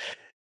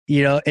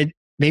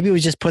 Maybe it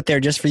was just put there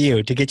just for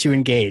you to get you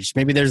engaged.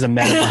 Maybe there's a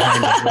meta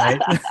behind it,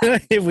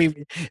 right?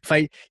 if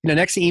I,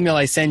 next email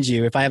I send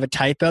you, if I have a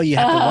typo, you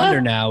have to wonder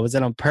now, was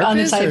it on purpose? On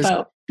a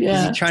typo.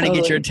 Is he trying to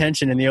get your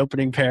attention in the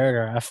opening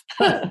paragraph?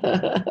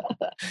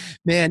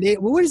 Man,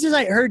 what is this?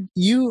 I heard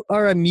you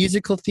are a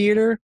musical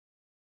theater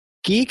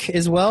geek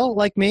as well,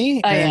 like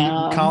me. I and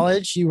am. In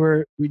college,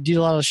 we did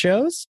a lot of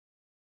shows.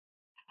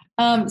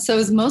 So it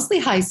was mostly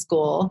high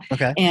school.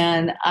 Okay.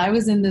 And I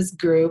was in this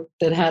group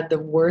that had the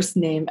worst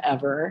name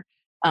ever.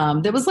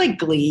 That was like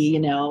Glee,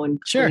 and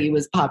Sure. Glee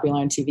was popular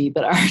on TV,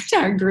 but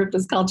our group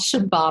was called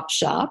Shabab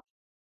Shop.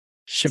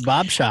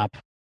 Shabab Shop.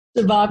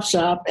 Shabab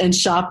Shop, and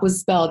shop was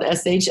spelled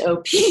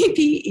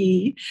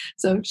SHOPPE.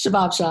 So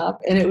Shabab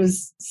Shop, and it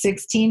was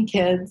 16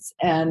 kids,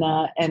 and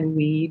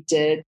we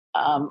did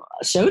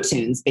show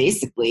tunes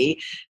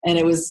basically, and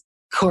it was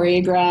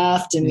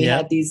choreographed, and we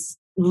had these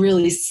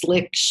really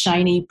slick,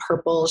 shiny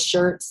purple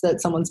shirts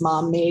that someone's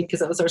mom made because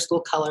that was our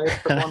school color,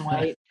 purple and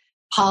white,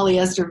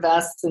 polyester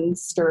vests and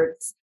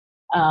skirts,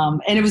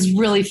 and it was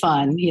really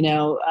fun. We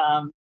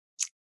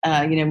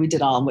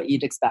did all what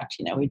you'd expect.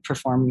 We'd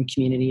perform in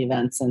community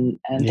events and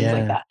things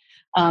like that.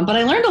 But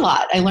I learned a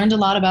lot. I learned a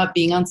lot about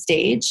being on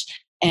stage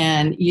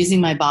and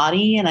using my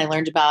body, and I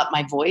learned about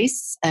my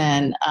voice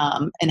and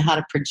how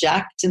to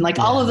project, and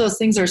all of those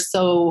things are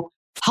so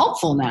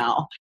helpful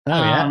now.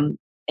 And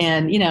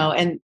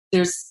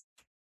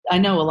I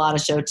know a lot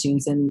of show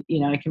tunes, and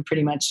I can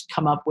pretty much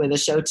come up with a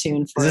show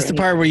tune for. Is this the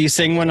part where you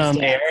sing one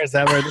on air? Is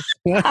that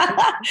where?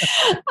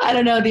 I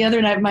don't know. The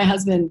other night, my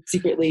husband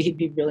secretly, he'd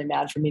be really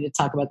mad for me to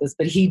talk about this,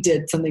 but he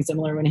did something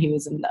similar when he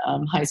was in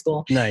high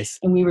school. Nice.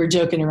 And we were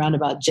joking around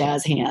about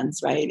jazz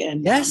hands, right?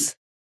 And yes,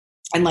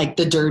 and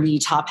the derby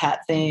top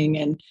hat thing,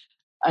 and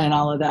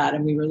all of that.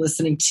 And we were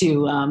listening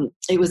to,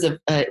 it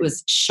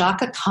was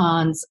Shaka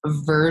Khan's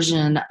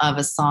version of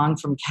a song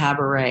from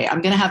Cabaret.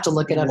 I'm going to have to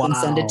look it up and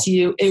send it to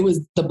you. It was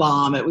the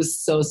bomb. It was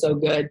so, so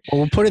good.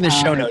 Well, we'll put it in the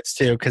show notes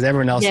too, because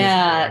everyone else.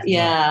 Yeah.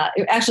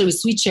 It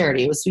was Sweet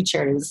Charity. It was Sweet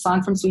Charity. It was a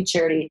song from Sweet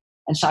Charity,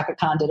 and Shaka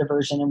Khan did a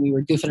version, and we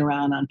were goofing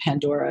around on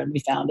Pandora, and we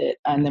found it.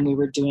 And then we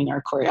were doing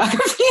our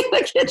choreography in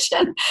the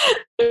kitchen.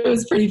 It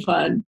was pretty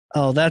fun.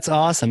 Oh, that's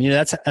awesome.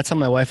 That's how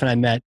my wife and I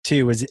met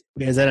too, was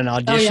at an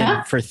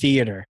audition for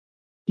theater.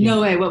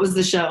 No way. What was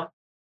the show?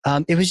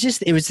 It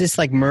was this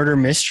like murder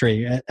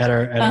mystery at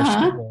our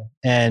school.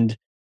 And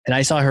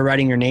I saw her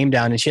writing her name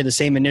down, and she had the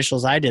same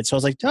initials I did. So I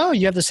was like, oh,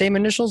 you have the same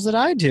initials that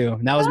I do.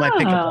 And that was my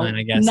pickup line,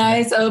 I guess.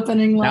 Nice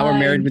opening line. Now we're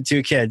married with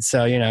 2 kids.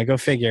 So, go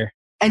figure.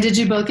 And did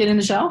you both get in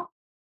the show?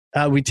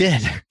 We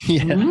did. We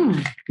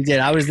did.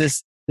 I was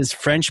this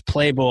French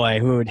playboy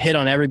who would hit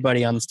on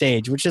everybody on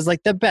stage, which is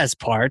like the best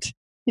part.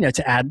 You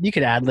could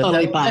ad-lib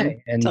totally that fun.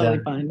 way. And,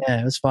 totally fun.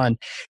 Yeah, it was fun.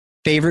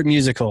 Favorite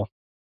musical?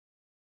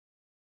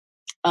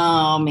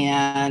 Oh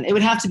man, it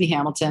would have to be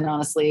Hamilton,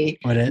 honestly.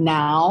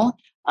 Now,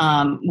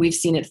 we've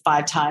seen it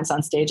 5 times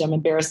on stage. I'm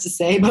embarrassed to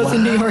say, both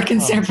in New York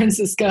and San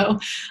Francisco.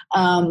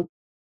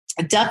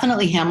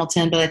 Definitely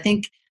Hamilton, but I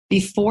think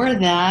before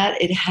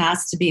that, it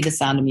has to be The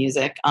Sound of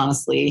Music.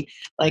 Honestly,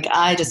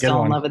 I just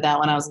fell in love with that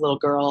when I was a little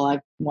girl.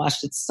 I've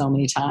watched it so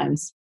many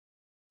times.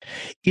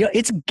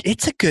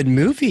 It's a good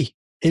movie.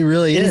 It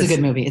really is. It is a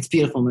good movie. It's a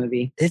beautiful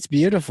movie. It's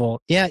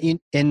beautiful. Yeah.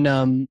 And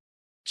I don't know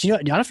if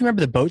you remember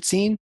the boat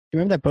scene. You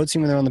remember that boat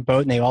scene when they're on the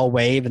boat and they all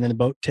wave and then the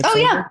boat tips over?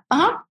 Yeah.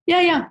 Uh-huh.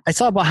 Yeah. I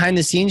saw a behind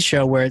the scenes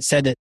show where it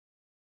said that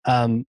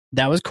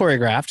that was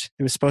choreographed.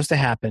 It was supposed to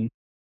happen.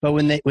 But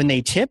when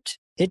they tipped,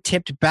 it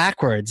tipped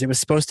backwards. It was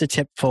supposed to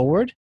tip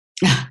forward.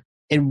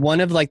 And one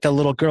of the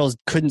little girls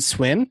couldn't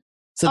swim.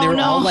 So they were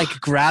all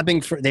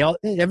grabbing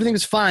everything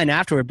was fine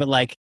afterward. But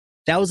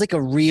that was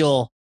a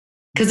real.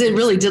 Because it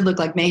really did look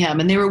like mayhem.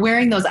 And they were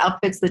wearing those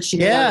outfits that she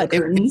made out of the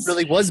curtains. It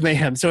really was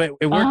mayhem. So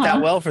it worked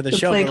out well for the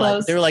show. They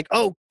were like,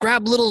 oh,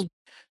 grab little,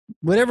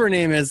 whatever her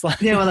name is. That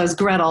was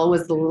Gretel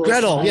was the little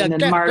Gretel, one. And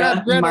then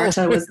Marta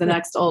was the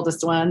next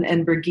oldest one.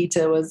 And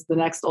Brigitte was the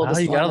next oldest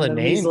one. You got all the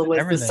names.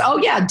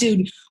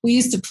 Dude. We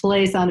used to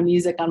play Sound of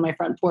Music on my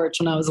front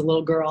porch when I was a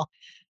little girl.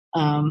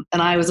 And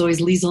I was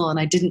always Liesel, and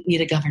I didn't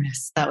need a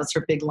governess. That was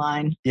her big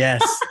line.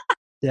 Yes.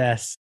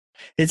 Yes.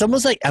 It's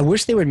almost like I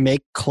wish they would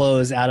make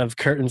clothes out of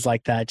curtains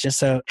like that, just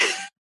so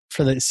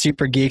for the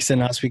super geeks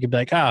in us, we could be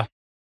like, oh,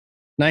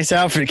 nice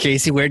outfit,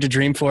 Casey. Wear to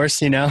Dreamforce,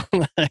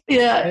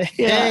 Yeah.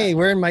 Hey,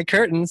 wearing my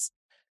curtains.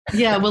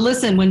 Yeah. Well,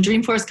 listen, when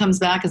Dreamforce comes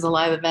back as a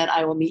live event,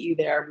 I will meet you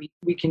there.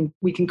 We can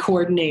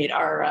coordinate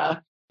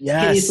our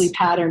hideously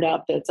patterned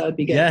outfits. That would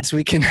be good. Yes,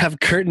 we can have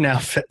curtain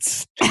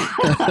outfits.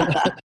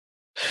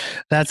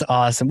 That's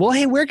awesome. Well,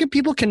 hey, where can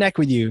people connect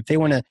with you if they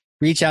want to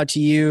reach out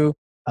to you?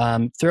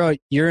 Throw out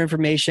your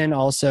information,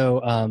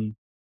 also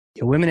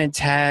Women in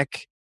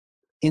Tech,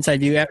 Inside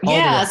View.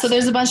 So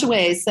there's a bunch of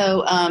ways.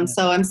 So I'm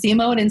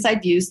CMO at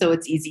Inside View, so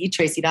it's easy.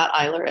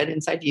 Tracy.Eiler at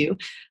Inside View.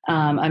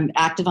 I'm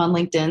active on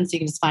LinkedIn, so you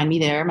can just find me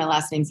there. My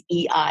last name's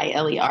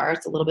Eiler.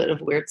 It's a little bit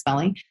of a weird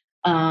spelling.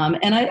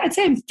 And I'd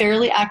say I'm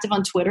fairly active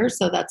on Twitter,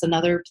 so that's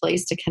another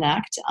place to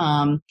connect.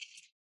 And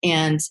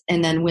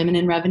then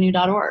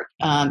womeninrevenue.org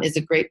is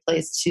a great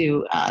place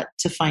to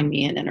find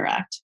me and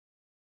interact.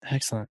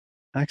 Excellent.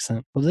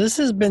 Excellent. Well, this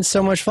has been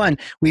so much fun.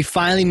 We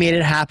finally made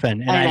it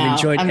happen, and I've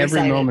enjoyed every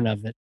excited. Moment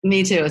of it.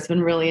 Me too. It's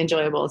been really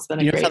enjoyable. It's been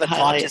a great how the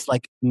highlight. clock just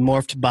like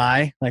morphed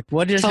by? Like,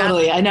 what just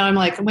totally happened? I know. I'm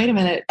like, wait a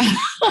minute.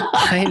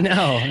 I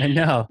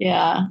know.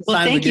 Yeah.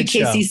 Well, thank you,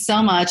 Casey,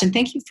 so much. And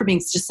thank you for being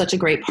just such a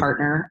great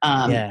partner.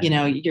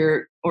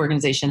 Your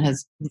organization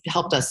has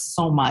helped us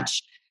so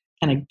much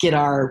kind of get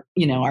our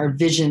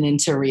vision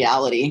into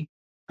reality.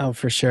 Oh,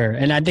 for sure.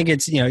 And I think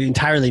it's,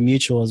 entirely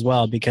mutual as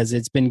well, because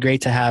it's been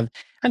great to have,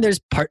 and there's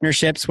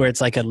partnerships where it's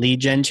like a lead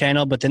gen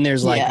channel, but then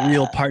there's like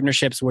real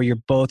partnerships where you're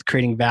both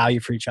creating value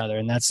for each other.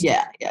 And that's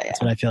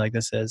what I feel like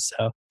this is.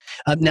 So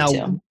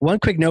now, one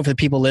quick note for the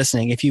people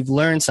listening, if you've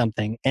learned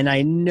something, and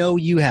I know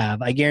you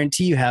have, I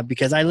guarantee you have,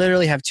 because I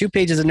literally have 2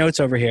 pages of notes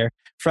over here,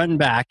 front and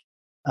back.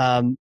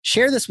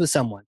 Share this with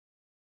someone.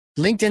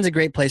 LinkedIn's a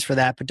great place for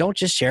that, but don't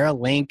just share a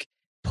link.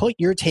 Put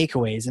your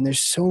takeaways, and there's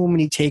so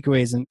many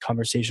takeaways in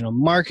conversational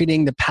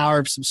marketing, the power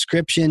of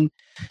subscription,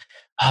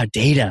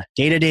 data.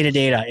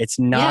 It's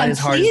not as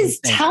hard as you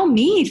think. Tell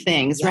me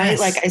things, right?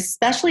 Like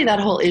especially that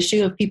whole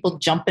issue of people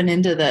jumping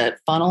into the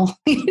funnel,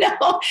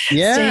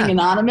 staying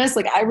anonymous.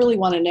 Like I really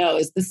want to know,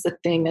 is this a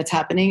thing that's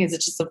happening? Is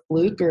it just a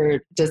fluke,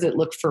 or does it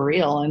look for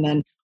real? And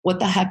then what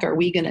the heck are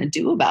we going to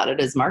do about it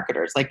as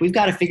marketers? Like we've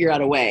got to figure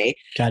out a way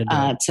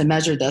to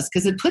measure this,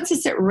 because it puts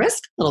us at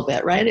risk a little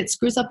bit, right? It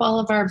screws up all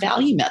of our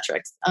value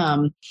metrics.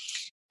 But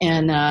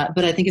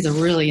I think it's a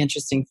really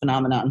interesting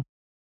phenomenon.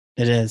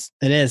 It is.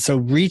 So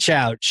reach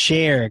out,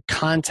 share,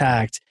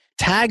 contact,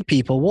 tag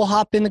people. We'll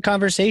hop in the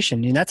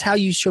conversation. And that's how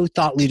you show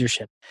thought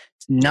leadership.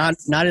 It's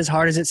not as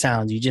hard as it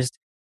sounds. You just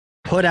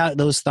put out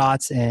those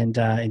thoughts, and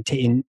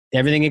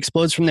everything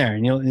explodes from there,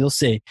 and you'll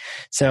see.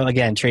 So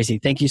again, Tracy,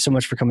 thank you so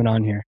much for coming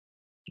on here.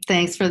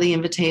 Thanks for the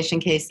invitation,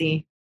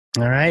 Casey.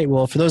 All right.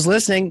 Well, for those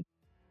listening,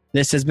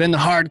 this has been the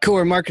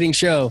Hardcore Marketing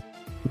Show.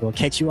 We'll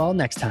catch you all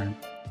next time.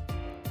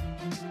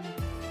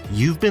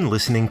 You've been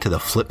listening to the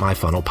Flip My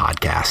Funnel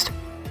podcast.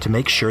 To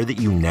make sure that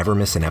you never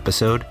miss an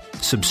episode,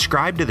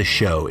 subscribe to the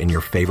show in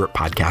your favorite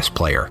podcast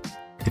player.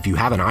 If you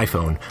have an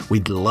iPhone,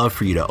 we'd love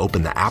for you to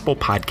open the Apple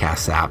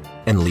Podcasts app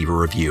and leave a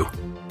review.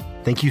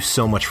 Thank you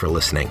so much for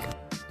listening.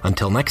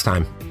 Until next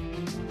time.